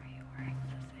 Are you wearing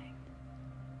the thing?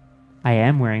 I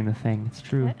am wearing the thing. It's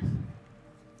true. What?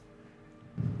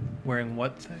 Wearing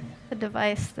what thing? The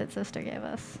device that sister gave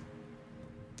us.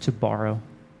 To borrow,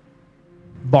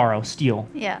 steal,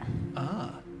 Yeah.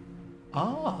 Ah.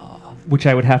 which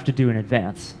I would have to do in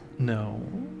advance. No.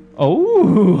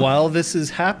 Oh. While this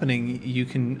is happening, you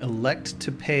can elect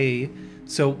to pay.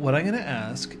 So what I'm going to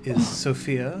ask is,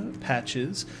 Sophia,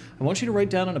 Patches, I want you to write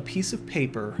down on a piece of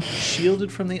paper,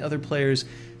 shielded from the other players,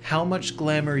 how much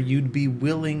glamour you'd be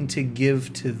willing to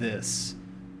give to this.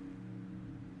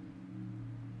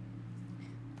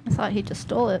 I thought he just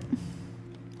stole it.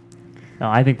 No,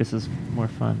 I think this is more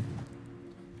fun.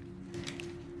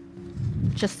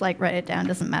 Just like write it down.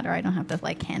 Doesn't matter. I don't have to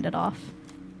like hand it off.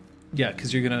 Yeah,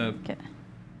 because you're going Okay.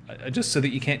 to... Just so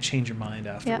that you can't change your mind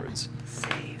afterwards.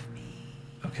 Save me.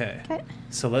 Okay. Okay.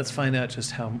 So let's find out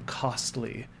just how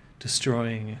costly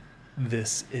destroying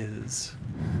this is.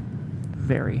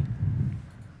 Very.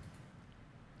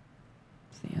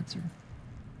 That's the answer.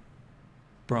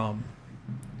 Brahm,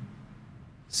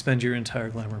 spend your entire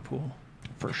glamour pool.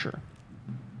 For sure.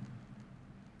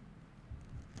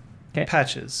 Okay.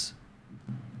 Patches,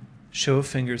 show of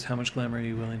fingers, how much glamour are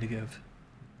you willing to give?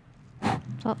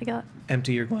 That's all I got.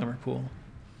 Empty your glamour pool.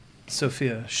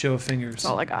 Sophia, show of fingers. That's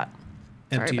all I got.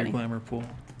 Empty Sorry, your buddy. glamour pool.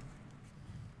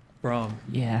 Brahm,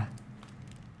 Yeah.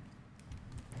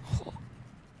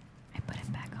 I put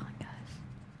it back on,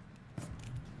 guys.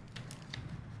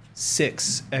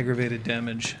 6 aggravated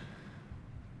damage.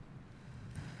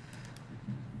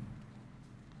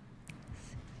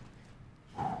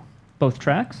 Both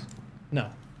tracks? No,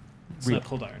 it's Real. not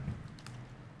cold iron.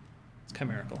 It's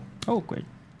chimerical. Oh, great.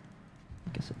 I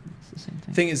guess it's the same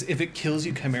thing. Thing is, if it kills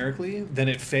you chimerically, then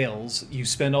it fails. You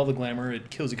spend all the glamour, it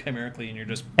kills you chimerically, and you're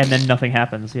just... And then nothing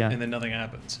happens, yeah. And then nothing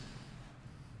happens.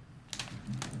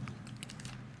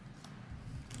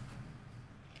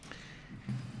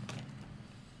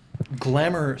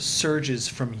 Glamour surges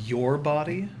from your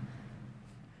body,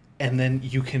 and then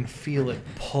you can feel it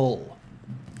pull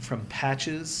from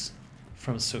Patches,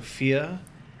 from Sophia,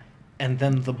 and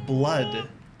then the blood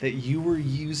that you were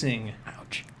using...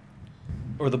 Ouch.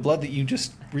 Or the blood that you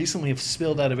just recently have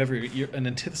spilled out of an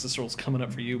antithesis roll's coming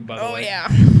up for you, by the way.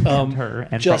 And her,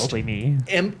 and just probably me.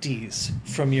 empties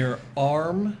from your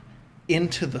arm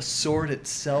into the sword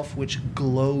itself, which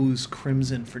glows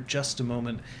crimson for just a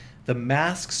moment. The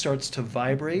mask starts to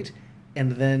vibrate,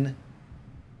 and then,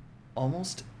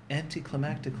 almost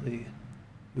anticlimactically,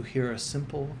 you hear a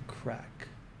simple crack.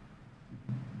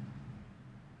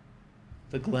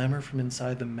 The glamour from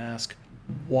inside the mask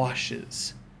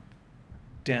washes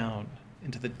down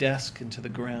into the desk, into the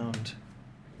ground.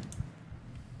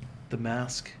 The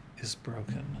mask is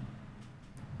broken.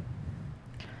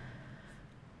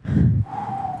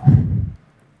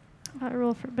 I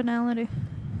roll for banality.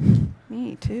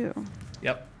 Me too.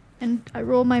 Yep. And I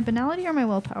roll my banality or my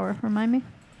willpower? Remind me.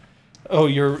 Oh,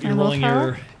 you're My rolling your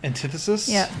willpower? antithesis?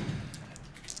 Yeah.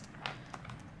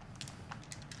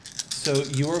 So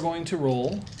you are going to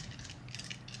roll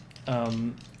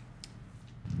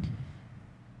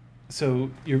So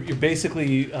you're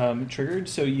basically triggered.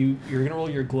 So you're gonna roll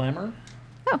your glamour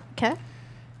Oh, okay.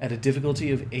 at a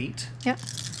difficulty of 8. Yep.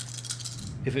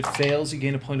 If it fails, you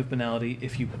gain a point of banality.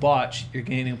 If you botch, you're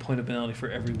gaining a point of banality for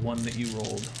every one that you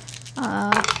rolled.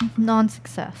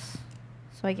 Non-success.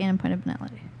 So I gain a point of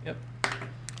banality. Yep.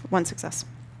 1 success.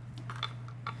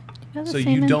 You have the So you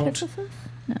same don't- antithesis?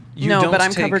 No. You no, don't but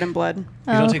I'm take- covered in blood. You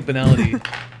Oh. don't take banality,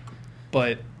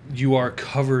 but you are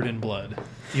covered in blood.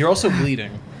 You're also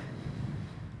bleeding.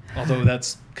 Although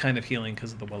that's kind of healing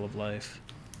because of the well of life.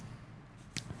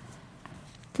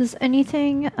 Does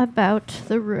anything about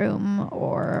the room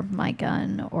or my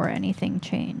gun or anything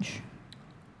change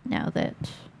now that?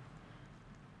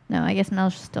 No, I guess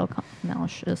Melsh is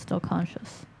still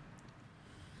conscious.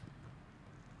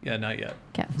 Yeah, not yet.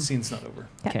 Okay. The scene's not over.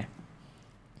 Okay.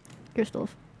 You're still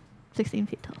 16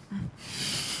 feet tall.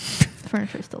 The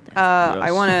furniture is still down.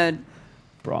 I want to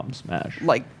Braum smash.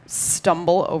 like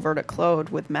stumble over to Claude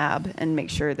with Mab and make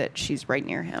sure that she's right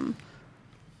near him.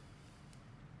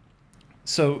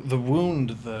 So the wound,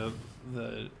 the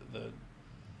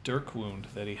dirk wound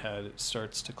that he had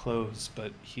starts to close,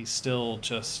 but he still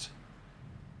just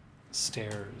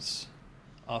stares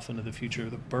off into the future.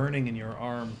 The burning in your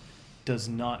arm does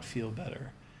not feel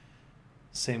better.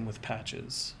 Same with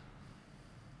Patches.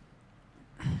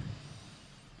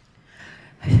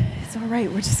 It's all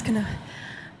right. We're just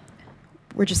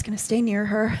gonna stay near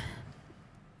her.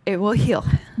 It will heal.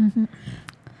 Mm-hmm.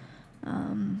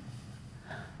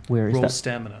 Where is Roll that?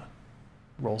 stamina.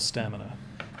 Roll stamina.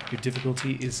 Your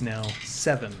difficulty is now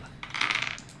 7.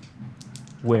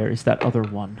 Where is that other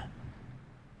one?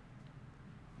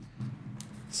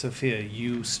 Sophia,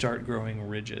 you start growing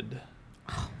rigid.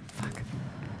 Fuck.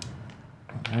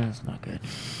 That is not good.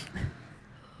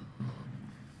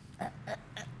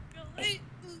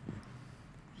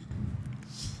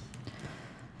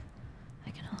 I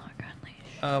can no longer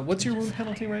unleash. What's your wound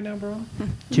penalty right now, bro? It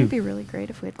 2. would be really great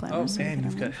if we had glamour. Oh, so we man, could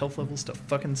you've got unleash. health levels to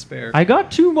fucking spare. I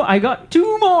got 2 more. I got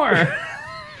 2 more.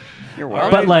 You're All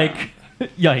welcome. But like,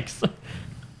 yikes!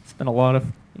 Spent a lot of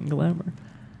glamour.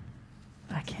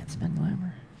 I can't spend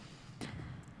glamour.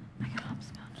 I can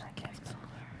hopscotch. I can't spell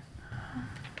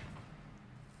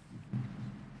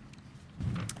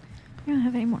You don't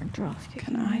have any more draws. What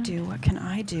can I do? What can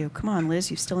I do? Come on, Liz.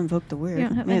 You've still invoked the weird. You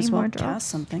don't have May any as well more drops? cast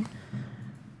something.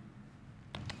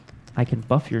 I can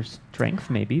buff your strength,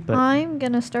 maybe, but I'm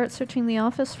gonna start searching the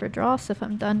office for dross if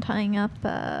I'm done tying up.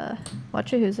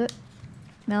 Watch it. Who's it?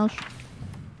 Melsh.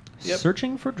 Yep.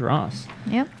 searching for dross.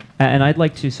 Yep. And I'd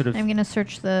like to sort of. I'm gonna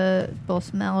search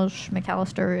both Melsh,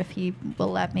 McAllister if he will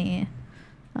let me.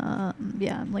 Yeah,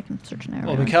 I'm searching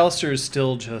Well, everyone. McAllister is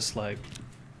still just like.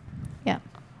 Yeah.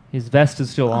 His vest is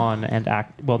still on and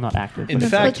not active. In but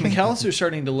it's fact, like- McAllister's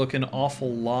starting to look an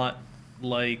awful lot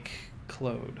like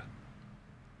Claude.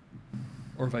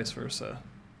 Or vice versa.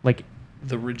 like,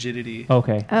 The rigidity.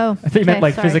 okay. Oh. I think you meant okay,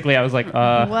 like sorry. physically. I was like,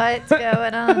 What's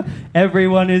going on?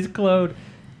 Everyone is Claude.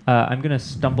 I'm gonna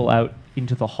stumble out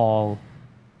into the hall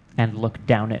and look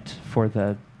down it for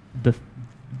the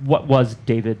what was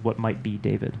David, what might be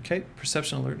David. Okay,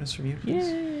 perception alertness from you, please.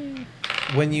 Yay!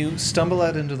 When you stumble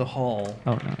out into the hall,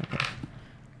 Oh no. Okay.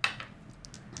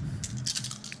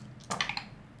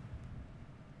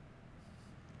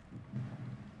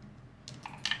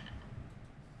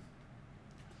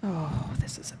 Oh,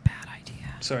 this is a bad idea.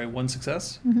 sorry, 1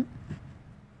 success? Mhm.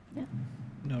 Yeah.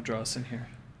 No dross in here.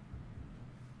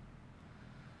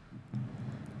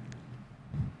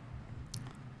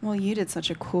 Well, you did such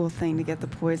a cool thing to get the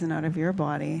poison out of your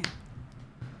body.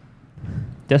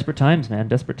 Desperate times, man.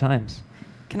 Desperate times.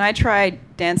 Can I try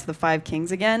Dance of the Five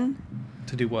Kings again?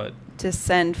 To do what? To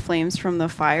send flames from the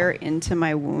fire into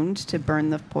my wound to burn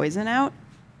the poison out?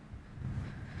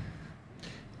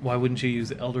 Why wouldn't you use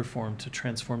the elder form to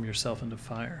transform yourself into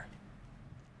fire?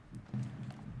 I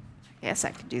guess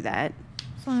I could do that.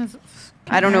 As long as it's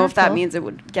I don't know if that careful. means it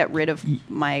would get rid of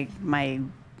my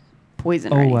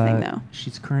poison or Oh, anything, though.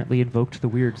 she's currently invoked the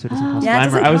weird, so it doesn't cost Yeah, it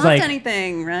glamour. doesn't I was cost like,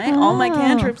 anything, right? All my Oh.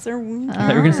 cantrips are wound. I thought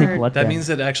you were gonna say Alright. blood. That then. means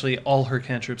that actually all her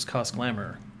cantrips cost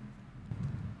glamour.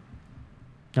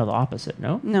 No, the opposite.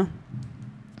 No, No.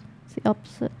 It's the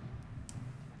opposite.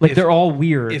 like If- they're all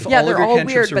weird. if Yeah, all of they're your all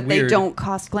cantrips weird, are but they weird- don't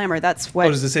cost glamour. That's what.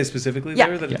 Oh, does it say specifically Yeah.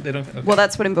 there that Yeah. they don't? Okay. Well,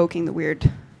 that's what invoking the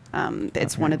weird.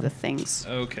 It's one of the things.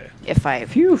 Okay. If I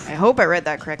hope I read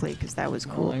that correctly because that was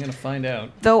Well, cool. I'm gonna find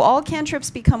out. Though all cantrips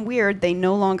become weird, they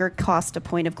no longer cost a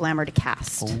point of glamour to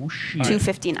cast. Oh shit!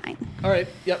 259. All right.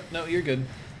 Yep. No, you're good.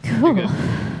 Cool. You're good.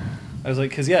 I was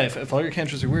like, because yeah, if all your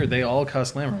cantrips are weird, they all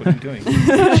cost glamour. What are you doing?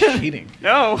 You're cheating.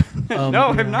 No, Um, no,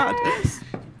 I'm not.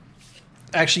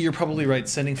 Actually, you're probably right.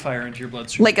 Sending fire into your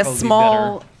bloodstream Like would a probably be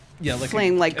small better. Yeah, like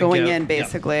flame, like a going gout. in, Yeah.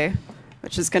 basically,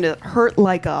 which is going to hurt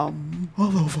like a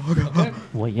motherfucker. Okay,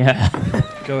 Well, yeah.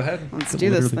 go ahead. Let's do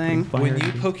this Literally thing. putting When fire you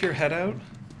into- poke your head out,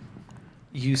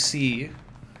 you see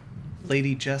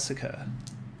Lady Jessica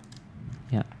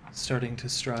Yeah. starting to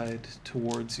stride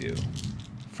towards you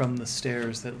from the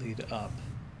stairs that lead up.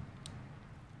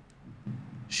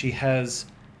 She has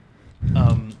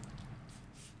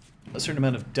a certain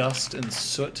amount of dust and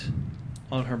soot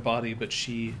on her body, but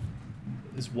she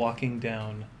is walking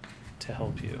down to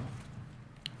help you.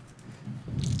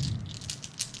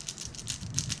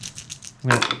 I'm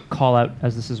going to call out,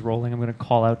 as this is rolling, I'm going to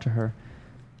call out to her.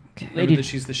 Remember Lady that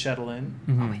she's the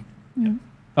chatelaine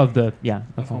of the, yeah,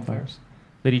 of home home fires. fires.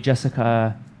 Lady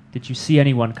Jessica, did you see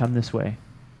anyone come this way?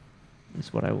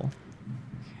 Is what I will.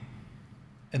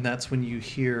 And that's when you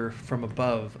hear from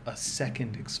above a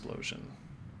second explosion.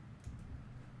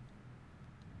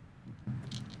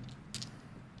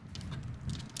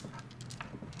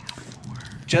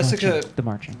 Jessica The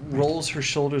marching. rolls her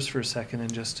shoulders for a second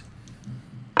and just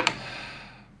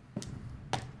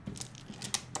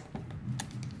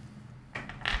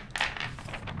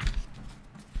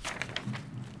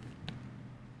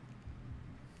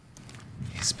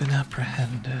he's been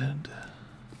apprehended.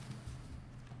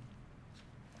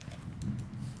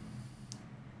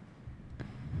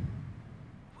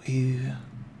 We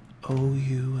owe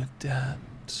you a debt.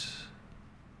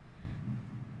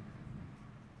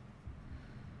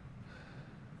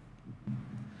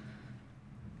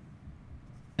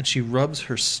 And she rubs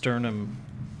her sternum.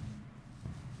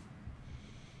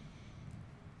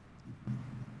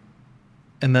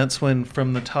 And that's when,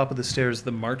 from the top of the stairs,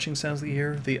 the marching sounds that you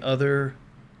hear, the other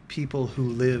people who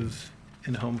live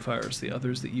in home fires, the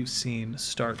others that you've seen,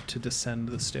 start to descend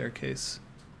the staircase.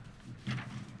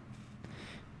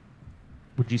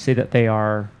 Would you say that they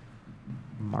are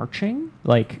marching?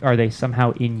 Like, are they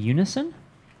somehow in unison?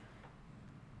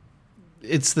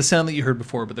 It's the sound that you heard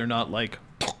before, but they're not like.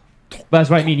 That's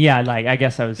what I mean. Yeah, like, I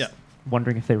guess I was Yeah.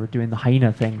 wondering if they were doing the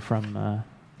hyena thing from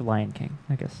The Lion King,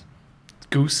 I guess.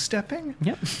 Goose stepping?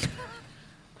 Yep.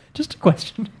 Just a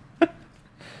question.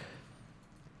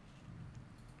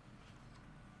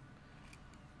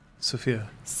 Sophia.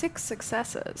 6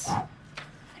 successes.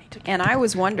 And I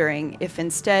was wondering if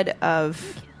instead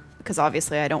of, because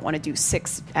obviously I don't want to do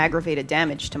 6 aggravated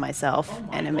damage to myself,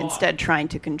 and I'm instead trying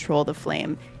to control the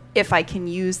flame, if I can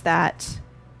use that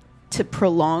to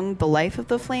prolong the life of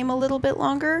the flame a little bit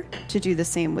longer, to do the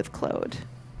same with Claude,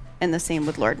 and the same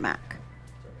with Lord Mac.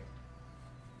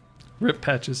 Rip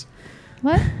Patches.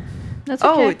 What? That's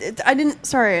Oh, okay. I didn't.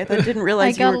 Sorry, I didn't I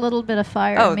realize you got were. a little bit of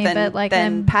fire Oh, in me, then- but like then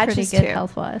I'm pretty Patches good too.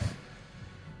 health wise.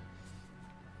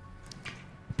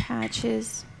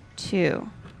 Patches 2.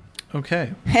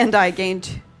 Okay. And I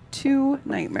gained 2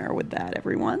 nightmare with that,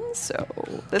 everyone.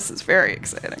 So this is very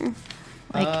exciting.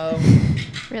 Like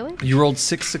really? You rolled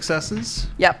 6 successes?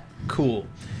 Yep. Cool.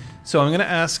 So I'm going to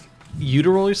ask you to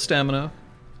roll your stamina,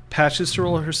 Patches to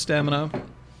roll her stamina,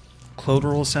 Claude to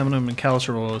roll stamina, and Callus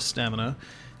to roll stamina.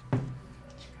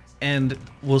 And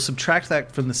we'll subtract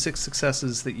that from the 6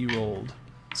 successes that you rolled.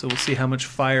 So we'll see how much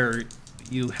fire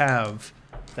you have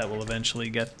that will eventually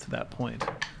get to that point.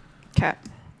 Okay.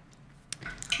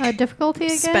 Difficulty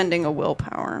again? Spending a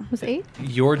willpower. Was 8?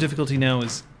 Your difficulty now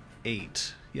is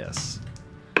 8. Yes.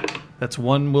 That's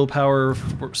 1 willpower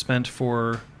spent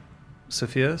for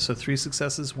Sophia. So 3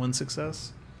 successes, 1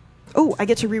 success. Oh, I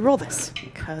get to re-roll this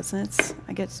because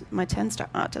I get my 10 star.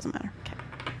 Oh, it doesn't matter.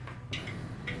 Okay.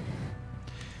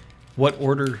 What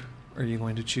order are you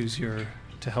going to choose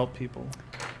to help people?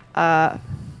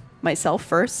 Myself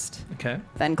first, Okay.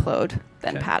 then Claude,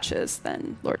 then Okay. Patches,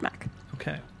 then Lord Mac.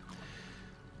 Okay.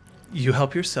 You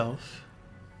help yourself.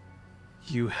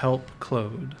 You help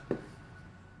Claude.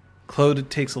 Claude, it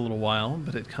takes a little while,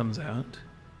 but it comes out.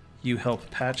 You help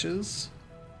Patches.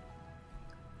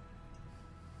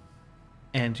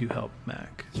 And you help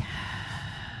Mac.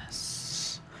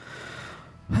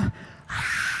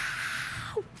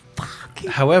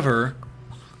 However,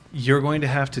 you're going to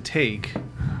have to take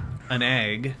an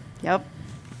egg, Yep.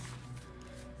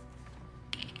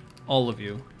 all of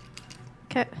you.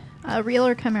 Okay. Real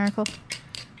or chimerical?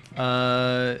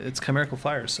 It's chimerical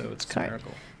fire, so it's Sorry.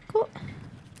 chimerical. Cool.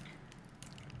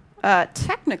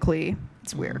 Technically,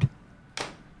 it's weird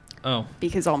Oh.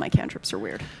 because all my cantrips are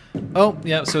weird. Oh,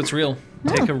 yeah, so it's real.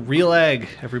 Take a real egg,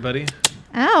 everybody.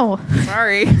 Ow.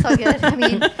 Sorry. It's all good. I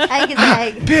mean, egg is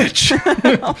egg. Bitch!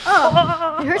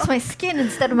 Oh, it hurts my skin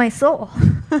instead of my soul.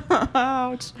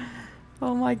 Ouch.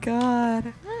 Oh my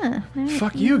god. Huh.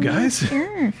 Fuck you, guys.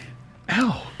 Sure.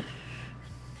 Ow.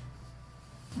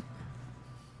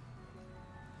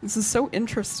 This is so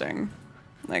interesting.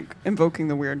 Like, invoking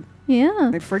the weird. Yeah.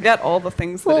 They forget all the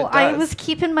things that Well, it does. I was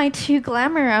keeping my 2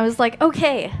 glamour. I was like,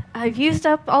 okay, I've used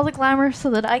up all the glamour so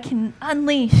that I can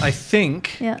unleash. I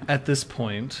think Yeah. at this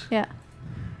point, Yeah.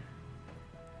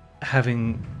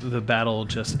 having the battle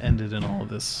just ended and all of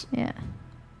this, Yeah.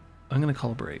 I'm going to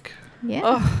call a break. Yeah.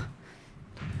 Ugh.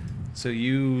 So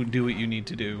you do what you need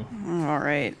to do. All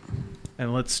right.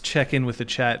 And let's check in with the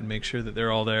chat and make sure that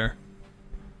they're all there.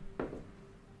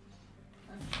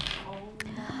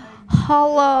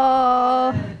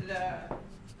 Hello.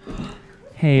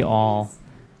 Hey, all.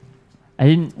 I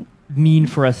didn't mean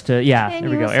for us to. Yeah, Can there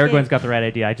we you go. escape? Aragorn's got the right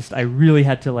idea. I really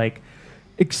had to like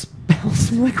expel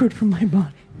some liquid from my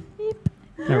body.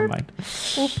 Never mind.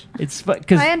 Oop. It's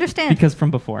because I understand. because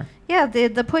from before. Yeah,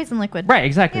 the poison liquid. Right,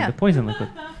 exactly. Yeah. The poison liquid.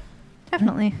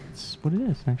 Definitely. That's what it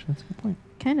is. Actually, that's a good point.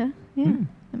 Kinda. Yeah. Mm.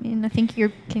 I mean, I think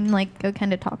you can like go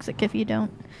kind of toxic if you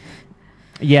don't.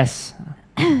 Yes,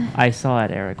 I saw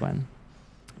it, Aragorn.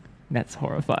 That's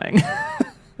horrifying.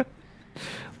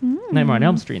 Nightmare on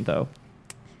Elm Street, though.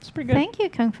 It's pretty good. Thank you,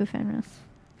 Kung Fu Fenris.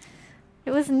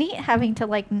 It was neat having to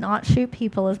like not shoot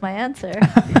people as my answer.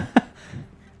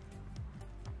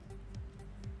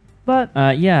 But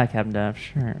Yeah, Captain Duff,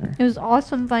 sure. it was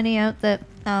awesome finding out that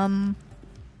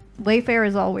Wayfair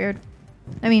is all weird.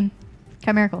 I mean,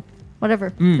 Chimerical. Whatever.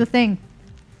 Mm. The thing.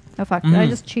 Oh fuck. Did I Mhm.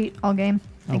 just cheat all game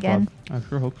Oh, again? fuck. I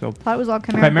sure hope so. Thought it was all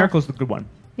Chimerical. Chimerical's the good one.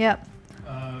 Yep.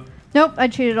 Nope, I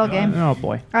cheated all game. Oh,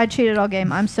 boy. I cheated all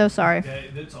game. I'm so sorry. Yeah,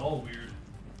 it's all weird.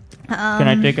 Can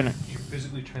I take an... You're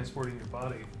physically transporting your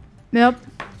body. Yep.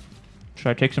 Should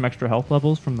I take some extra health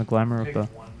levels from the glamour Take of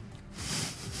the... one.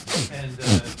 And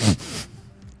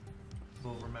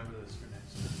we'll remember this for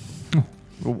next time.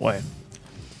 Oh, boy.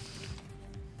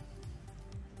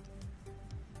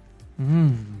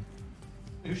 Mmm.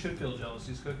 You should feel jealous.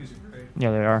 These cookies are great.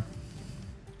 Yeah, they are.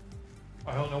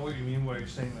 I don't know what you mean by you're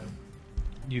saying that.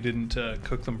 You didn't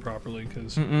cook them properly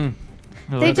because Mm-mm.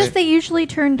 No, They they're just they usually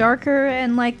turn darker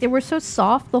and like they were so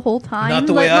soft the whole time. not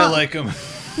the way I like them.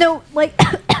 No, like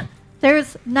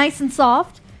there's nice and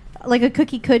soft, like a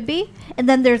cookie could be, and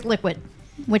then there's liquid,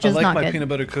 which I is like not my good. peanut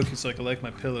butter cookies like I like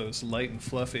my pillows, light and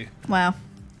fluffy. Wow.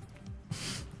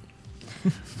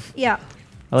 Yeah.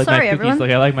 I like Sorry, my cookies everyone.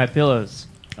 like I like my pillows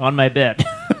on my bed.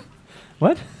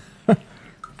 What?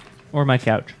 Or my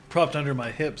couch. Propped under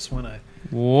my hips when I...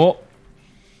 Whoa.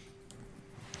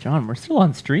 John, we're still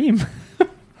on stream.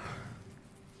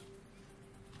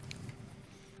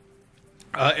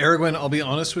 Aragorn, I'll be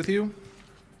honest with you.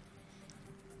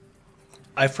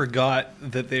 I forgot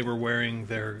that they were wearing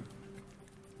their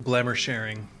glamour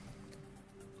sharing.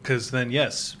 Because then,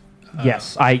 yes.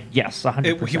 Yes,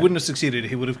 100%. He wouldn't have succeeded.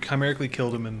 He would have chimerically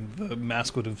killed him and the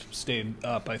mask would have stayed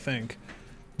up, I think.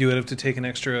 You would have to take an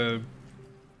extra...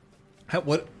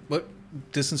 What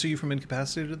distance are you from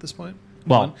incapacitated at this point?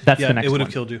 Well, One? that's yeah, the next it would one.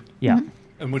 have killed you. Yeah.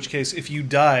 In which case, if you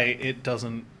die, it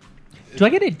doesn't... Do I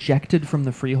get ejected from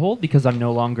the freehold because I'm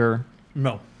no longer...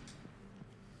 No.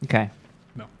 Okay.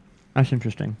 No. That's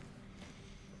interesting.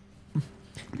 The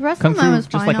rest Kung of them I Fu, was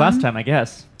just fine like last on. time, I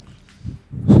guess.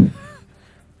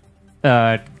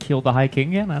 Kill the High King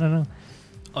again? I don't know.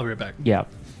 I'll be right back. Yeah.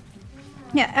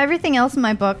 Yeah, everything else in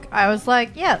my book, I was like,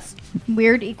 yes,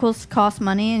 weird equals cost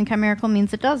money, and chimerical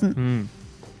means it doesn't. Mm.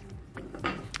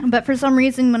 But for some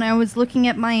reason, when I was looking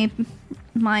at my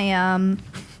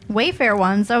Wayfair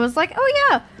ones, I was like, oh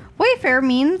yeah, Wayfair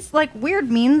means like weird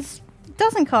means it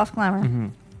doesn't cost glamour. Mm-hmm.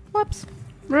 Whoops.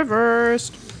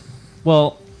 Reversed.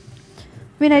 Well,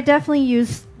 I mean, I definitely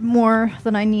used more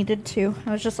than I needed to.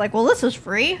 I was just like, well, this is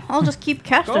free. I'll just keep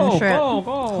casting shit. go.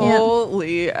 Yeah.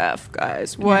 Holy F,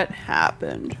 guys. What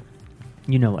happened?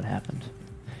 You know what happened.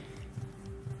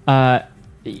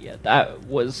 Yeah, that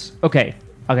was... Okay,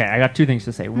 I got two things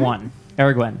to say. One,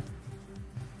 Aragorn.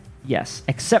 Yes,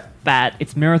 except that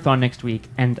it's marathon next week,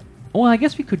 and... Well, I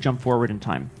guess we could jump forward in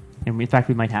time. And in fact,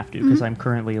 we might have to, because I'm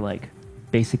currently, like,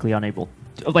 basically unable...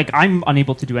 I'm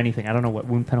unable to do anything. I don't know what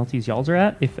wound penalties y'all's are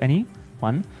at, if any.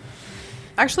 One.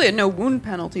 Actually, no wound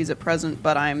penalties at present,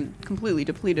 but I'm completely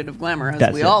depleted of glamour, as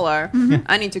That's we it. all are.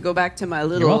 I need to go back to my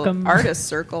little welcome. artist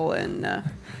circle, and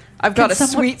I've got Can a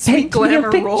someone sweet, sweet paint me a glamour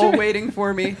roll picture? waiting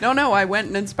for me. No, I went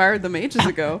and inspired them ages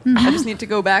ago. I just need to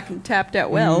go back and tap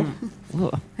that well.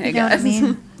 Ugh. Hey, You know what I guys.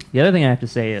 mean? The other thing I have to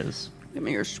say is... Give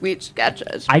me your sweet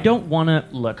sketches. I don't want to...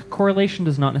 Look, correlation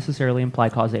does not necessarily imply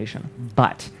causation,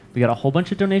 but we got a whole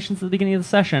bunch of donations at the beginning of the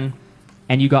session,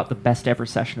 and you got the best ever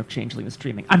session of Changeling with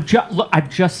streaming. I'm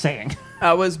just saying.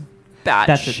 I was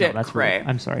That's it. No, shit that's cray. rude.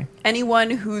 I'm sorry. Anyone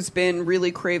who's been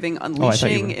really craving thought you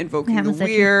unleashing, were. invoking I the haven't said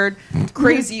you. weird,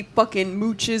 crazy fucking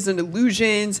mooches and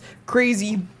illusions,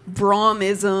 crazy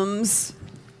Bromisms.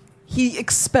 He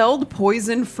expelled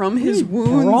poison from his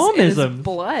wounds and his Bromisms?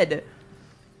 blood.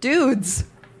 Dudes,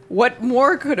 what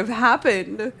more could have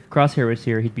happened? Crosshair was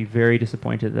here, he'd be very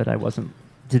disappointed that I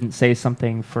didn't say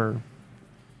something for,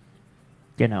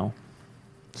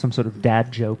 some sort of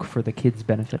dad joke for the kids'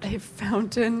 benefit. A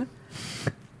fountain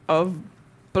of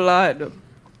blood.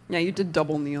 Yeah, you did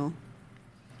double kneel.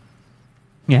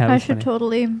 Yeah, I should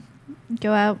totally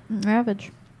go out and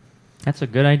ravage. That's a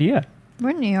good idea. We're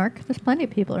in New York. There's plenty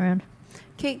of people around.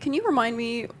 Kate, can you remind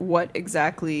me what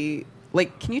exactly...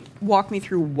 can you walk me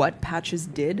through what Patches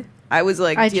did? I was,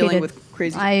 I dealing cheated. with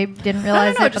crazy... I didn't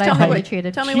realize no, it, just but I tell me totally what-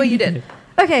 cheated. Tell me what you did.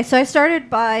 Okay, so I started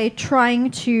by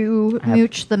trying to I have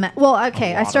mooch the... Well,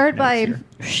 okay, a I lot of started by...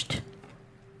 notes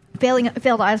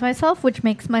failed to eyes myself, which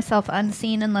makes myself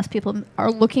unseen unless people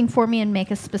are looking for me and make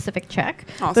a specific check.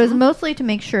 But it was Awesome. mostly to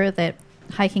make sure that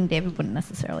Hiking David wouldn't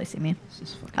necessarily see me. This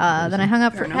is fucking Then I crazy.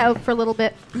 hung Fair enough. out for a little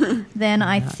bit. Then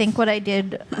I think what I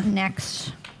did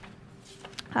next,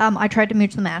 I tried to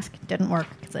mooch the mask. Didn't work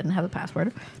because I didn't have the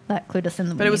password. That clued us in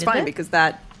that But we it was needed fine because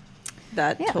that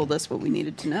Yeah. told us what we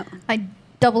needed to know. I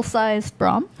double-sized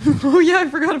Brom. Oh, yeah, I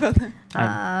forgot about that.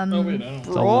 Oh wait, I don't. It's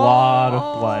a lot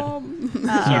of blood.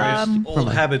 Sorry,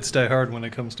 old habits die hard when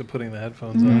it comes to putting the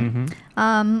headphones on.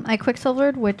 Mm-hmm. I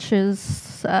quicksilvered, which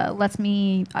is lets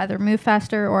me either move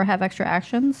faster or have extra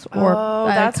actions, or a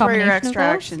that's where your combination of extra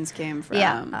those. actions came from.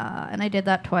 Yeah, and I did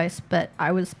that twice, but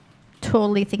I was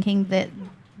totally thinking that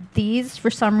these, for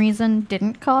some reason,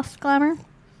 didn't cost glamour.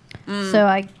 So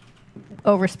I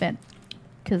overspent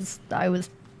because I was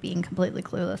being completely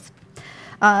clueless.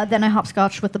 Then I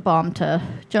hopscotched with the bomb to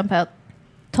jump out,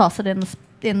 toss it in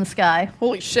the sky,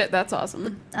 Holy shit, that's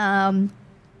awesome. and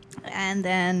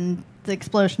then the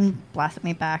explosion blasted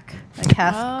me back. I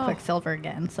cast Oh. Quicksilver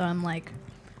again, so I'm like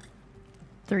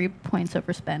 3 points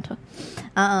overspent.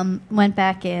 Went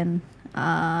back in,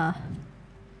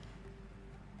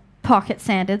 pocket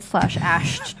sanded /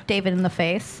 ashed David in the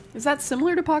face. Is that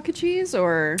similar to pocket cheese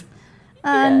or?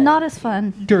 Not as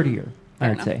fun. Dirtier, I Fair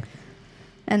would enough. say.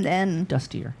 And then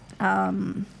Dustier.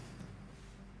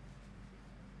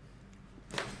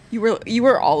 You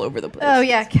were all over the place. oh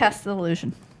yeah, cast the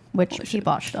illusion, which Holy he shit.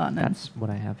 botched on. And That's what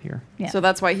I have here. yeah, So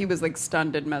that's why he was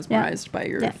stunned and mesmerized by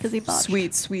your Yeah, 'cause he botched.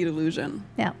 sweet, sweet illusion.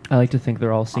 yeah. I like to think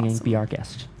they're all singing Awesome. Be Our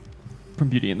Guest from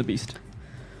Beauty and the Beast.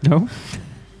 No?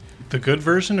 The good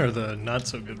version or the not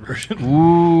so good version?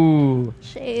 Ooh.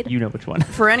 Shade. You know which one.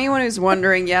 For anyone who's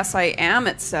wondering, yes, I am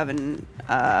at 7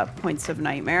 points of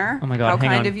nightmare. Oh my God, How hang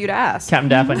kind on. of you to ask. Captain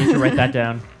Daff, I need you to write that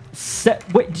down.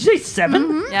 Wait, did you say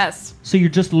 7? Yes. So you're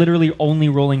just literally only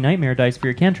rolling nightmare dice for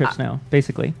your cantrips now,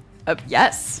 basically.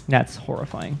 Yes. That's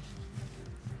horrifying.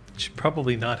 Should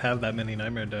probably not have that many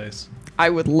nightmare dice. I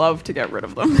would love to get rid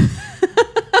of them.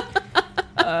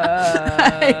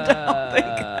 I don't think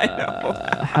I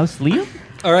know. House Liam?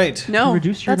 All right, No,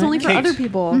 reduce your that's only for nightmare? other Kate.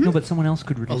 people. No, but someone else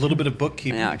could reduce a little it. bit of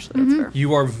bookkeeping. Yeah, actually, that's fair.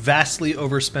 You are vastly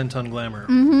overspent on glamour.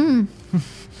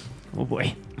 Oh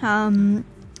boy.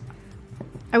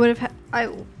 I would have.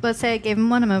 Let's say I gave him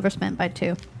 1. I'm overspent by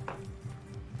 2.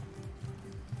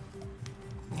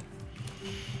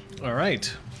 All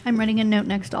right. I'm writing a note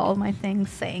next to all of my things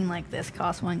saying this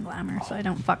costs 1 glamour, so I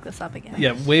don't fuck this up again.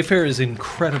 Yeah, Wayfair is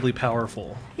incredibly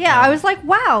powerful. Yeah, I was like,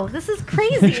 wow, this is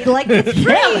crazy. It's free. let's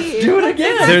do it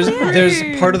again.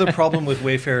 There's part of the problem with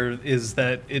Wayfair is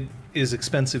that it is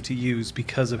expensive to use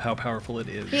because of how powerful it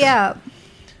is. Yeah.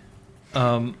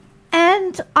 And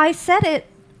I said it.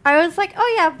 I was like,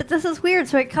 oh yeah, but this is weird.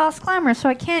 So it costs glamour, so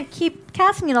I can't keep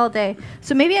casting it all day.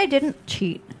 So maybe I didn't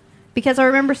cheat. Because I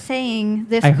remember saying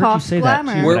this I heard you costs say that,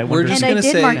 glamour. too. We're, I we're wondered- just And I going to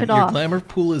did say mark it your off. glamour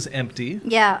pool is empty,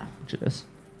 Yeah. Prejudice.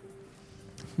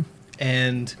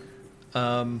 and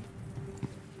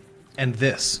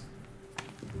this.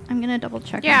 I'm gonna double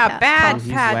check. Yeah, my bad Oh,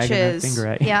 he's wagging that patches. finger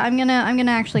at you. Yeah, I'm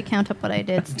gonna actually count up what I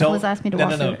did. Since it was asked me to no,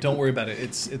 walk no, through it. don't worry about it.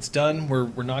 It's done. We're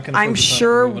not going to. I'm We're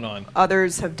sure moving on.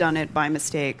 others have done it by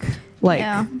mistake,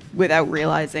 Yeah. without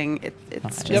realizing it.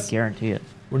 It's I just guarantee it.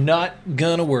 We're not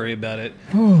gonna worry about it.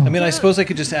 I mean, I suppose I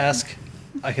could just ask.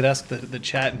 I could ask the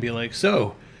chat and be like,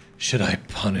 "So, should I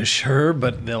punish her?"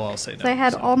 But they'll all say no. So I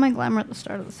had so. all my glamour at the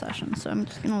start of the session, so I'm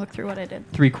just gonna look through what I did.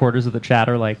 3/4 of the chat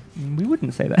are like, we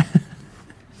wouldn't say that.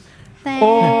 Thanks.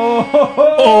 Oh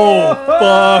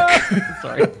fuck!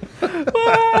 Sorry.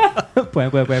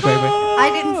 wait. I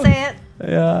didn't say it.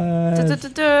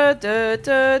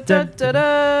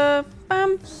 Da-da-da-da-da-da-da-da.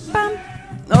 Bam, bam.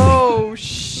 Oh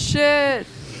shit!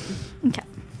 Okay.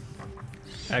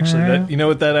 Actually, you know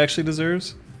what that actually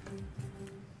deserves?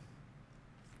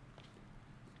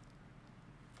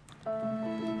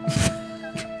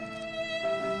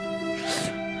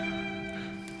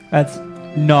 That's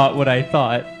not what I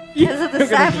thought. Because of the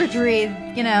savagery,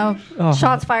 you know, Oh.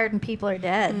 shots fired and people are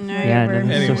dead. No. Yeah, and Whatever.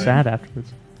 then it's Anyway. so sad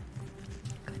afterwards.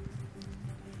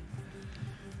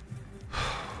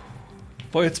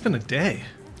 Boy, it's been a day.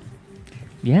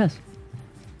 Yes.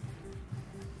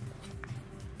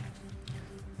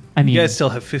 I mean, You guys still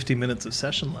have 50 minutes of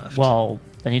session left. well,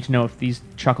 I need to know if these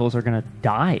chuckles are gonna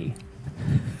die.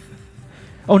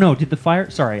 Oh no! Did the fire?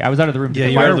 Sorry, I was out of the room. Did yeah,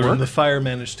 the you fire are the room. work? The fire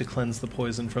managed to cleanse the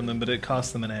poison from them, but it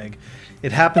cost them an egg.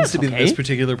 It happens That's to be that okay. this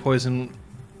particular poison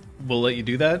will let you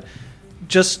do that.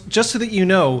 Just so that you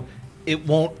know, it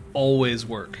won't always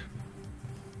work.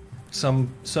 Some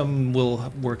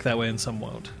will work that way and some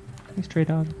won't. Thanks, Stray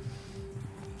Dog.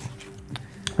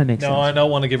 That makes No, sense. I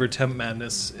don't want to give her temp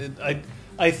madness.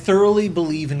 I thoroughly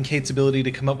believe in Kate's ability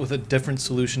to come up with a different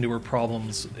solution to her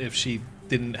problems if she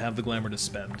didn't have the glamour to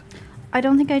spend. I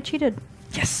don't think I cheated.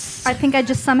 Yes. I think I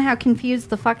just somehow confused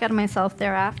the fuck out of myself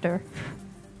thereafter.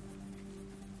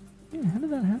 Yeah, how did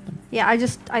that happen? Yeah,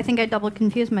 I think I double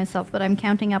confused myself, but I'm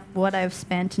counting up what I've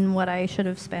spent and what I should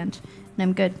have spent, and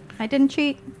I'm good. I didn't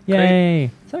cheat.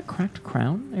 Yay! Is that a cracked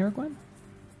crown, Aragorn?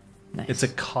 Nice. It's a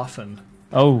coffin.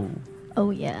 Oh.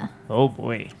 Oh yeah. Oh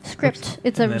boy. Script.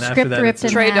 It's And a then after script that, ripped it's in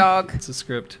Stray half. dog. It's a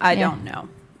script. I Yeah. don't know.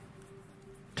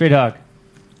 Stray Dog.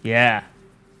 Yeah.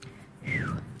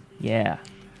 Yeah.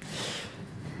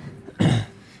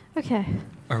 Okay.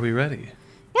 Are we ready?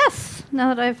 Yes.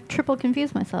 Now that I've triple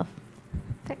confused myself.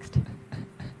 Fixed.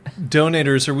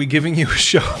 Donators, are we giving you a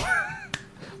show?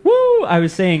 Woo! I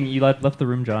was saying you left the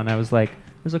room, John. I was like,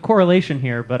 there's a correlation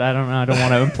here, but I don't know. I don't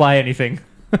want to imply anything.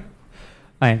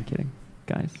 I am kidding,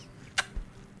 guys.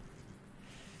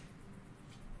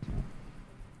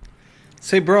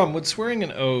 Say, Brom, would swearing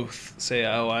an oath, say,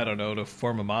 I don't know, to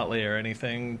form a motley or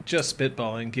anything, just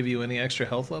spitballing, give you any extra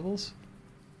health levels?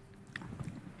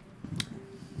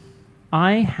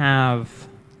 I have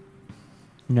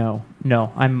no.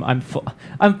 I'm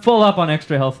full up on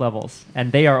extra health levels,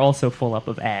 and they are also full up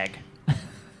of ag.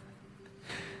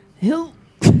 Hill.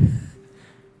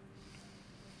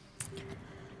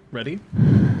 Ready?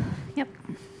 Yep.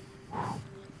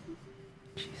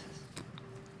 Jesus.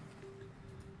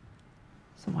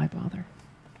 So why bother?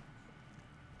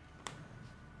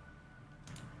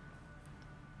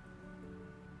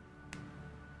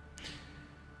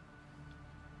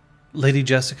 Lady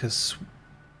Jessica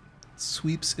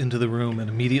sweeps into the room and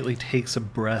immediately takes a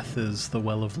breath as the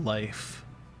well of life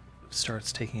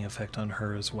starts taking effect on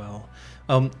her as well.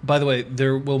 By the way,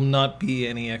 there will not be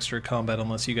any extra combat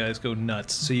unless you guys go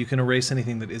nuts, so you can erase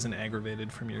anything that isn't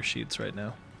aggravated from your sheets right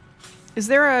now. Is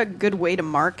there a good way to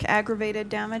mark aggravated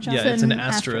damage? On Yeah, It's it's an an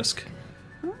asterisk.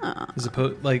 Ah. As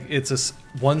opposed, like it's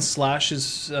one slash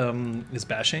is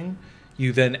bashing.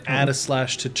 You then add a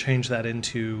slash to change that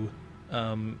into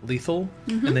lethal,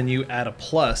 and then you add a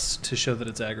plus to show that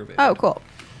it's aggravated. Oh, cool.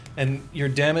 And your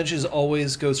damage is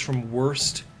always goes from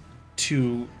worst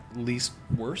to least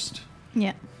worst.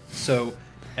 Yeah. So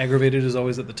aggravated is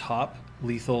always at the top,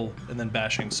 lethal, and then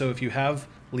bashing. So if you have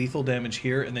lethal damage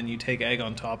here and then you take ag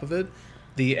on top of it,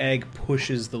 the ag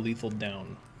pushes the lethal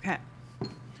down. Okay.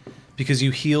 Because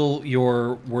you heal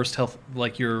your worst health,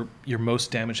 like your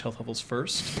most damaged health levels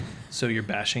first. So your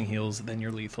bashing heals, then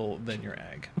your lethal, then your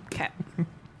ag. Okay.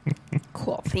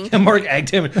 Cool. Thank And you. mark ag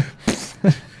damage.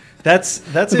 That's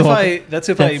if That's I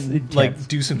intense. like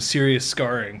do some serious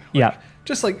scarring. Like, Yeah.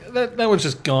 Just like that one's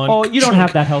just gone. Oh, you don't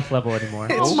have that health level anymore.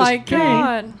 It's Oh just my kidding.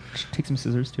 god. Take some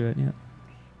scissors to it. Yeah.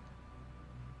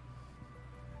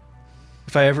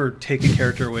 If I ever take a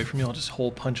character away from you, I'll just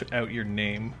hole punch out your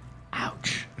name.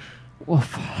 Ouch.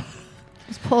 Woof.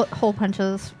 Just pull hole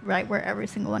punches right where every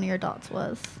single one of your dots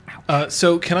was.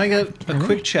 So can I get a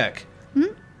quick check?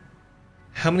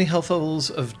 How many health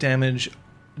levels of damage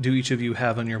do each of you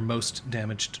have on your most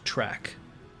damaged track?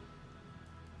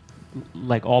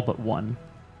 Like all but one.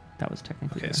 That was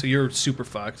technically. Okay, there. so you're super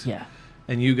fucked. yeah.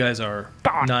 And you guys are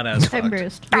not as I'm fucked.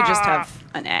 bruised. We just have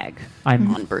an egg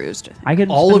I'm. on bruised. I think. I get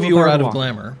All spend of you are willpower out of long.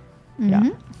 glamour. Yeah.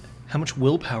 How much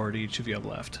willpower do each of you have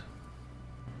left?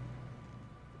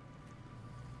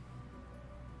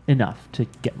 Enough to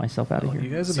get myself out of Well, here.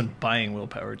 you guys have been buying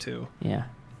willpower too. Yeah.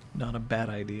 Not a bad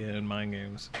idea in mind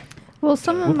games. Well,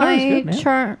 some of Willpower's my good,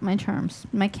 man. my charms,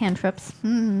 my cantrips.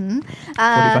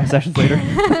 45 sessions later.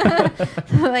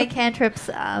 My cantrips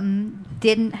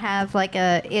didn't have like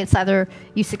it's either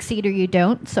you succeed or you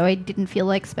don't, so I didn't feel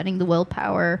like spending the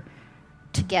willpower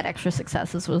to get extra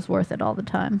successes was worth it all the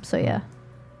time. So yeah.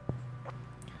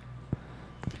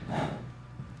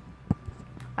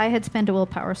 I had spent a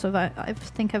willpower, so I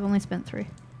think I've only spent 3.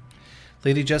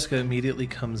 Lady Jessica immediately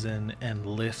comes in and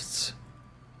lifts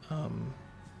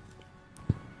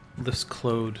lifts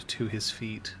Claude to his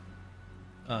feet.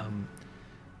 And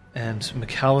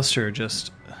McAllister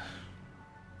just...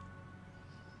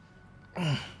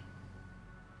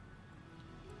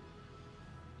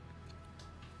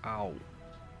 Ow.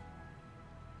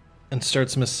 And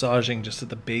starts massaging just at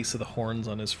the base of the horns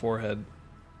on his forehead.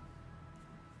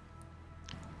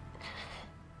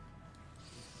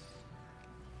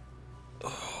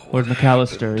 Lord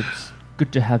McAllister, it's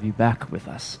good to have you back with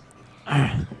us.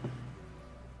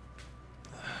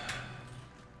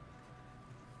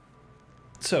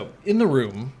 So, in the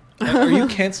room, are you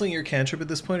canceling your cantrip at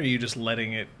this point, or are you just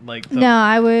letting it, like, the, No,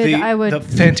 I would. the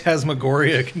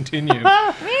phantasmagoria continue?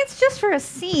 I mean, it's just for a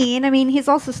scene. I mean, he's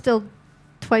also still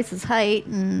twice his height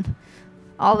and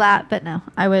all that. But no,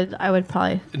 I would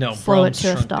probably No, slow it Brom's to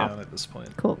a shrunk stop. down at this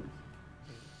point. Cool.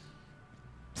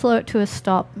 Slow it to a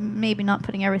stop. Maybe not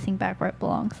putting everything back where it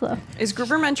belongs, though. Is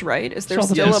Grubermensch right? Is there Saw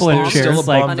the still a people in bomb chairs, Still a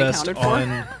bomb unaccounted vest for?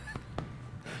 on...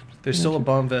 There's still a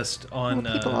bomb vest on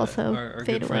Well, people also our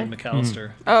fade good friend away.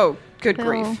 McAllister. Oh, good They'll-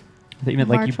 grief. I thought you meant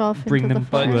like March you off bring into them the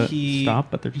But to a he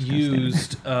stop, but they're just kinda standing there.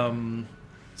 used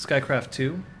Skycraft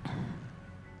 2.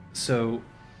 So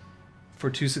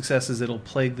for 2 successes, it'll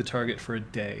plague the target for a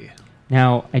day.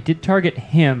 Now, I did target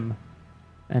him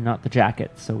and not the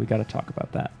jacket, so we got to talk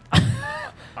about that.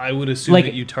 I would assume Like-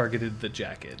 that you targeted the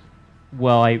jacket.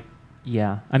 Well, I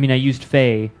mean, I used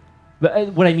Faye,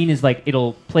 but what I mean is like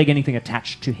it'll plague anything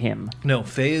attached to him. No,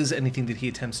 Faye is anything that he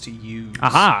attempts to use.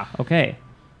 Aha. Okay.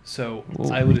 So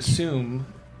Ooh. I would assume...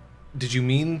 Did you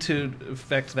mean to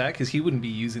affect that? Because he wouldn't be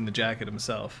using the jacket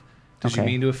himself. Did you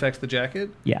Okay. mean to affect the jacket?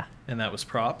 Yeah. And that was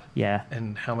prop? Yeah.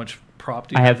 And how much prop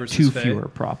do you I have versus 2 Faye? fewer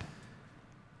prop.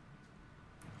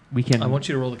 We can. I want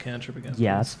you to roll the cantrip again.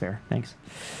 Yeah, please. that's fair. Thanks.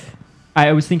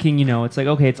 I was thinking, it's like,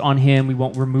 okay, it's on him. We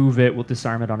won't remove it. We'll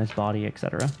disarm it on his body,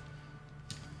 etc.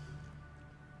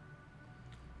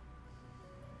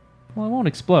 Well, it won't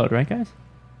explode, right, guys?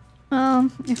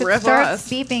 If it Rev starts us.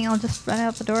 beeping, I'll just run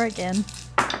out the door again.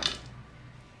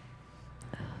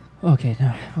 Okay.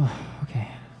 No. Oh, okay.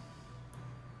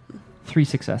 3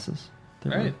 successes.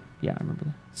 There were- Right. Yeah, I remember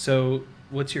that. So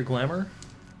what's your glamour?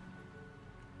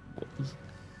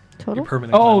 Total? Your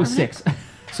permanent Oh, glamour. 6.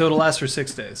 So it'll last for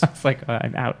 6 days. It's like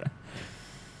I'm out.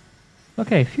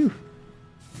 Okay. Phew.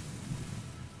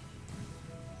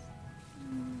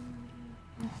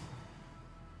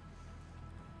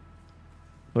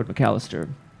 Lord McAllister,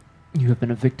 you have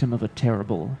been a victim of a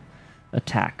terrible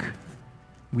attack.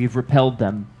 We've repelled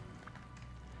them.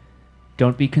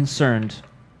 Don't be concerned.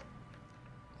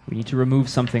 We need to remove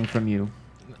something from you.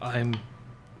 I'm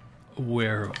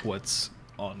aware of what's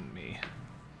on me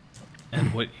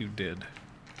and what you did.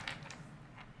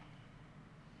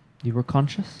 You were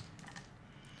conscious?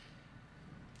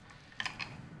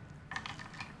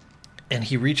 And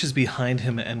he reaches behind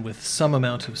him and with some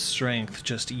amount of strength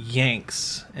just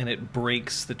yanks and it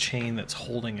breaks the chain that's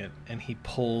holding it and he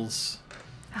pulls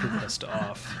the vest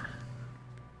off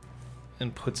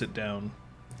and puts it down.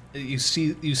 You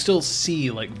still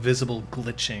see like visible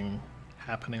glitching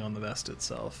happening on the vest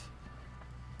itself.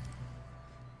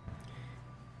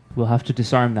 We'll have to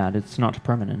disarm that. It's not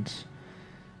permanent.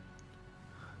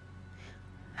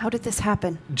 How did this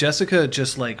happen? Jessica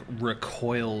just like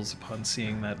recoils upon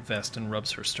seeing that vest and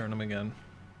rubs her sternum again.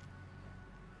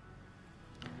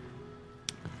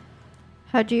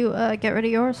 How'd you get rid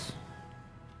of yours?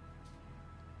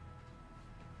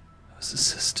 I was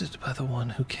assisted by the one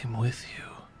who came with you.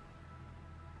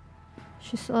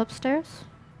 She's still upstairs?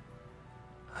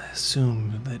 I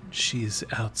assume that she's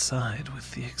outside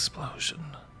with the explosion.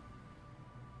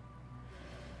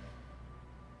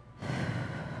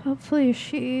 Hopefully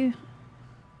she...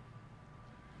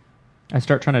 I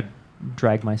start trying to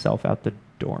drag myself out the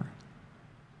door.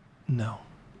 No.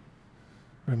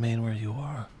 Remain where you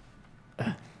are.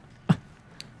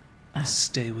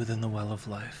 Stay within the well of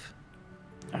life.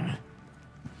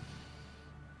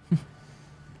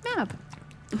 Mab.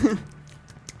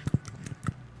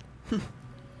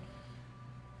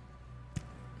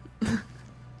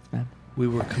 We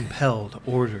were compelled,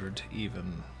 ordered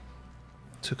even,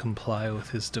 to comply with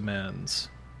his demands.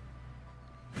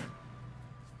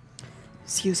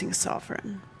 He's using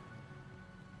Sovereign.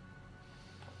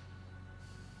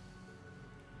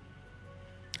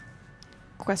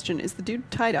 Question, is the dude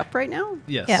tied up right now?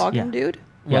 Yes. Yeah. Boggin Yeah. dude?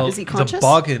 Well, Is he the conscious?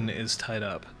 boggin is tied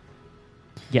up.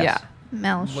 Yes. Yeah.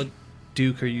 Melsh. What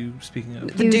Duke are you speaking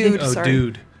of? The dude, Oh, sorry.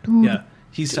 dude. Yeah,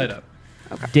 he's tied up.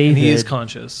 David And he is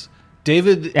conscious.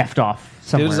 David effed off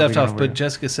somewhere. was we effed don't off, know but where.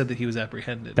 Jessica said that he was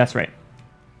apprehended. That's right.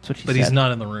 That's what she but said. he's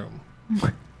not in the room.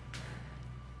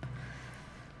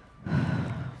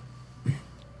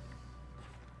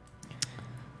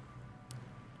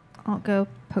 go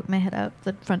poke my head out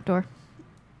the front door.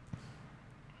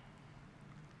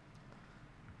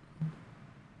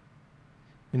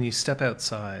 When you step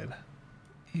outside,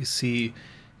 you see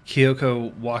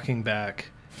Kyoko walking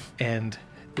back, and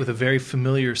with a very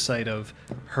familiar sight of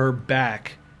her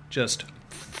back just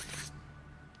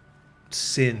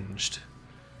singed.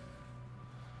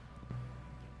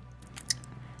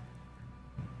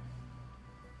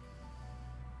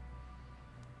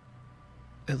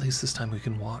 At least this time we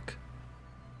can walk.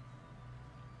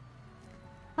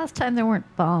 Last time there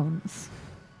weren't bombs.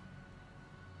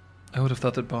 I would have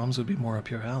thought that bombs would be more up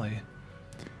your alley.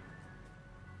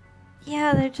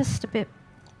 Yeah, they're just a bit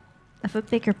of a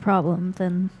bigger problem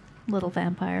than little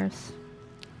vampires.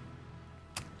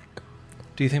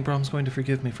 Do you think Brom's going to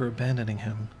forgive me for abandoning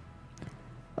him?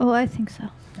 Oh, I think so.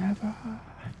 Never.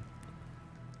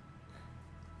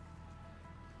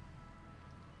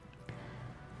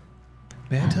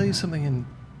 May I tell you something in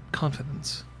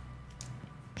confidence?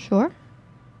 Sure.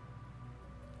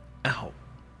 Ow.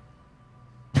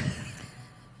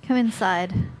 Come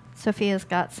inside. Sophia's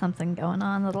got something going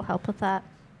on that'll help with that.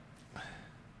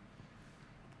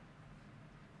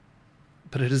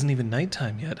 But it isn't even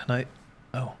nighttime yet, and I...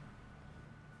 Oh.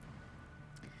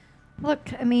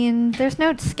 Look, I mean, there's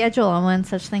no schedule on when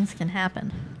such things can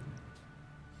happen.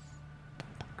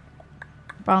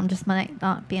 Brom just might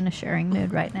not be in a sharing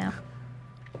mood right now.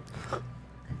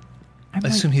 I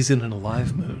assume he's in an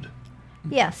alive mood.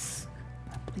 Yes.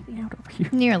 bleeding out over here.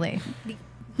 Nearly.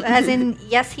 As in,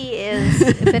 yes, he is,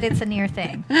 but it's a near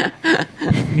thing.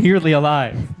 Nearly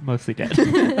alive, mostly dead.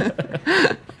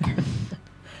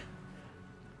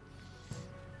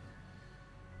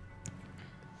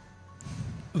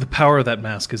 The power of that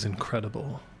mask is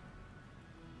incredible.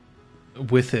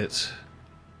 With it,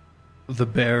 the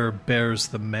bear bears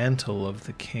the mantle of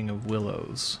the King of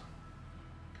Willows.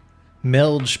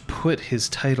 Melge put his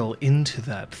title into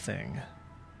that thing,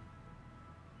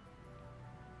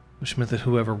 which meant that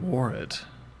whoever wore it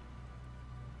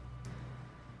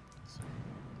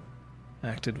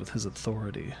acted with his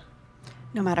authority.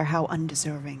 No matter how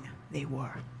undeserving they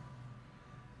were.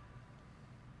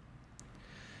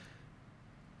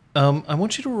 I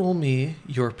want you to roll me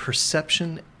your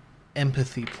perception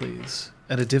empathy, please,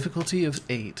 at a difficulty of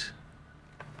 8.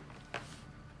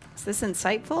 Is this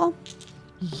insightful?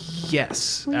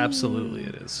 Yes, absolutely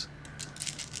it is.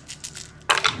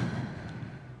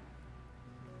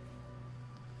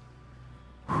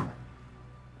 I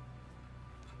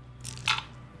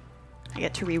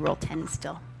get to reroll 10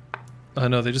 still.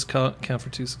 No, they just count for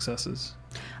 2 successes.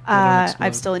 They don't explode.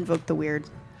 I've still invoked the weird.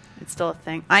 It's still a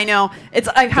thing. I know.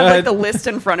 I have like the list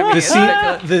in front of me. The It's scene,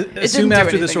 ridiculous. It assume didn't do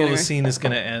after this anything roll, anyway. the scene is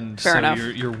going to end. Fair so enough.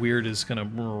 Your weird is going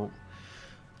to.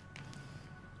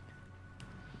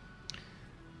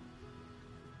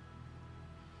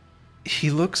 He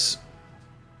looks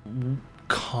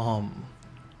calm,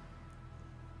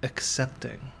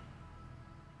 accepting.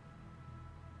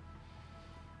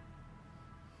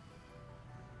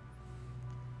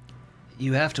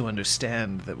 You have to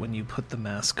understand that when you put the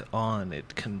mask on,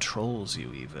 it controls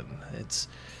you even.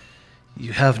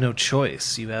 You have no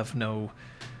choice. You have no...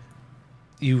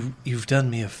 You've done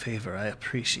me a favor. I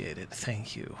appreciate it.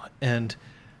 Thank you. And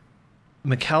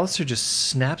McAllister just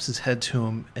snaps his head to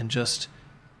him and just...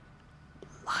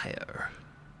 Liar.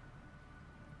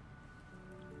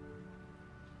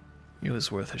 It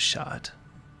was worth a shot.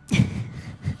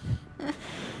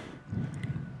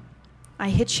 I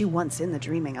hit you once in the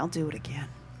dreaming. I'll do it again.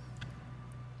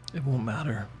 It won't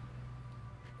matter.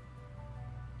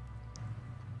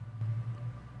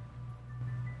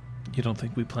 You don't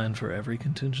think we planned for every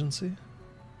contingency?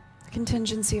 The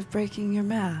contingency of breaking your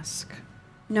mask.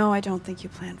 No, I don't think you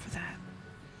planned for that.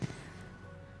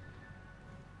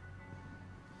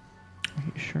 Are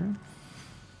you sure?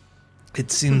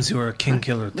 It seems you are a king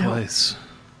killer No. twice.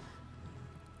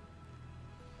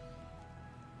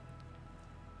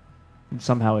 And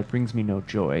somehow it brings me no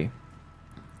joy.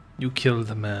 You killed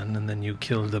the man, and then you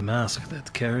killed the mask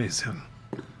that carries him.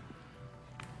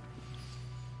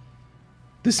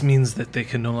 This means that they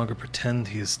can no longer pretend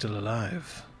he is still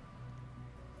alive.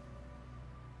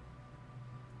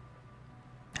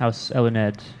 House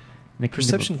Elened. The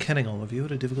Perception kenning all of you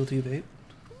at a difficulty of 8?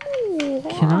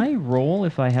 Can I roll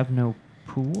if I have no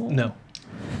pool? No.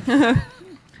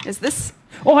 Is this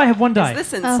Oh, I have one die.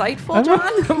 is this insightful, I'm, John?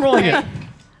 I'm rolling it.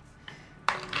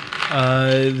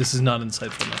 This is not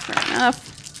insightful enough. Fair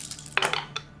enough.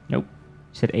 Nope.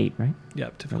 You said 8, right?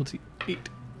 Yeah, difficulty 8.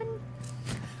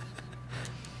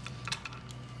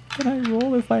 Can I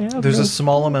roll if I have There's no a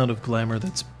small amount of glamour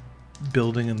that's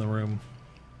building in the room.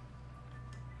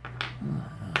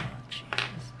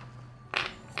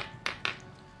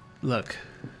 Look,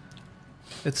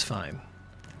 it's fine.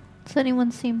 Does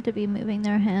anyone seem to be moving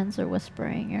their hands or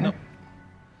whispering? Or Nope.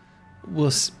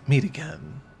 We'll meet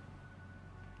again.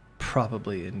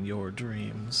 Probably in your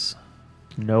dreams.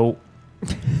 No.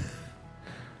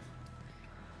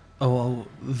 Oh, well,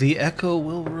 the echo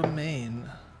will remain.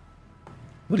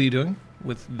 What are you doing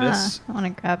with this? I want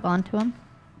to grab onto him.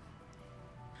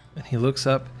 And he looks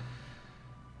up.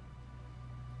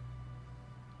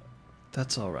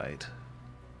 That's all right.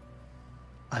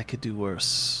 I could do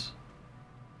worse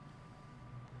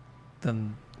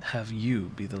than have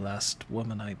you be the last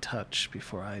woman I touch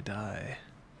before I die.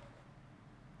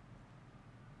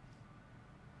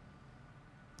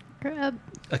 Grab.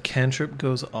 A cantrip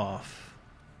goes off.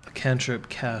 A cantrip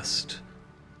cast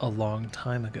a long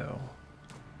time ago.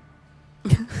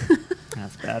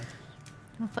 That's bad.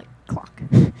 It's like clock.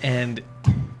 And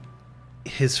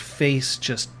his face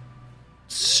just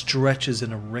stretches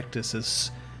in a rictus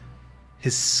as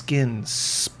his skin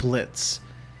splits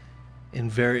in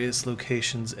various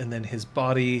locations, and then his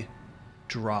body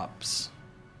drops.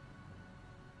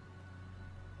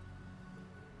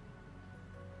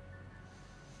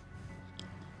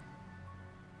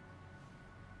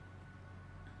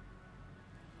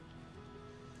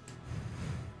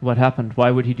 What happened?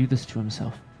 Why would he do this to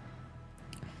himself?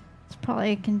 It's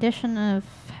probably a condition of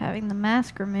having the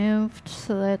mask removed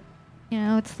so that,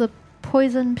 it's the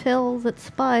poison pill that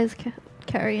spies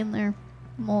carry in their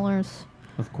molars.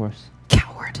 Of course.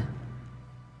 Coward.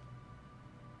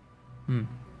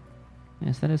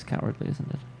 Yes, that is cowardly, isn't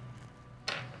it?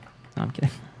 No, I'm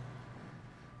kidding.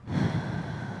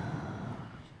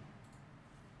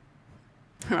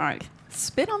 All right.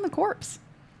 Spit on the corpse.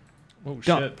 Oh,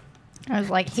 Don't- shit. I was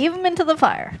like, heave him into the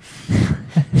fire.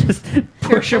 Just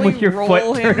push him with your roll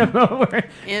foot, turn him. him over.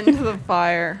 Into the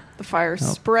fire. The fire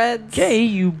spreads Okay,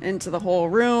 you into the whole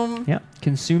room.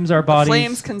 consumes our The bodies.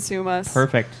 flames consume us.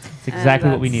 Perfect. It's And exactly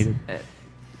what we that's needed. it.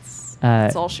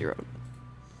 That's Uh, all she wrote.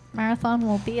 Marathon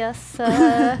will be us. In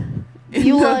the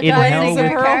Eulogizing In hell flames with-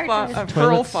 of our pearl, characters. of pearl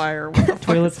Toilets- fire. What the fuck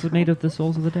Toilets is- made of the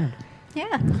souls of the dead.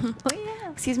 Yeah. Oh, yeah.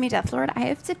 Excuse me, Death Lord. I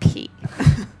have to pee.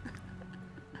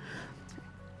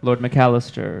 Lord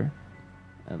McAllister,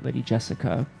 Lady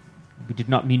Jessica, we did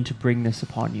not mean to bring this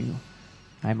upon you.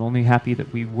 I'm only happy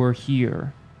that we were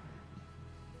here.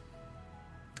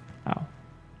 Ow.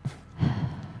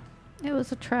 It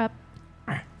was a trap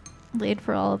laid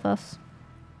for all of us.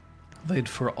 Laid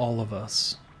for all of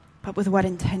us. But with what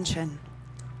intention?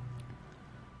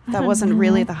 I That don't wasn't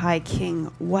really know. the High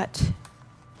King. What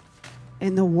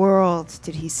in the world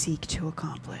did he seek to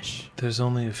accomplish? There's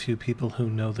only a few people who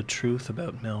know the truth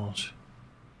about Milge.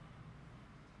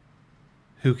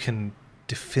 Who can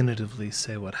definitively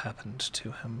say what happened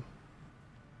to him.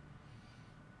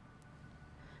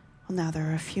 Well, now there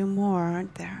are a few more,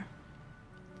 aren't there?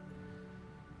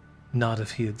 Not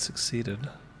if he had succeeded.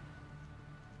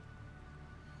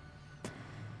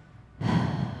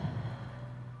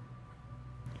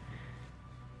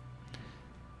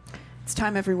 It's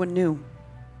time everyone knew.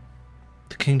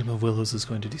 The Kingdom of Willows is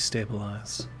going to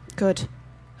destabilize. Good.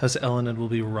 House Elened will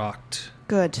be rocked.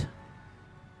 Good.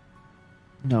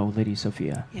 No, Lady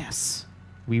Sophia. Yes.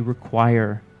 We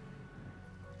require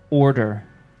order,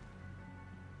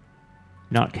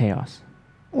 not chaos.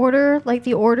 Order, like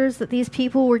the orders that these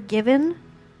people were given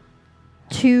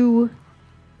to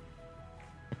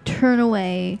turn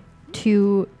away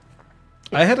to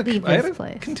I had leave a this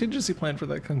place. contingency plan for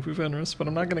that Kung Fu Fenris, but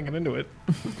I'm not going to get into it.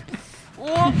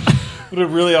 Would it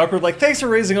really awkward? Like, thanks for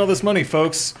raising all this money,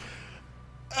 folks.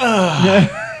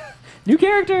 New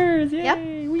characters! Yay!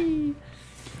 Yep. Wee!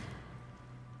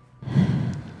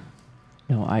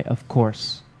 No, of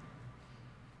course.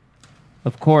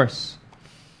 Of course.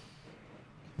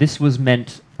 This was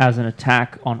meant as an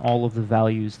attack on all of the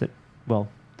values that,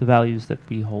 the values that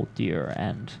we hold dear,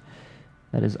 and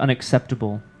that is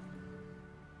unacceptable.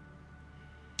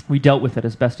 We dealt with it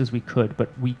as best as we could, but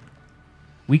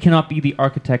we cannot be the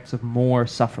architects of more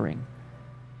suffering.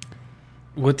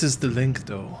 What is the link,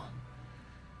 though?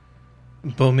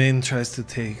 Beaumain tries to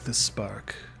take the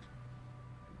spark.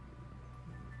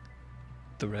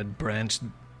 The Red Branch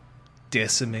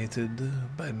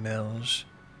decimated by Melge.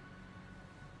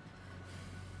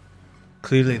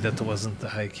 Clearly that wasn't the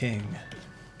High King.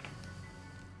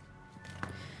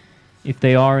 If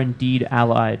they are indeed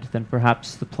allied, then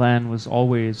perhaps the plan was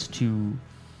always to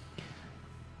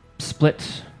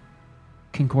split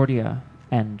Concordia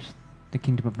and the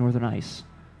Kingdom of Northern Ice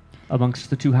amongst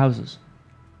the two houses.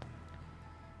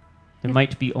 There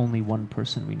might be only one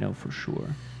person we know for sure.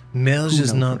 Melge Who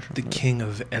is knows not for the sure? king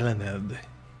of Elened.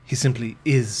 He simply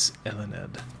is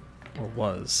Elened. Or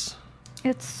was.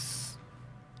 It's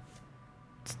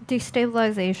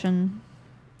destabilization,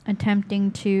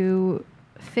 attempting to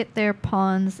fit their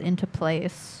pawns into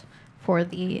place for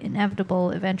the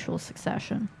inevitable eventual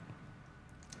succession.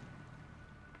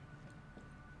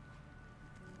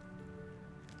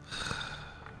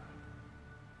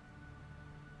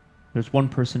 There's one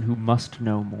person who must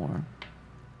know more.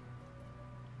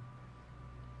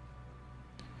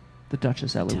 The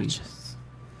Duchess Eloise. Duchess.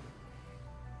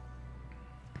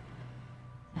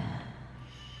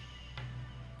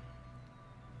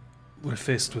 We're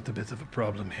faced with a bit of a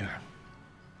problem here.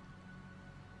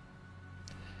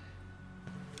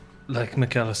 Like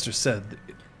McAllister said,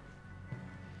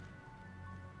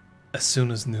 as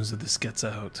soon as news of this gets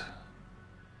out,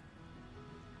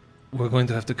 we're going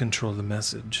to have to control the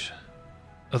message.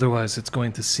 Otherwise, it's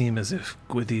going to seem as if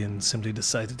Gwydion simply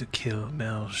decided to kill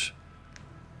Melge.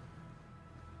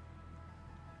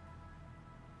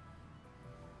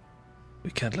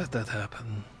 We can't let that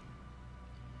happen.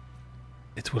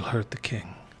 It will hurt the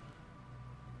king.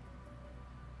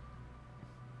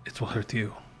 It will hurt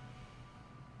you.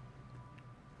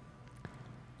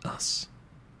 Us.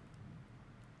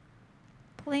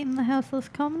 Blame the houseless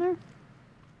commoner?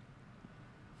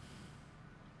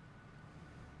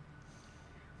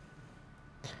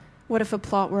 What if a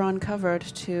plot were uncovered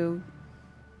to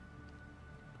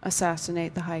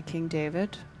assassinate the High King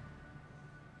David?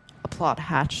 A plot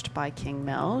hatched by King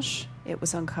Melge. It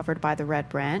was uncovered by the Red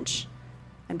Branch,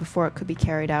 and before it could be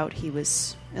carried out, he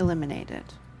was eliminated.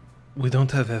 We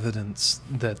don't have evidence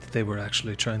that they were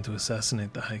actually trying to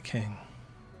assassinate the High King.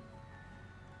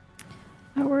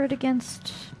 A word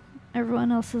against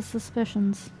everyone else's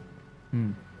suspicions.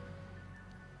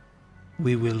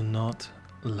 We will not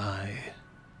lie.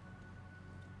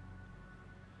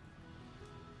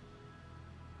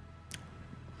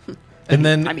 And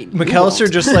then I mean, you McAllister's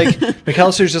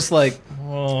just like,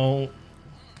 well,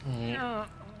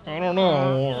 I don't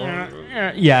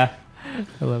know. Yeah.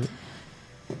 I love it.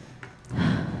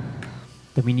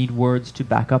 Then we need words to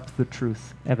back up the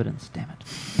truth. Evidence, damn it.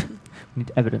 We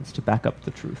need evidence to back up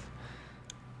the truth.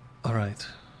 All right.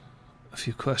 A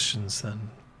few questions then.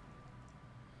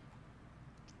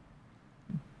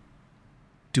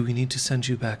 Do we need to send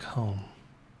you back home?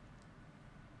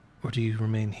 Or do you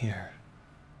remain here?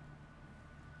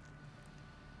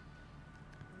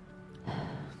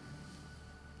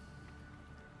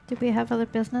 Do we have other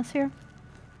business here?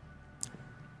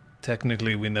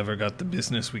 Technically, we never got the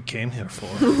business we came here for.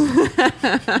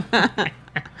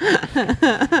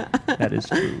 That is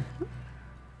true.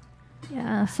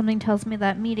 Yeah, something tells me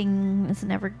that meeting was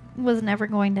never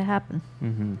going to happen.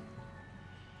 Mm-hmm.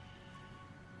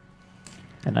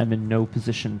 And I'm in no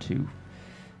position to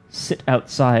sit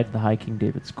outside the High King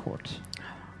David's court.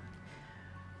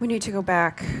 We need to go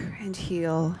back and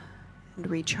heal and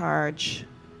recharge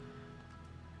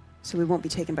so we won't be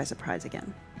taken by surprise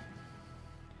again.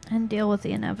 And deal with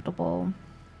the inevitable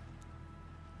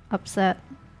upset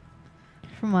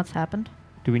from what's happened.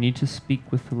 Do we need to speak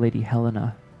with Lady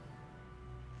Helena?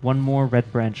 One more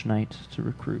Red Branch knight to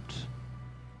recruit.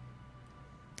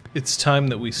 It's time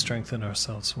that we strengthen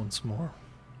ourselves once more.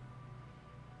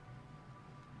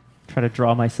 Try to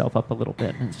draw myself up a little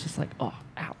bit, and it's just like, oh,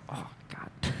 ow, oh,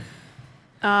 God.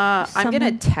 I'm going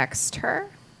Someone- to text her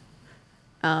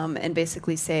and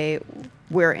basically say,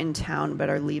 we're in town but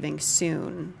are leaving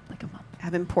soon. Like a month.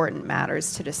 Have important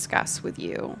matters to discuss with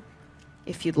you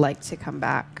if you'd like to come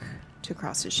back to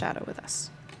Cross's Shadow with us.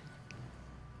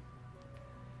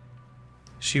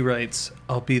 She writes,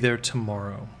 I'll be there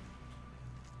tomorrow.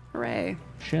 Hooray.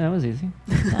 Sure, that was easy.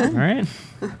 All right.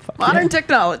 Fuck Modern yeah.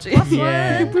 technology.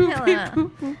 Yeah.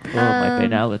 Oh, my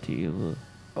banality. Ugh.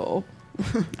 Oh.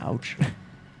 Ouch.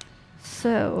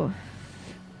 So,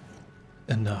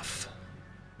 Enough.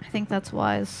 I think that's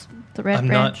wise. The Red I'm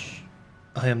Branch.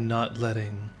 I am not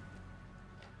letting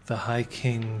the High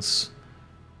King's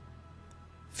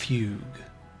fugue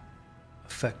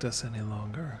affect us any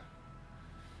longer.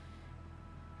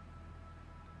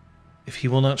 If he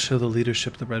will not show the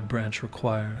leadership the Red Branch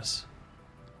requires,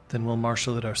 then we'll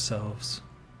marshal it ourselves.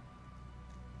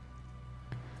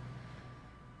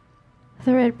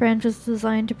 The Red Branch is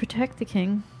designed to protect the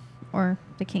king, or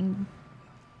the king's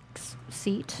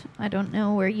seat. I don't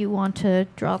know where you want to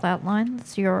draw that line.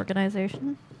 It's your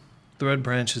organization. The Red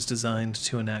Branch is designed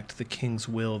to enact the king's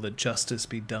will that justice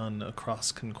be done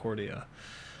across Concordia.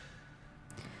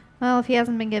 Well, if he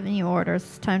hasn't been giving you orders,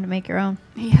 it's time to make your own.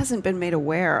 He hasn't been made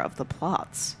aware of the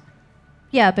plots.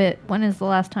 Yeah, but when is the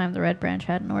last time the Red Branch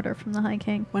had an order from the High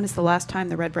King? When is the last time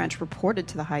the Red Branch reported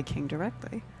to the High King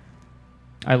directly?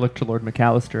 I look to Lord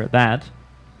McAllister at that.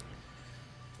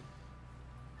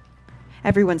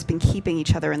 Everyone's been keeping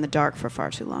each other in the dark for far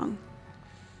too long.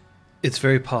 It's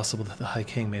very possible that the High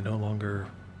King may no longer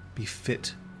be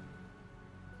fit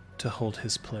to hold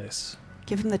his place.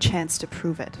 Give him the chance to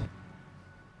prove it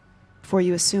before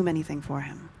you assume anything for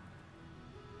him.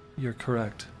 You're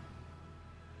correct.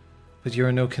 But you're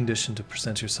in no condition to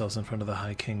present yourselves in front of the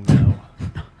High King now.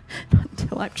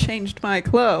 Until I've changed my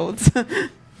clothes.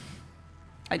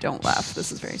 I don't laugh.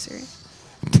 This is very serious.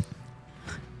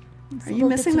 Are you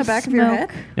missing the back of your head?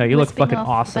 No, you look wisping fucking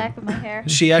off the awesome. back of my hair.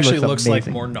 She actually looks looks like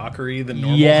amazing. more knockery than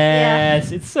normal.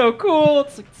 Yes, it's so cool.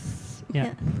 It's like,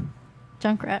 yeah.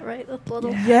 Junkrat, right? With the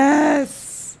little.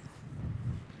 Yes.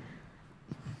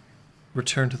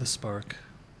 Return to the spark.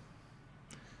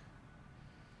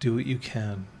 Do what you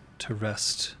can to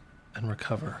rest and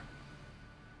recover.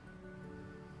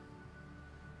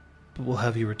 But we'll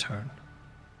have you return.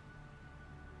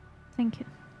 Thank you.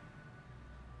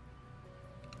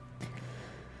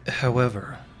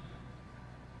 However,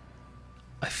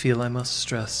 I feel I must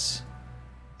stress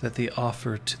that the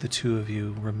offer to the two of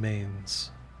you remains.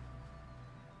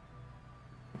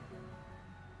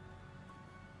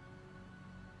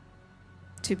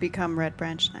 To become Red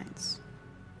Branch Knights.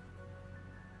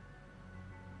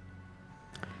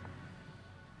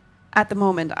 At the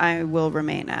moment, I will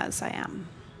remain as I am.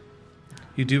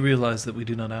 You do realize that we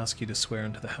do not ask you to swear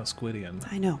into the House Gwydion.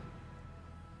 I know.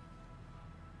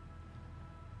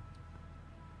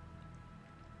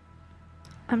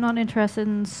 I'm not interested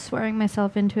in swearing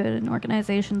myself into an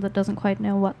organization that doesn't quite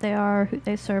know what they are, who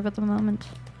they serve at the moment.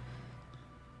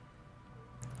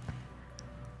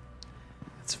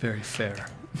 It's very fair.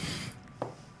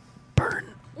 Burn.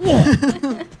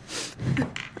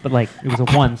 But like, it was a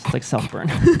once, it's like self-burn.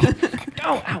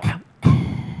 Ow, ow, ow.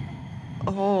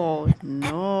 Oh,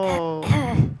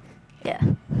 no. Yeah.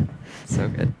 So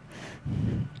good.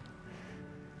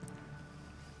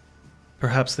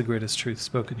 Perhaps the greatest truth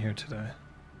spoken here today.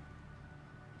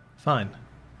 Fine.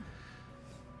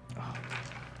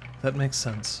 That makes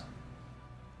sense.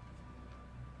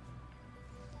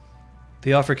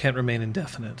 The offer can't remain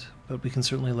indefinite, but we can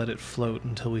certainly let it float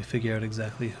until we figure out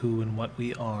exactly who and what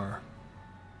we are.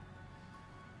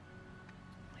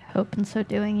 I hope in so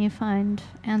doing you find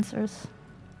answers.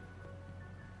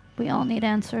 We all need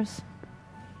answers.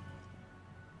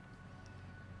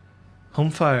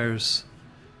 Homefires,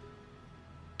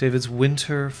 David's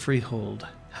winter freehold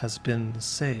has been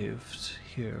saved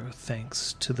here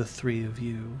thanks to the three of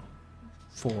you.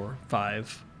 4,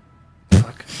 5.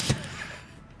 Fuck.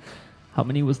 How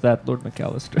many was that, Lord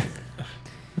McAllister?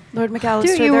 Lord Dude, McAllister,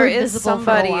 you there were is visible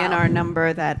for a somebody in while. our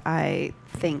number that I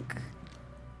think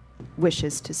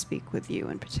wishes to speak with you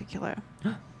in particular.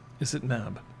 Is it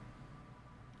Mab?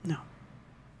 No.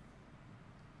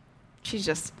 She's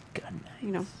just, you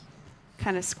know,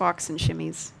 kind of squawks and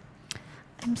shimmies.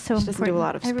 I'm so She doesn't do a important.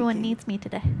 lot of Everyone speaking. needs me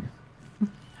today.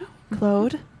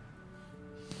 Claude?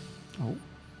 Oh.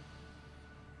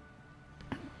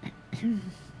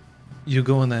 You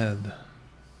go on ahead.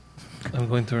 I'm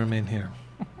going to remain here.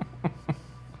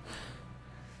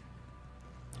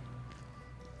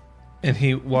 And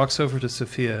he walks over to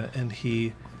Sophia and his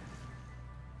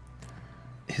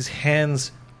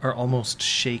hands are almost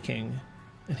shaking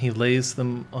and he lays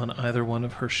them on either one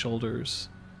of her shoulders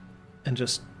and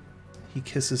he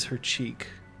kisses her cheek.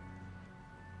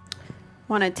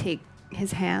 Want to take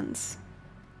his hands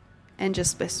and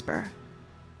just whisper,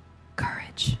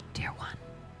 "Courage, dear one."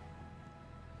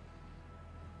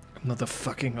 I'm not the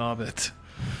fucking Hobbit.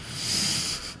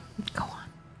 Go on.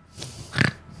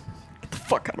 Get the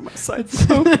fuck out of my sight.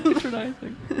 So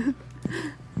patronizing.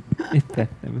 That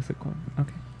was a quote.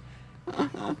 Okay.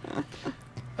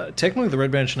 Technically, the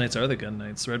Red Branch Knights are the gun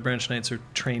knights. The Red Branch Knights are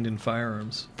trained in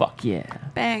firearms Fuck yeah.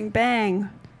 Bang, bang.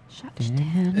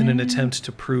 in an attempt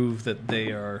to prove that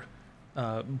they are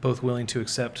both willing to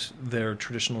accept their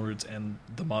traditional roots and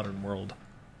the modern world.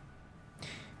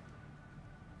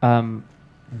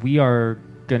 We are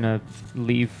gonna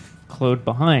leave Claude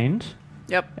behind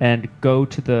Yep. and go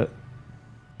to the.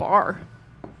 Bar.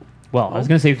 Well, I was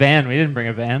gonna say van. We didn't bring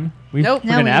a van. We Nope.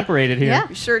 We're No, gonna we- apparated here. yeah.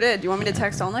 You sure did. You want me to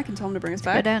text Olnick and tell him to bring us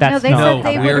I back? don't That's know. They not- said No,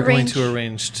 they we would are going arrange. to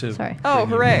arrange to. Sorry. Oh, bring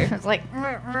you- hooray. I was like,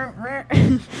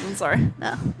 I'm sorry.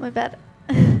 no, my bad.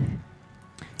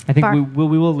 I think Bar.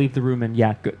 we will leave the room and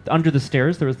yeah, go, under the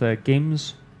stairs there was the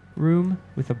games room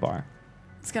with a bar.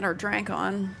 Let's get our drank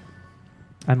on.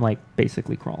 I'm like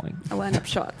basically crawling. I line up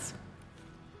shots.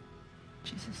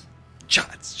 Jesus.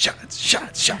 Shots, shots,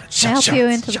 shots, shots, I help shots. you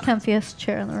into the shots. comfiest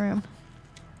chair in the room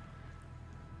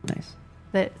Nice.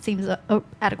 that seems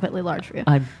adequately large for you.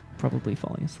 I'm probably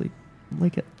falling asleep,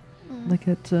 like at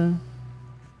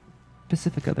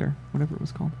Pacifica there, whatever it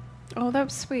was called. Oh, that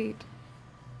was sweet.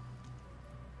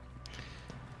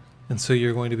 And so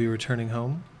you're going to be returning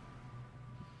home?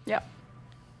 Yep.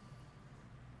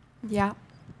 Yeah.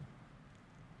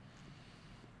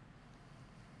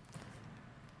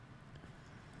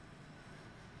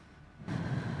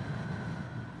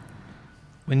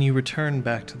 When you return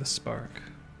back to the Spark,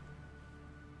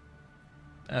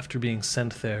 after being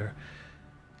sent there,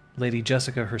 Lady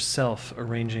Jessica herself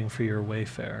arranging for your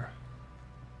wayfare.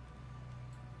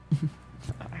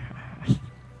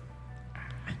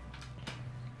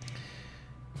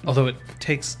 Although it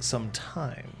takes some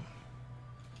time.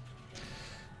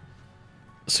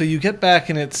 So you get back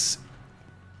and it's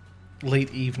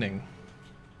late evening,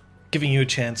 giving you a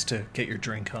chance to get your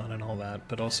drink on and all that,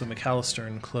 but also McAllister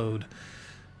and Claude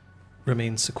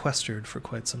remain sequestered for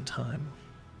quite some time.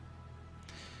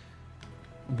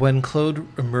 When Claude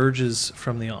emerges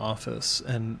from the office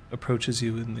and approaches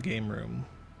you in the game room,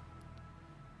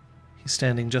 he's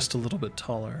standing just a little bit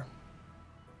taller.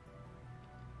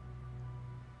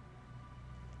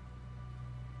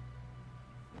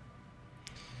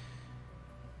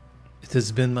 It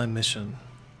has been my mission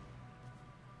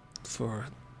for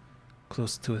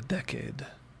close to a decade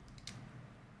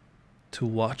to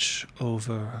watch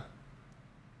over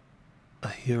a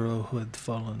hero who had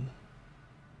fallen.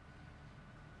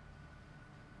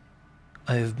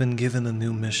 I have been given a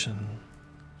new mission,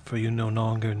 for you no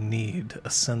longer need a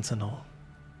sentinel.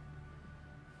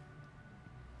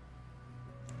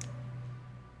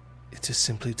 It is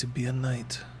simply to be a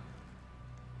knight.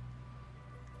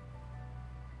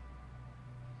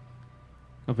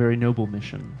 A very noble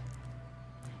mission.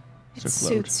 It Sir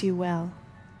Claude. suits you well.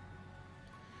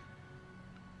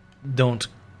 Don't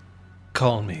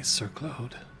call me Sir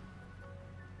Claude.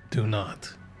 Do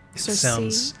not. It Sir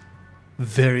sounds C?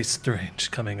 very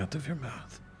strange coming out of your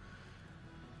mouth.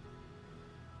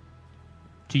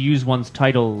 To use one's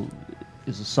title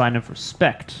is a sign of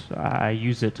respect. I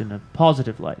use it in a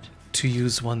positive light. To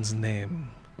use one's name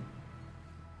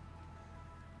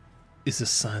is a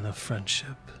sign of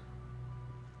friendship.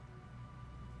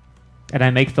 And I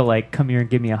make the, like, come here and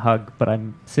give me a hug, but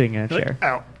I'm sitting in a chair.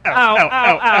 Ow, ow, ow,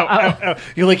 ow, ow, ow, ow.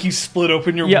 You're like, you split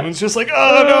open your Yep. wounds, just like,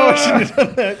 oh no, I shouldn't have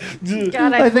done that.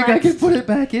 God, I think I can flexed. put it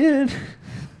back in.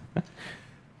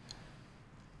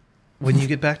 When you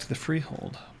get back to the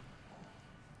Freehold,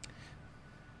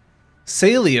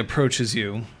 Saley approaches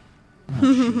you.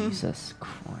 Oh, Jesus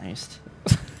Christ.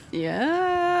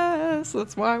 Yes,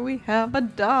 that's why we have a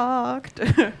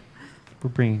doctor. We're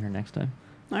bringing her next time.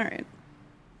 All right.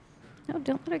 No,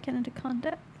 don't let her get into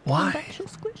contact. Why? Combat, she'll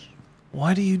squish.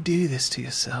 Why do you do this to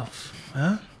yourself?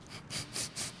 Huh?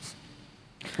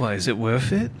 Why, is it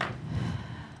worth it?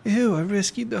 Ew, I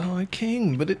rescued the High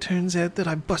King, but it turns out that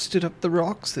I busted up the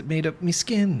rocks that made up me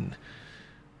skin.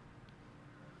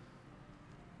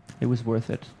 It was worth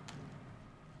it.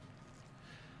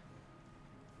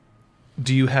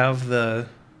 Do you have the...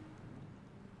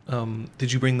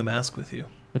 did you bring the mask with you?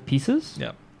 The pieces?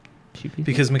 Yeah. Two pieces?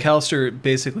 Because McAllister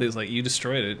basically is like, you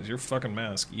destroyed it. It's your fucking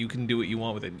mask. You can do what you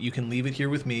want with it. You can leave it here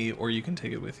with me, or you can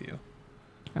take it with you.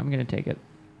 I'm going to take it.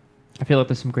 I feel like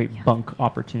there's some great bunk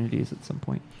opportunities at some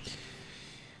point.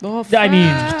 I mean...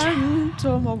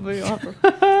 Phantom of the Opera.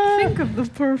 Think of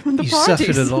the You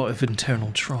suffered a lot of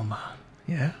internal trauma.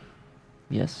 Yeah?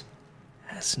 Yes.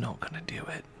 That's not going to do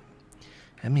it.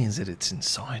 That means that it's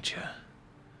inside you.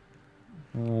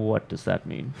 What does that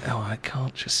mean? Oh, I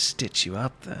can't just stitch you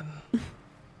up then.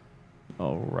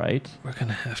 All right. We're going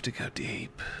to have to go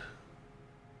deep.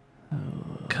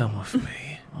 Come with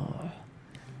me.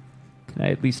 Can I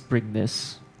at least bring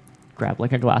this? Grab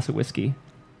like a glass of whiskey.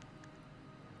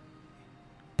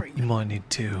 You might need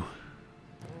two.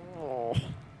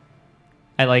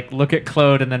 I like look at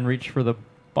Claude and then reach for the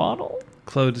bottle.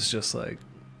 Claude is just like...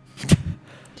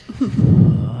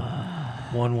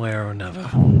 one way or another.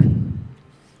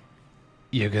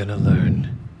 You're going to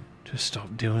learn to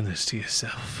stop doing this to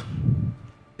yourself.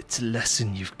 It's a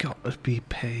lesson you've got to be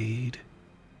paid.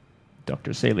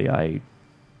 Dr. Saley, I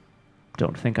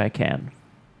don't think I can.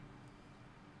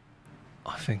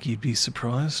 I think you'd be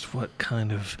surprised what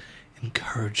kind of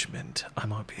encouragement I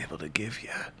might be able to give you.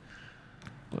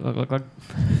 Look.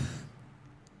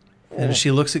 And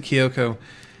she looks at Kyoko.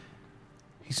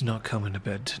 He's not coming to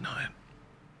bed tonight.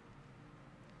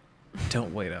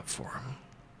 Don't wait up for him.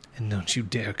 And don't you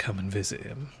dare come and visit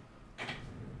him.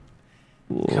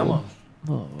 Come on.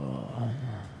 All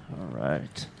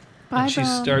right. Bye, And she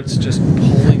bro. starts just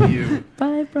pulling you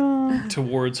Bye, bro.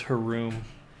 towards her room.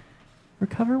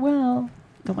 Recover well.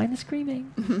 Don't mind the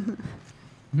screaming.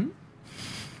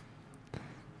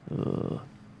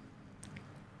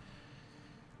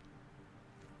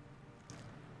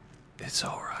 It's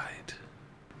all right.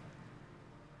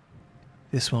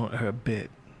 This won't hurt a bit.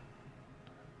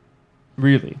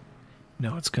 Really?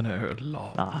 No, it's gonna hurt a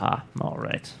lot. Aha, all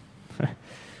right.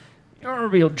 You're a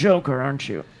real joker, aren't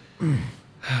you?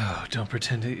 Oh, don't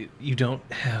pretend you don't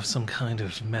have some kind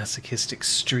of masochistic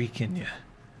streak in you.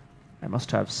 I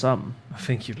must have some. I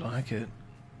think you'd like it.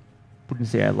 Wouldn't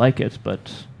say I like it,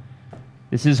 but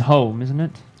this is home, isn't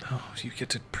it? Oh, you get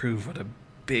to prove what a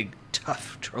big,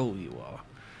 tough troll you are.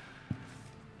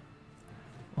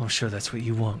 Well, I'm sure that's what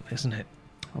you want, isn't it?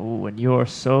 Oh, and you're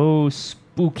so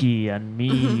spooky and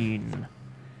mean.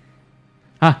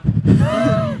 Ah.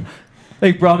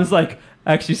 Like, Brom is like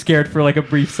actually scared for like a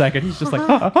brief second. He's just like,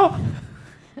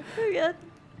 Good.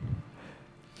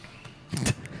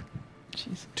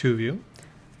 Jeez. Two of you?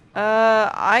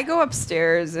 I go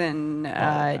upstairs and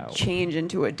wow. change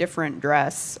into a different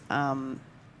dress. And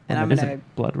I'm it gonna,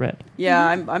 isn't blood red. yeah,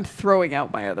 I'm throwing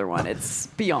out my other one. It's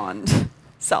beyond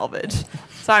salvage,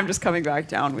 so I'm just coming back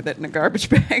down with it in a garbage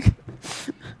bag.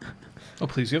 Oh,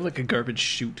 please, you have like a garbage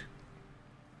chute.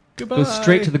 Goodbye. Goes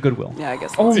straight to the Goodwill. Yeah, I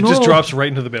guess. Oh, It no. just drops right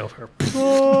into the balefire.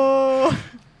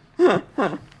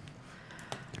 Then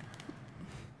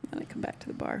I come back to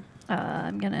the bar.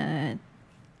 I'm gonna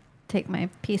take my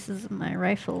pieces of my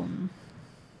rifle and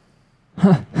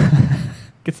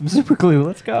Get some super glue.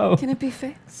 Let's go. Can it be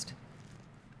fixed?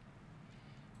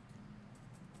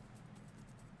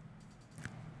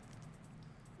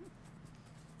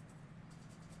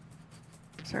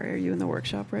 Sorry, are you in the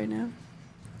workshop right now?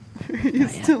 Are you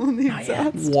still in the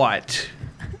exhaust? What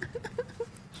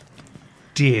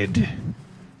did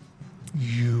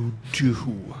you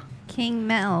do? King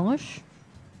Melch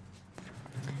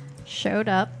showed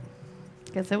up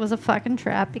because it was a fucking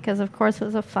trap, because of course it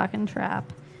was a fucking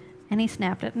trap, and he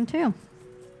snapped it in two.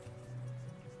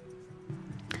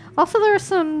 Also, there were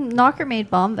some Knocker-made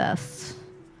bomb vests.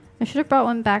 I should have brought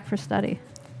one back for study.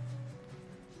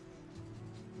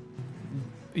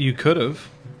 You could have.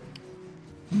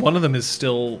 One of them is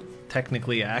still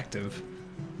technically active.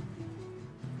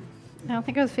 I don't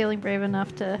think I was feeling brave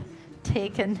enough to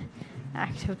take an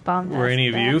active bomb vest. Were any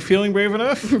of back. you feeling brave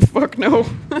enough? Fuck no.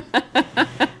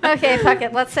 Okay, fuck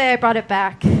it. Let's say I brought it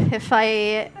back if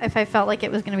I felt like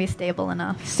it was going to be stable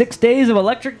enough. 6 days of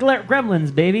electric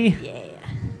gremlins, baby. Yeah.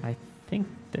 I think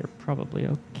they're probably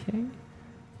okay.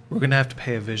 We're gonna have to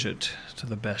pay a visit to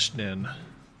the best inn.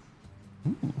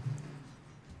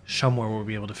 Somewhere we'll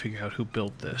be able to figure out who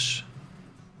built this.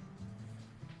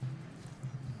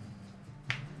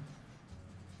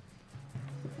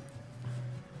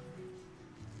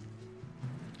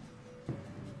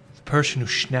 The person who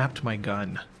snapped my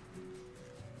gun.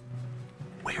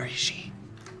 Where is she?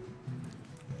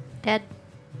 Dead.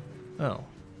 Oh.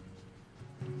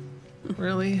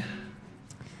 Really?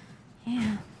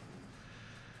 Yeah.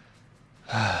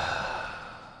 I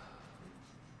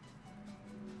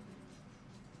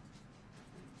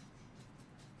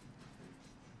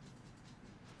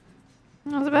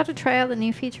was about to try out the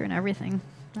new feature and everything.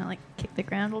 I like kick the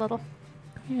ground a little.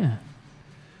 Yeah.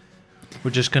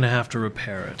 We're just gonna have to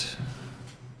repair it.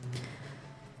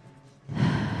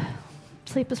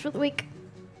 Sleep is for the weak.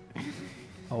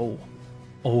 Oh.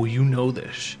 Oh, you know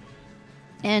this.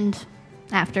 And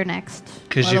after next.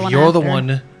 Because Or if one you're the after.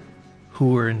 one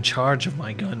who were in charge of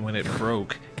my gun when it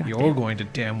broke, you're Goddamn. going to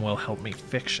damn well help me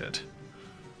fix it.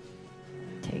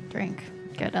 Take drink.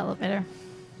 Good elevator.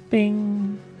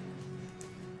 Bing.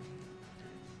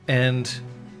 And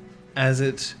as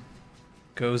it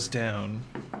goes down,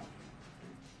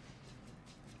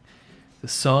 the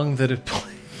song that it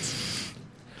plays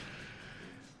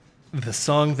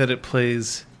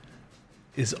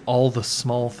is All the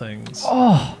Small Things.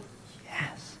 Oh.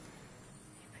 Yes.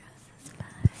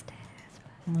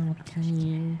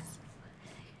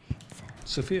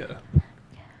 Sophia.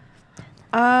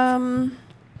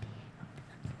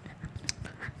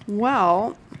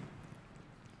 Well,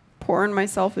 pouring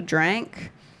myself a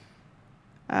drink,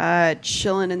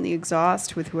 chilling in the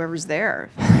exhaust with whoever's there.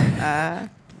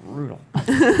 Brutal.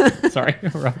 Sorry.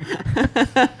 Wrong.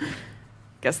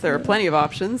 Guess there are plenty of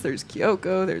options. There's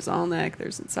Kyoko, there's Alnek,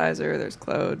 there's Incisor, there's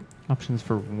Claude. Options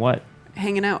for what?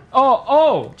 Hanging out.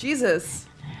 Oh. Jesus.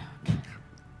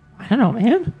 I don't know,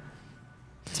 man.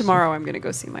 Tomorrow I'm going to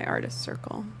go see my artist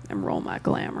circle and roll my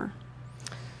glamour.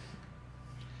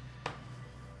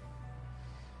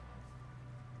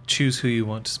 Choose who you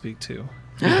want to speak to.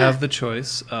 You have the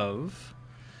choice of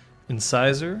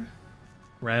Incisor,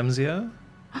 Ramsia,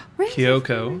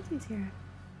 Kyoko,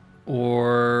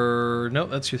 or... No,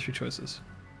 that's your three choices.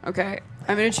 Okay,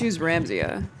 I'm going to choose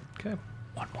Ramsia. Okay.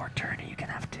 One more turn, you can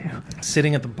have two.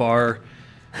 Sitting at the bar,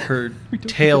 her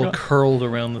tail curled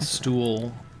around the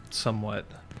stool somewhat.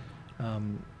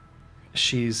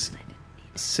 She's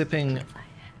sipping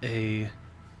a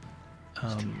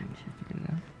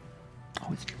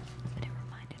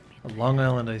Long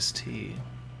Island iced tea.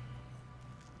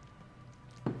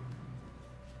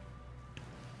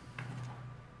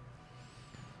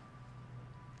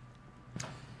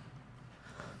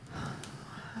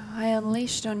 I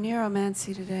unleashed on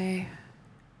Neuromancy today.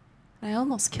 I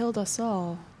almost killed us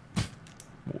all.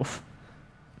 Woof.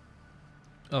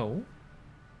 Oh,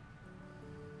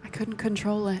 I couldn't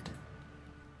control it.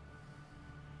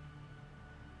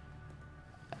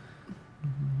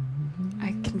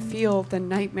 I can feel the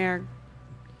nightmare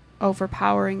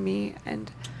overpowering me,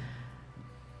 and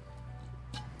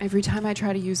every time I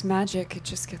try to use magic, it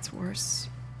just gets worse.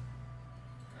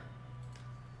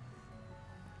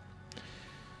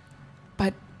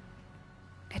 But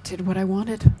it did what I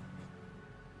wanted.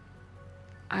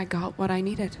 I got what I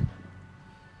needed.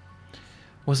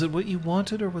 was it what you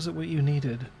wanted or was it what you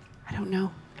needed? I don't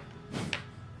know.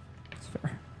 That's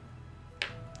fair.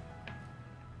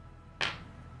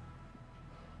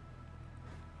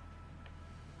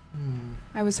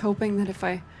 I was hoping that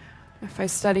if I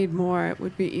studied more, it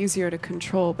would be easier to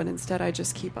control, but instead I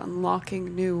just keep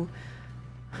unlocking new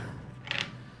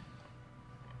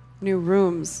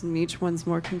rooms, and each one's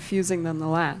more confusing than the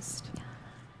last.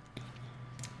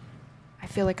 I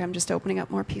feel like I'm just opening up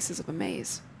more pieces of a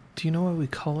maze. Do you know why we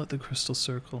call it the Crystal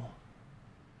Circle?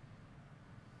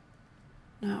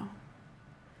 No.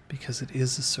 Because it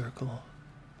is a circle.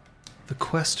 The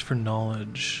quest for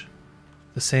knowledge,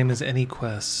 the same as any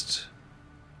quest,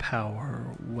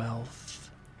 power, wealth,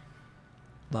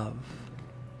 love,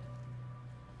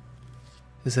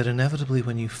 is that inevitably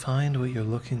when you find what you're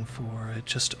looking for, it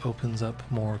just opens up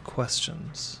more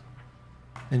questions.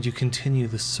 And you continue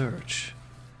the search,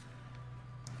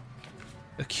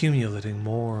 accumulating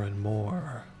more and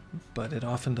more, but it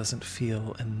often doesn't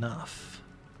feel enough.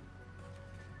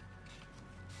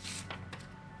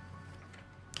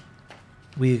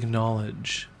 We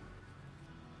acknowledge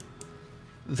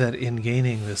that in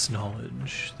gaining this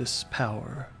knowledge, this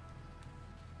power,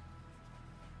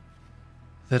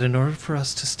 that in order for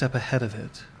us to step ahead of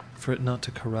it, for it not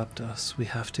to corrupt us, we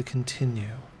have to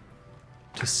continue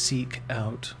to seek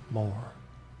out more,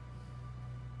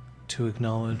 to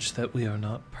acknowledge that we are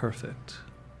not perfect,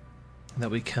 and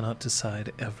that we cannot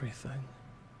decide everything.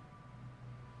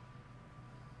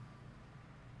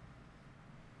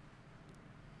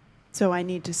 So I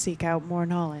need to seek out more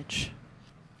knowledge.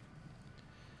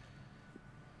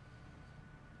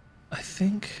 I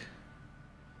think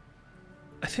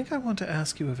I want to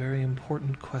ask you a very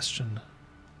important question.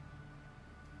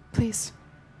 Please.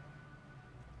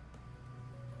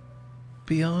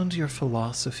 Beyond your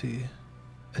philosophy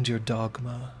and your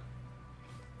dogma,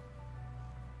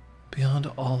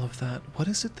 beyond all of that, what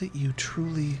is it that you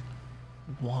truly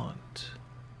want?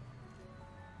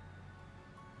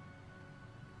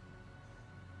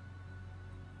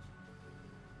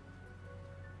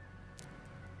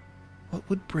 What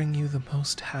would bring you the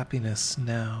most happiness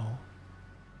now?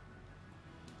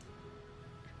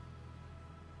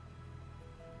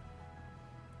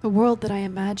 The world that I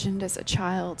imagined as a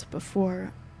child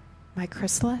before my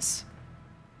chrysalis.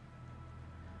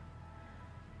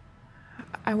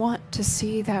 I want to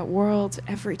see that world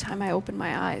every time I open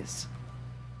my eyes.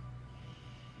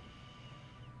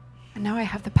 And now I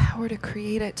have the power to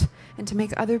create it and to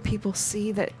make other people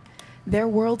see that their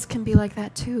worlds can be like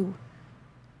that too.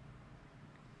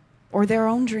 Or their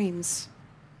own dreams.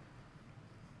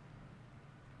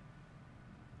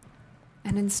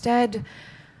 And instead,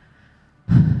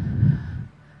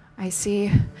 I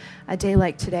see a day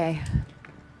like today.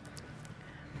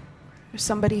 There's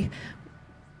somebody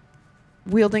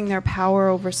wielding their power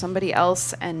over somebody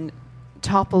else and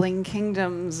toppling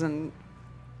kingdoms, and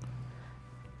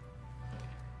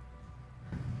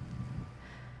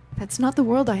that's not the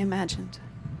world I imagined.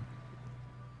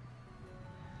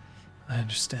 I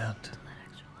understand.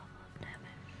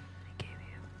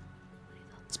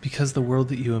 It's because the world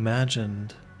that you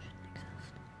imagined,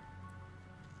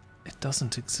 it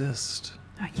doesn't exist.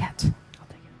 Not yet.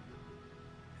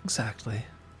 Exactly.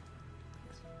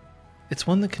 It's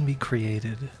one that can be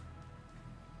created.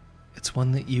 It's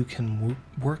one that you can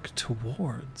work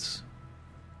towards.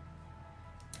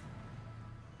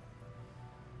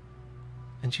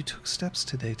 And you took steps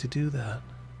today to do that.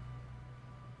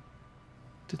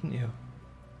 Didn't you?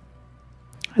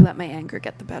 I let my anger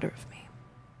get the better of me.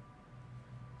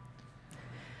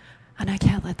 And I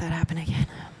can't let that happen again.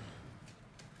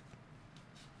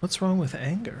 What's wrong with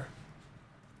anger?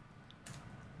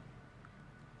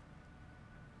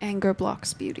 Anger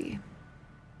blocks beauty.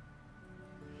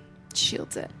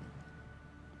 Shields it.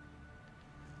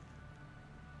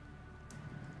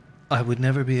 I would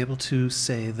never be able to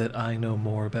say that I know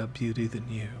more about beauty than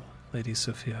you, Lady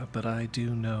Sophia, but I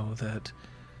do know that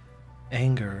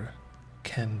anger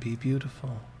can be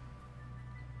beautiful.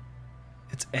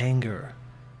 It's anger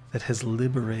that has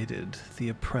liberated the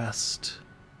oppressed.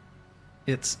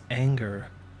 It's anger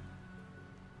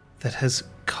that has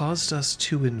caused us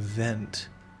to invent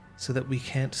so that we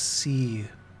can't see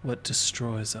what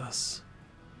destroys us.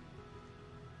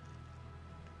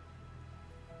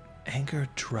 Anger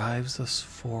drives us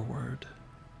forward.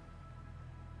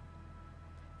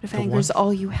 If The anger's one-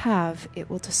 all you have, it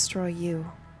will destroy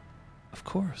you. Of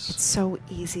course. It's so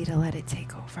easy to let it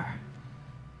take over.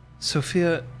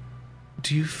 Sophia,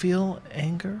 do you feel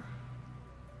anger?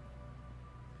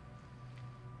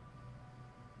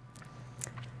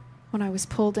 When I was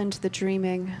pulled into the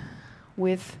dreaming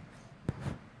with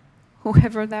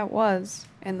whoever that was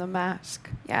in the mask,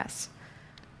 yes,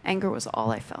 anger was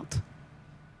all I felt.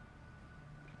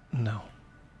 No.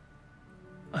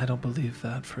 I don't believe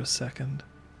that for a second.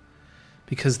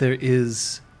 Because there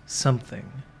is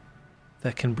something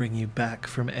that can bring you back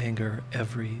from anger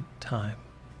every time.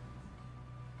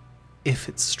 If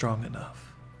it's strong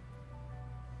enough.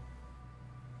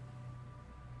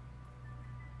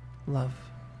 Love.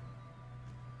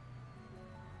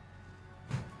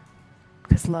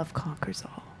 Because love conquers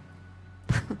all.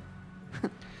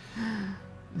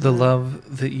 The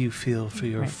love that you feel for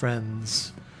your Right.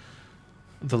 friends.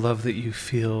 The love that you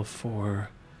feel for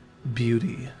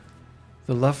beauty.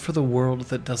 The love for the world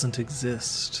that doesn't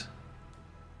exist.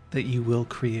 That you will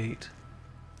create.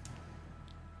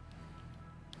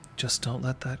 Just don't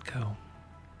let that go.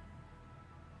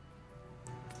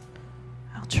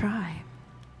 I'll try.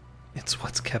 It's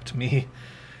what's kept me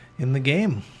in the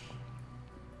game.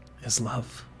 Is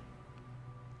love.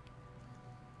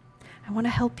 I want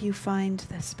to help you find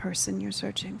this person you're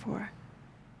searching for.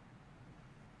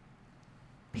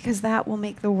 Because that will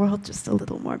make the world just a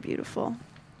little more beautiful.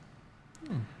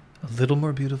 A little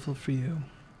more beautiful for you.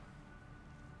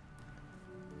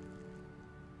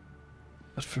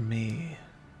 But for me,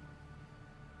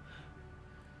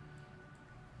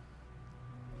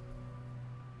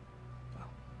 well,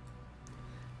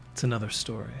 it's another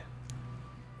story.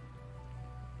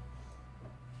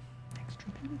 Extra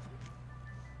beautiful.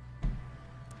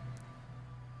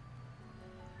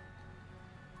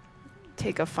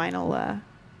 Take a final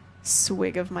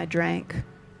swig of my drink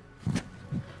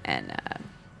and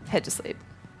head to sleep.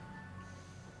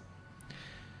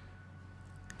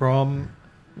 Brom,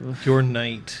 your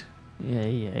night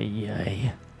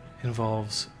Yay.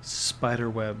 involves spider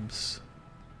webs,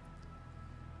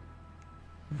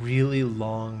 really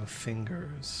long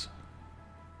fingers,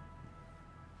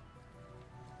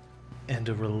 and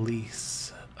a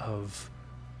release of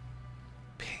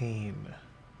pain.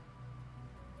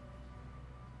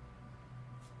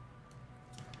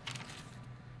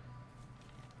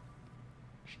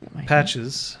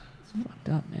 Patches, It's fucked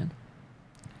up, man.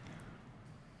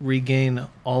 regain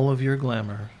all of your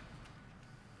glamour,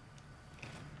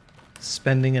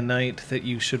 spending a night that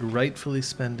you should rightfully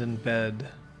spend in bed,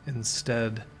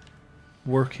 instead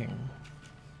working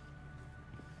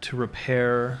to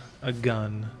repair a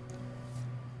gun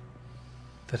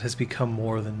that has become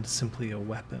more than simply a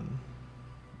weapon.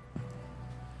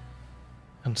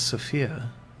 And Sophia,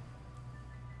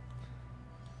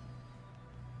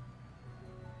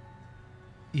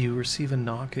 you receive a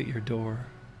knock at your door.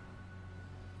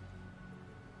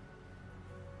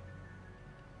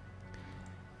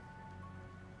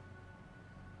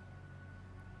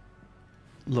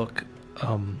 Look,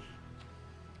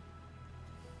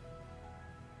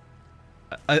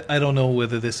 I don't know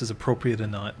whether this is appropriate or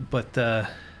not, but do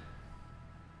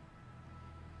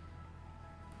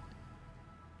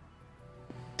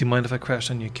you mind if I crash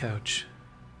on your couch?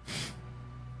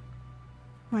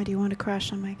 Why do you want to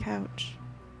crash on my couch?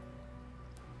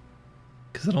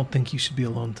 Because I don't think you should be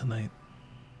alone tonight.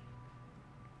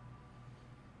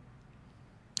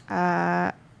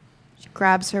 She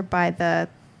grabs her by the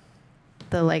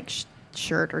like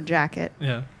shirt or jacket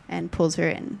Yeah. and pulls her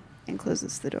in and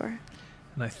closes the door.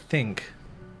 And I think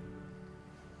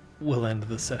we'll end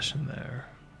the session there.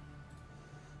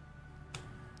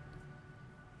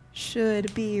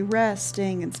 Should be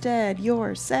resting instead.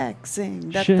 You're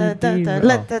sexing. Should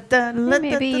be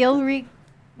Maybe you'll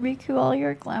recoup all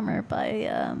your glamour by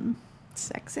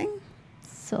Sexing?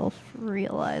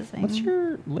 self-realizing. What's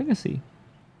your legacy?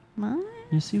 Mine?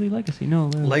 Your Sealy legacy? No.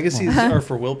 Legacies well. are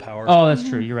for willpower. Oh, that's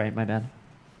true. You're right. My bad.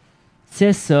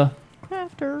 Says so.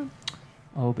 Crafter.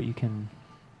 Oh, but you can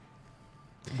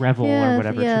Revel or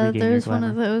whatever to Yeah, regain your there's one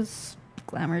of glamour. those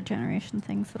glamour generation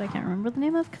things that I can't remember the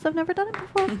name of because I've never done it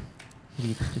before. Maybe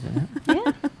you just do that.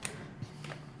 Yeah.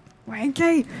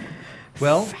 Wanky.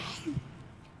 Well,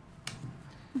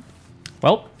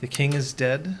 Well, the king is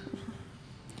dead.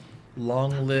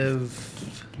 Long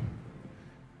live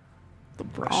The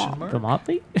question mark? the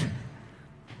Motley?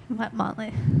 What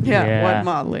Motley? Yeah, Yeah. what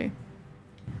Motley?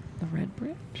 The Red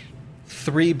Bridge?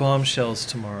 3 bombshells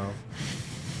tomorrow.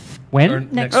 When? Or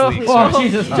next Oh, week. Oh, sorry.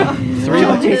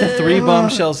 Jesus. Three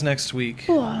bombshells next week.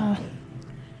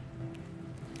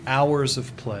 Hours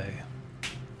of play.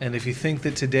 And if you think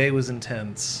that today was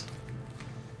intense,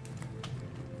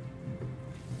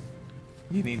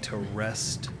 you need to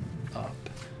rest up.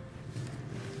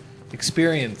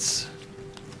 Experience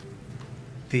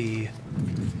the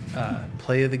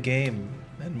play of the game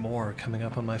and more coming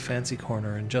up on my fancy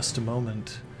corner in just a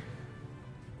moment.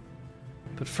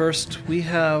 But first, we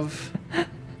have...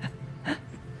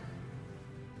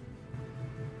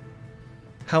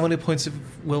 How many points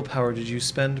of willpower did you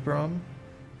spend, Brom?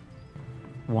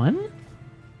 1?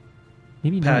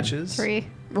 Maybe none. Patches. 3.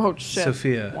 Oh shit.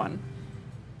 Sophia. 1.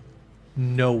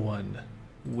 No one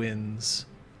wins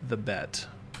the bet.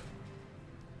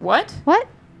 What? What?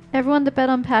 Everyone that bet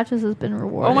on patches has been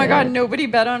rewarded. Oh my god, nobody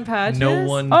bet on patches? No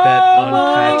one bet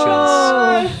on patches.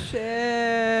 Oh shit.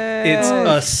 It's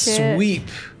Oh, a shit. sweep.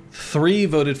 3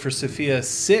 voted for Sophia,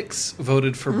 6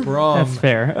 voted for Brom. That's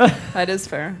fair. That is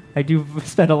fair. I do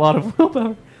spend a lot of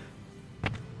willpower.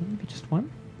 Maybe just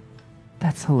 1?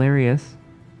 That's hilarious.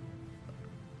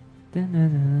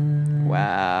 Da-na-na.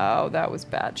 Wow, that was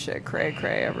bad shit. Cray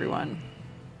cray, everyone.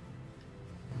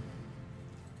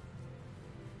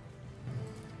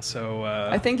 So,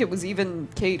 I think it was even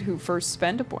Kate who first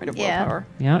spent a point of Yeah. willpower.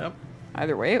 Yeah. Yep.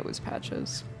 Either way, it was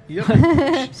patches. Yep.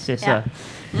 Sissa.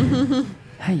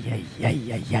 Ay, ay, ay,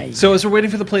 ay, ay. So as we're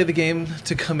waiting for the play of the game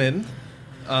to come in,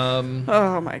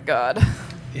 Oh my god.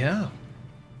 yeah.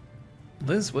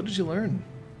 Liz, what did you learn?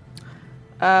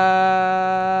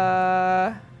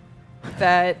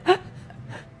 That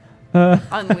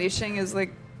unleashing is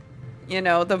like, you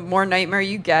know, the more nightmare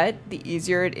you get, the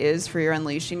easier it is for your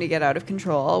unleashing to get out of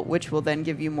control, which will then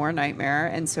give you more nightmare.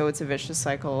 And so it's a vicious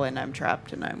cycle, and I'm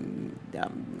trapped, and I'm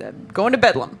going to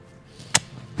Bedlam.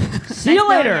 See you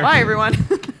later. Bye, everyone.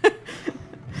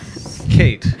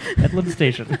 Kate. Bedlam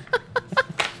Station.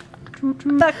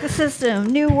 Fuck the system.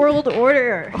 New world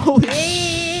order. Holy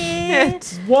shit.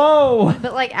 Whoa.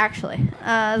 But like actually,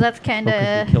 that's kind Oh,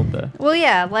 'cause of. you killed the. Well,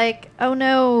 yeah. Like, oh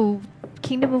no,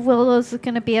 Kingdom of Willows is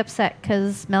gonna be upset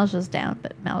because Melja's down,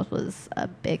 but Melj was a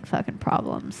big fucking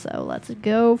problem. So let's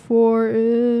go for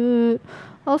it.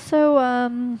 Also,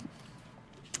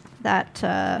 that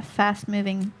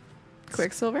fast-moving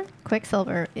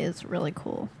Quicksilver is really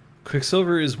cool.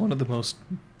 Quicksilver is one of the most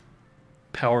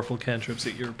powerful cantrips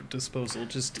at your disposal.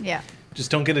 Just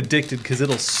don't get addicted because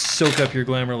it'll soak up your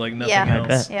glamour like nothing Yeah. I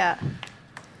else. bet.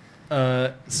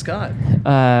 Yeah. Scott.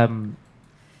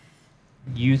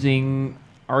 Using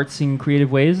arts in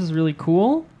creative ways is really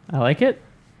cool. I like it.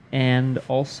 And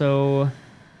also,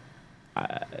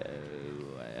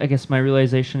 I guess my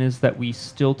realization is that we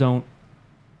still don't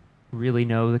really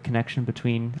know the connection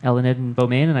between Elened and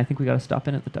Beaumain, and I think we got to stop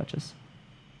in at the Duchess.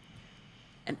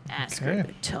 And ask Okay. her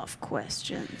the tough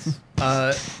questions.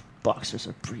 Boxers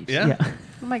are briefs. Yeah.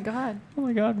 Oh my god. Oh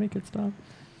my god, make it stop.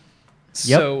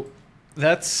 So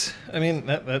that's, I mean,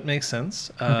 that makes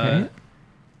sense. Okay.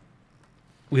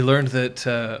 We learned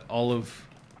that all of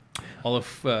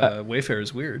Wayfair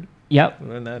is weird. Yep. We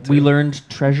learned that We too. learned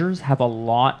treasures have a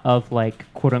lot of like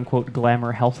quote unquote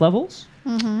glamour health levels,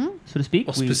 Mm-hmm. so to speak.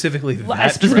 Well, We- specifically Well,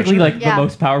 that specifically treasure. like Yeah. the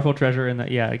most powerful treasure in the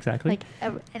exactly.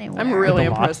 Like anywhere. I'm really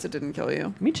a lot. impressed it didn't kill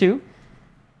you. Me too.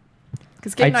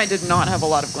 Because Kate and I'd I did not have a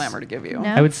lot of glamour to give you. No.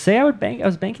 I would say I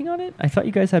was banking on it. I thought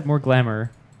you guys had more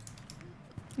glamour.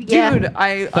 Yeah. Dude,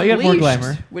 I Thought you had more unleashed,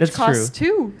 glamour. which That's costs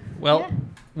 2. Well, Yeah.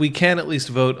 we can at least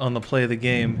vote on the play of the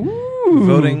game. Ooh.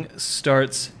 Voting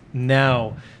starts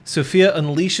now. Sophia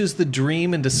unleashes the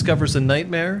dream and discovers a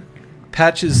nightmare.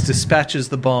 Patches dispatches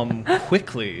the bomb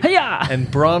quickly. Hi-ya! And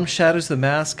Brom shatters the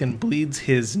mask and bleeds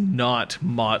his not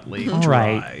motley All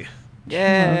dry. right.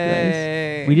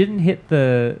 Yay. We didn't hit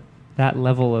that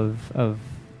level of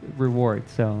reward,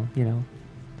 so you know.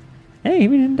 Hey,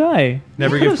 we didn't die.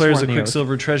 Never We give could've players a sworn the oath.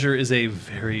 Quicksilver treasure is a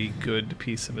very good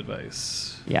piece of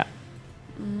advice. Yeah.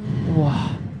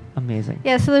 Wow. Amazing.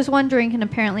 Yeah, so there's one drink, and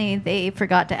apparently they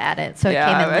forgot to add it, so it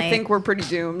came in late. I think we're pretty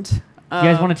doomed. Do you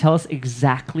guys want to tell us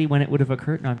exactly when it would have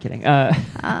occurred? No, I'm kidding.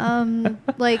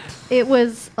 Like it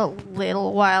was a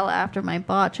little while after my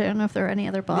botch. I don't know if there are any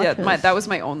other botches. Yeah, that was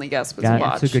my only guess was Yeah,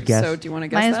 botch. it's a good guess. So do you want to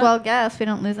guess Might as that? well guess. We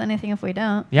don't lose anything if we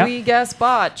don't. Yeah. We guess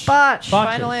botch. Botch.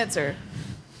 Botches. Final answer.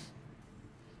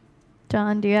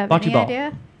 John, do you have Bocce any ball.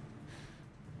 idea?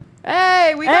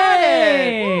 Hey, we got it.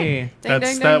 Hey! Ding, That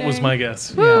ding, was ding. my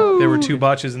guess. Woo! There were 2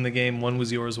 botches in the game. One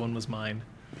was yours, one was mine.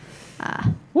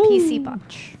 PC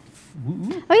botch.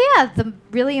 Oh yeah, the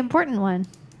really important one.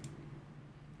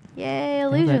 Yay,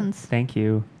 illusions. Thank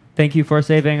you. Thank you for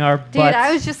saving our Dude, butts.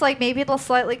 I was just like, maybe it'll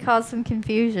slightly cause some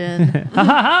confusion. Ha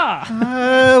ha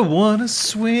ha! I wanna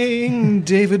swing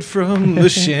David from the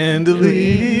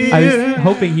chandelier. I was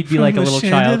hoping he'd be like a little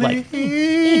child, like.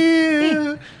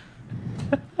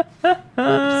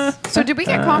 So did we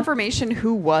get confirmation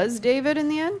who was David in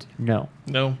the end? No,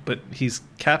 No, but he's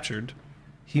captured.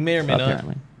 He may or may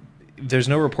apparently. not. There's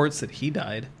no reports that he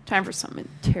died. Time for some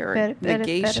Better,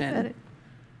 interrogation. better.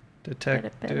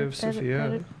 Detective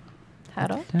Sophia.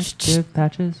 Huddle. Detective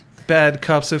Patches. Bad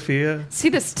cop Sophia. See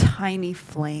this tiny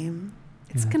flame?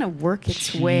 It's Yeah. gonna work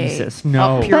its way Jesus,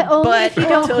 no. up your But only butt if you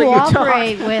don't until you talk.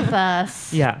 cooperate with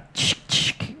us. Yeah.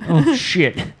 Oh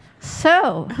shit.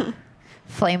 So,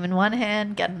 flame in one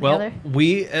hand, gun in the Well, other.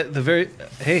 we at the very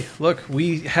hey, look,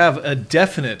 we have a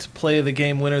definite play of the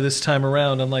game winner this time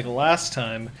around, unlike last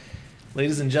time.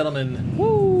 Ladies and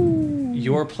gentlemen,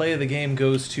 your play of the game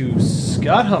goes to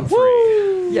Scott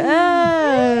Humphrey.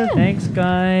 Yeah. Thanks,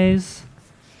 guys.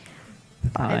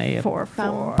 5, 4,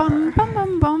 4. Bum, bum,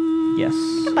 bum, bum. Yes.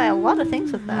 You can buy a lot of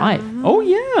things with that. Oh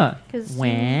yeah. 'Cause-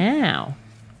 Wow.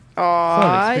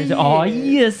 Aw, Oh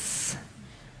yes.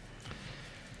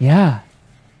 Yeah.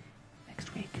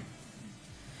 Next week.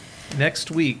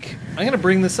 Next week, I'm going to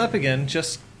bring this up again.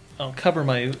 Just I'll cover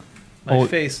my Oh,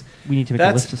 face. We need to make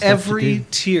a list That's of stuff every to do.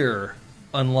 tier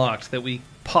unlocked that we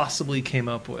possibly came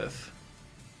up with.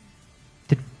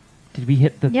 Did we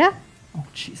hit the? Yeah, Oh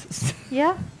Jesus.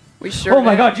 yeah. We sure Oh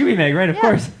my have. God, Juby Meg, right? Of Yeah.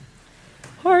 course.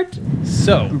 Heart.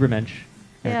 So Ubermensch.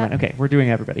 Yeah. Everyone. Okay, we're doing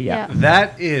everybody. Yeah. Yeah.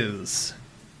 that is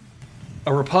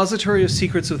a repository of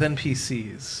secrets with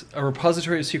NPCs, a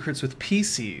repository of secrets with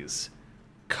PCs,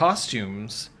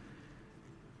 costumes,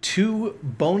 2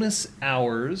 bonus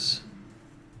hours,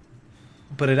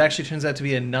 but it actually turns out to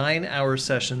be a 9-hour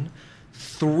session.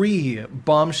 3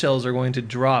 bombshells are going to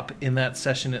drop in that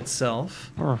session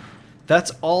itself. Urgh.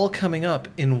 That's all coming up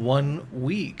in 1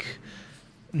 week.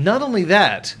 Not only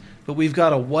that, but we've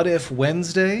got a What If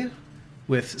Wednesday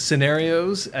with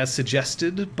scenarios as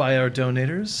suggested by our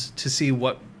donators to see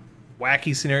what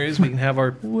wacky scenarios we can have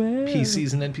our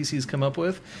PCs and NPCs come up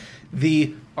with.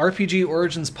 The RPG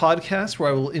Origins podcast, where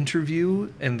I will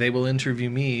interview, and they will interview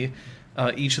me,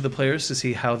 each of the players to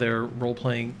see how their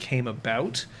role-playing came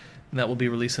about. And that will be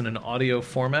released in an audio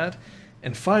format.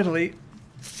 And finally,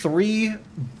 3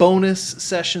 bonus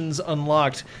sessions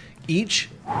unlocked. Each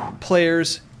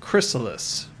player's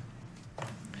Chrysalis,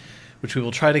 which we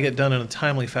will try to get done in a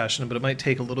timely fashion, but it might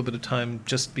take a little bit of time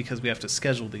just because we have to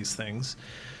schedule these things.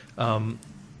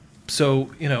 So,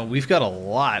 we've got a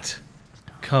lot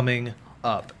coming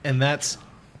up, and that's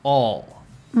all.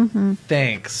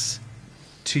 Thanks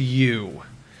to you.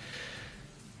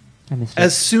 I missed it.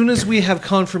 As soon as we have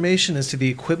confirmation as to the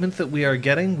equipment that we are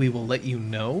getting, we will let you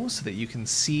know so that you can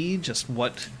see just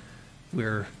what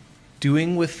we're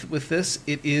doing with this.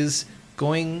 It is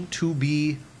going to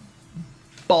be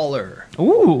baller.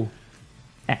 Ooh.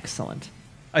 Excellent.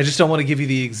 I just don't want to give you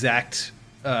the exact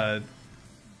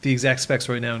specs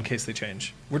right now in case they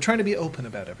change. We're trying to be open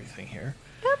about everything here.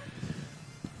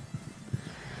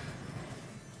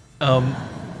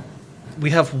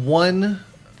 We have one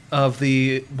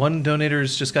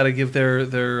donator's just got to give their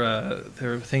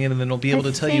thing in, and then they'll be able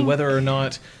to tell you think whether or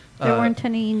not There weren't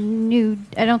any new.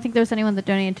 I don't think there was anyone that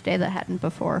donated today that hadn't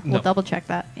before. No. We'll double check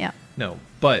that. Yeah. No,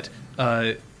 but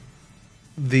once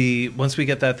we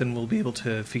get that, then we'll be able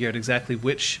to figure out exactly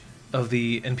which of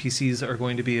the NPCs are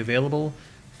going to be available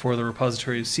for the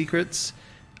repository of secrets,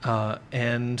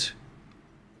 and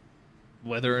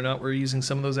whether or not we're using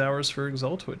some of those hours for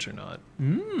Exaltwitch or not.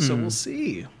 So we'll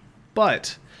see.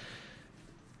 But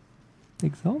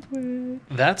Exalted.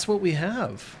 that's what we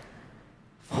have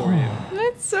for you.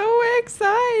 That's so exciting.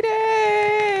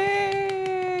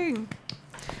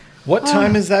 What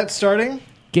time is that starting?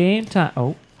 Game time.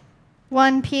 Oh.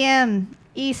 1 p.m.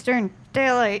 Eastern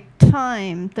Daylight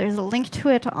Time. There's a link to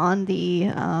it on the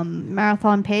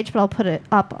marathon page, but I'll put it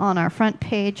up on our front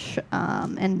page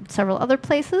and several other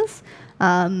places.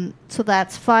 So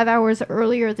that's 5 hours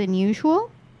earlier than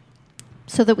usual,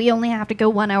 so that we only have to go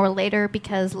 1 hour later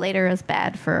because later is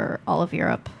bad for all of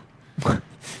Europe.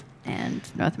 and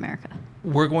North America.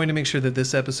 We're going to make sure that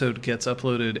this episode gets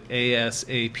uploaded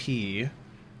ASAP,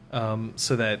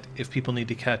 so that if people need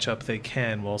to catch up, they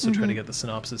can. We'll also try to get the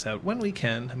synopsis out when we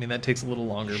can. I mean, that takes a little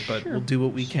longer, but we'll do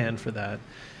what we can for that.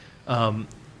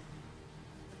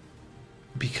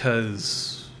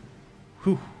 Because,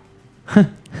 whew.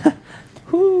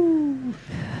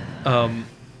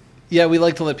 Yeah, we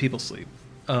like to let people sleep.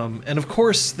 And of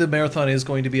course, the marathon is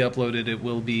going to be uploaded. It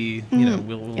will be, It'll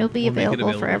be we'll make it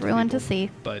available for everyone to people. see.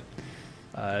 But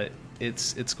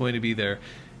it's going to be there.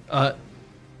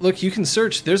 Look, you can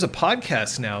search. There's a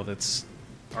podcast now that's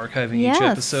archiving each Yes.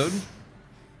 episode.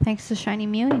 Thanks to Shiny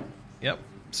Mew. Yep.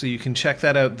 So you can check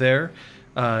that out there.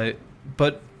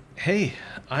 But hey,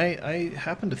 I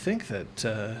happen to think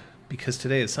that because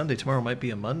today is Sunday, tomorrow might be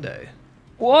a Monday.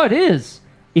 What is?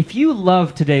 If you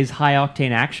love today's high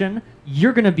octane action,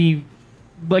 you're gonna be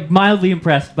like mildly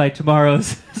impressed by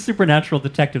tomorrow's supernatural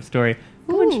detective story.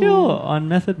 Come and chill on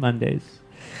Method Mondays.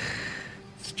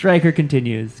 Stryker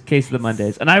continues, Case of the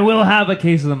Mondays, and I will have a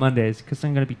Case of the Mondays because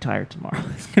I'm gonna be tired tomorrow.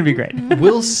 It's gonna be great.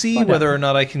 We'll see Find whether out. or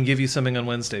not I can give you something on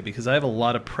Wednesday because I have a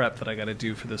lot of prep that I got to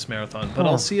do for this marathon. But Oh.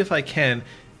 I'll see if I can.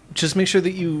 Just make sure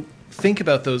that you think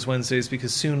about those Wednesdays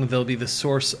because soon they'll be the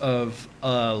source of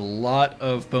a lot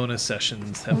of bonus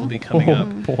sessions that will be coming Oh,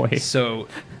 up. boy. So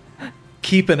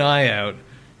keep an eye out.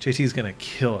 JT's going to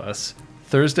kill us.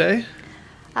 Thursday?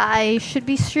 I should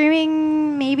be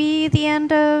streaming maybe the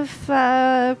end of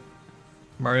Mario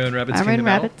and Rabbids Mario Kingdom and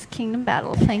Battle? Rabbids Kingdom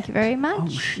Battle. Thank you very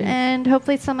much. shit. And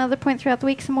hopefully at some other point throughout the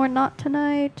week, some more Not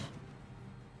Tonight.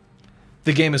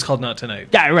 The game is called Not Tonight.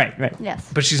 Yeah, right. Yes.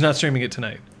 But she's not streaming it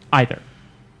tonight. Either.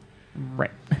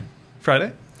 Right.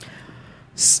 Friday?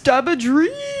 Stabadree!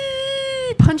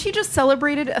 Punchy just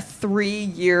celebrated a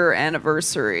 3-year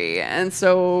anniversary, and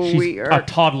so She's we are a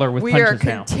toddler with we are punches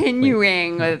now.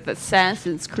 continuing with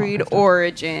Assassin's Creed Talk.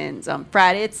 Origins on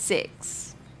Friday at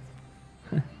 6.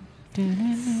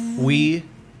 We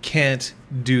can't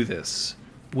do this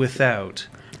without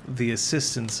the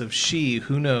assistance of she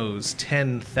who knows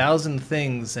 10,000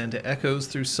 things and echoes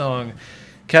through song.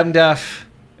 Captain Daff,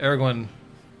 Aragorn,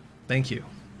 thank you.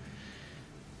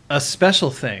 A special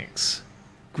thanks,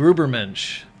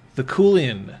 Grubermensch, the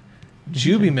Coolian,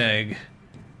 Jubimeg,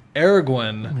 Oh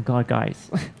Aragorn, my god,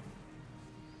 guys.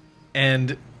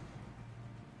 and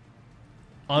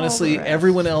honestly, rest.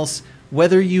 everyone else,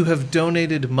 whether you have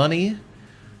donated money,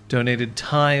 donated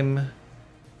time,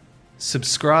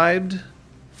 subscribed,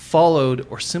 followed,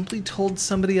 or simply told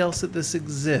somebody else that this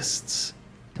exists,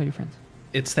 Tell your friends.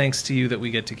 it's thanks to you that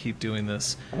we get to keep doing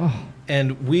this. Oh,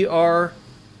 And we are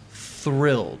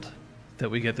thrilled that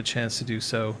we get the chance to do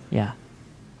so. yeah.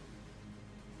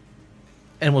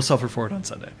 And we'll suffer for it on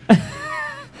Sunday.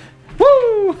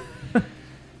 Woo!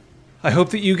 I hope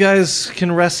that you guys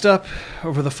can rest up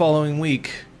over the following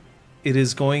week. It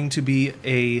is going to be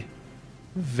a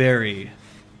very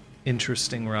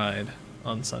interesting ride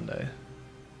on Sunday.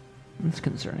 That's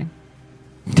concerning.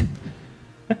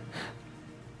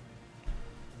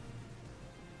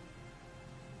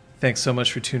 Thanks so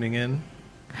much for tuning in.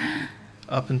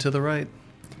 Up and to the right.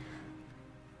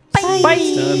 Bye.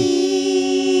 It's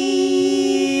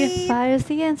done. Fire's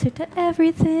the answer to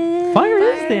everything. Fire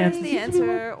is the Fire answer. is the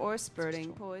answer, or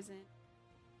spurting poison.